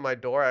knocks on my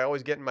door, I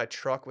always get in my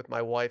truck with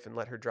my wife and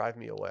let her drive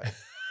me away.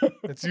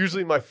 It's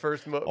usually my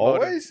first motive.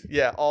 Always?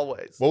 Yeah,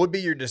 always. What would be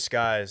your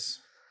disguise?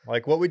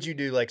 Like, what would you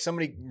do? Like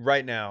somebody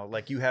right now,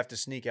 like you have to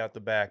sneak out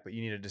the back, but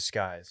you need a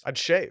disguise. I'd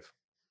shave.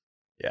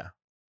 Yeah.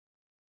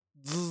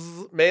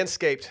 Zzz,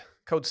 Manscaped.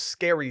 Code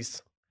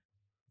SCARIES.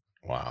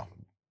 Wow.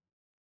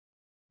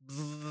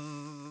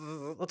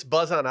 Zzz, let's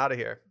buzz on out of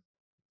here.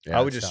 Yeah,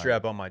 I would it's just time.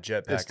 strap on my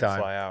jetpack and time.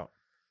 fly out.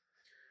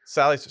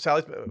 Sally's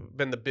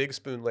been the big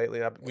spoon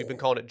lately. We've been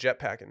calling it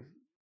jetpacking.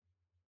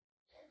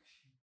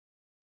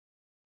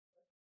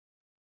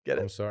 Get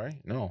I'm it?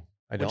 sorry. No.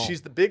 I When don't.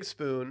 she's the big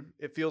spoon,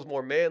 it feels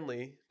more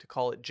manly to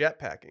call it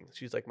jetpacking.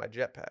 She's like my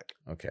jetpack.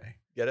 Okay.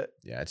 Get it?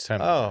 Yeah, it's time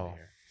to get out of Oh.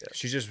 here.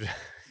 She just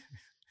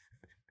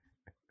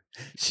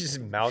she just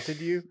mounted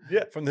you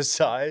Yeah. from the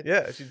side.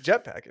 Yeah, she's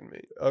jetpacking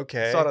me.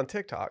 Okay. I saw it on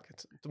TikTok.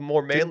 It's the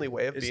more manly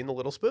way of is- being the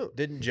little spoon.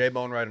 Didn't J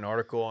Bone write an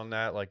article on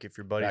that? Like if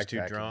your buddy's too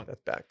Backpacking. drunk.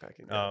 That's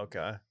backpacking. Oh,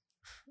 okay.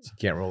 You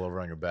can't roll over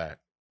on your back.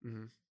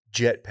 Mhm.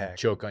 Jetpack.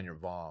 Choke on your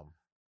vom.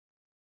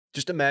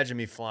 Just imagine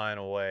me flying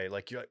away.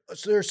 Like you're like,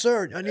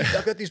 sir,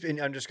 I've got these. And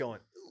I'm just going,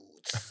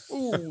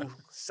 Ooh,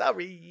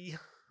 sorry.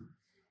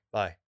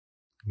 bye.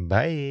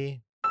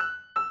 Bye.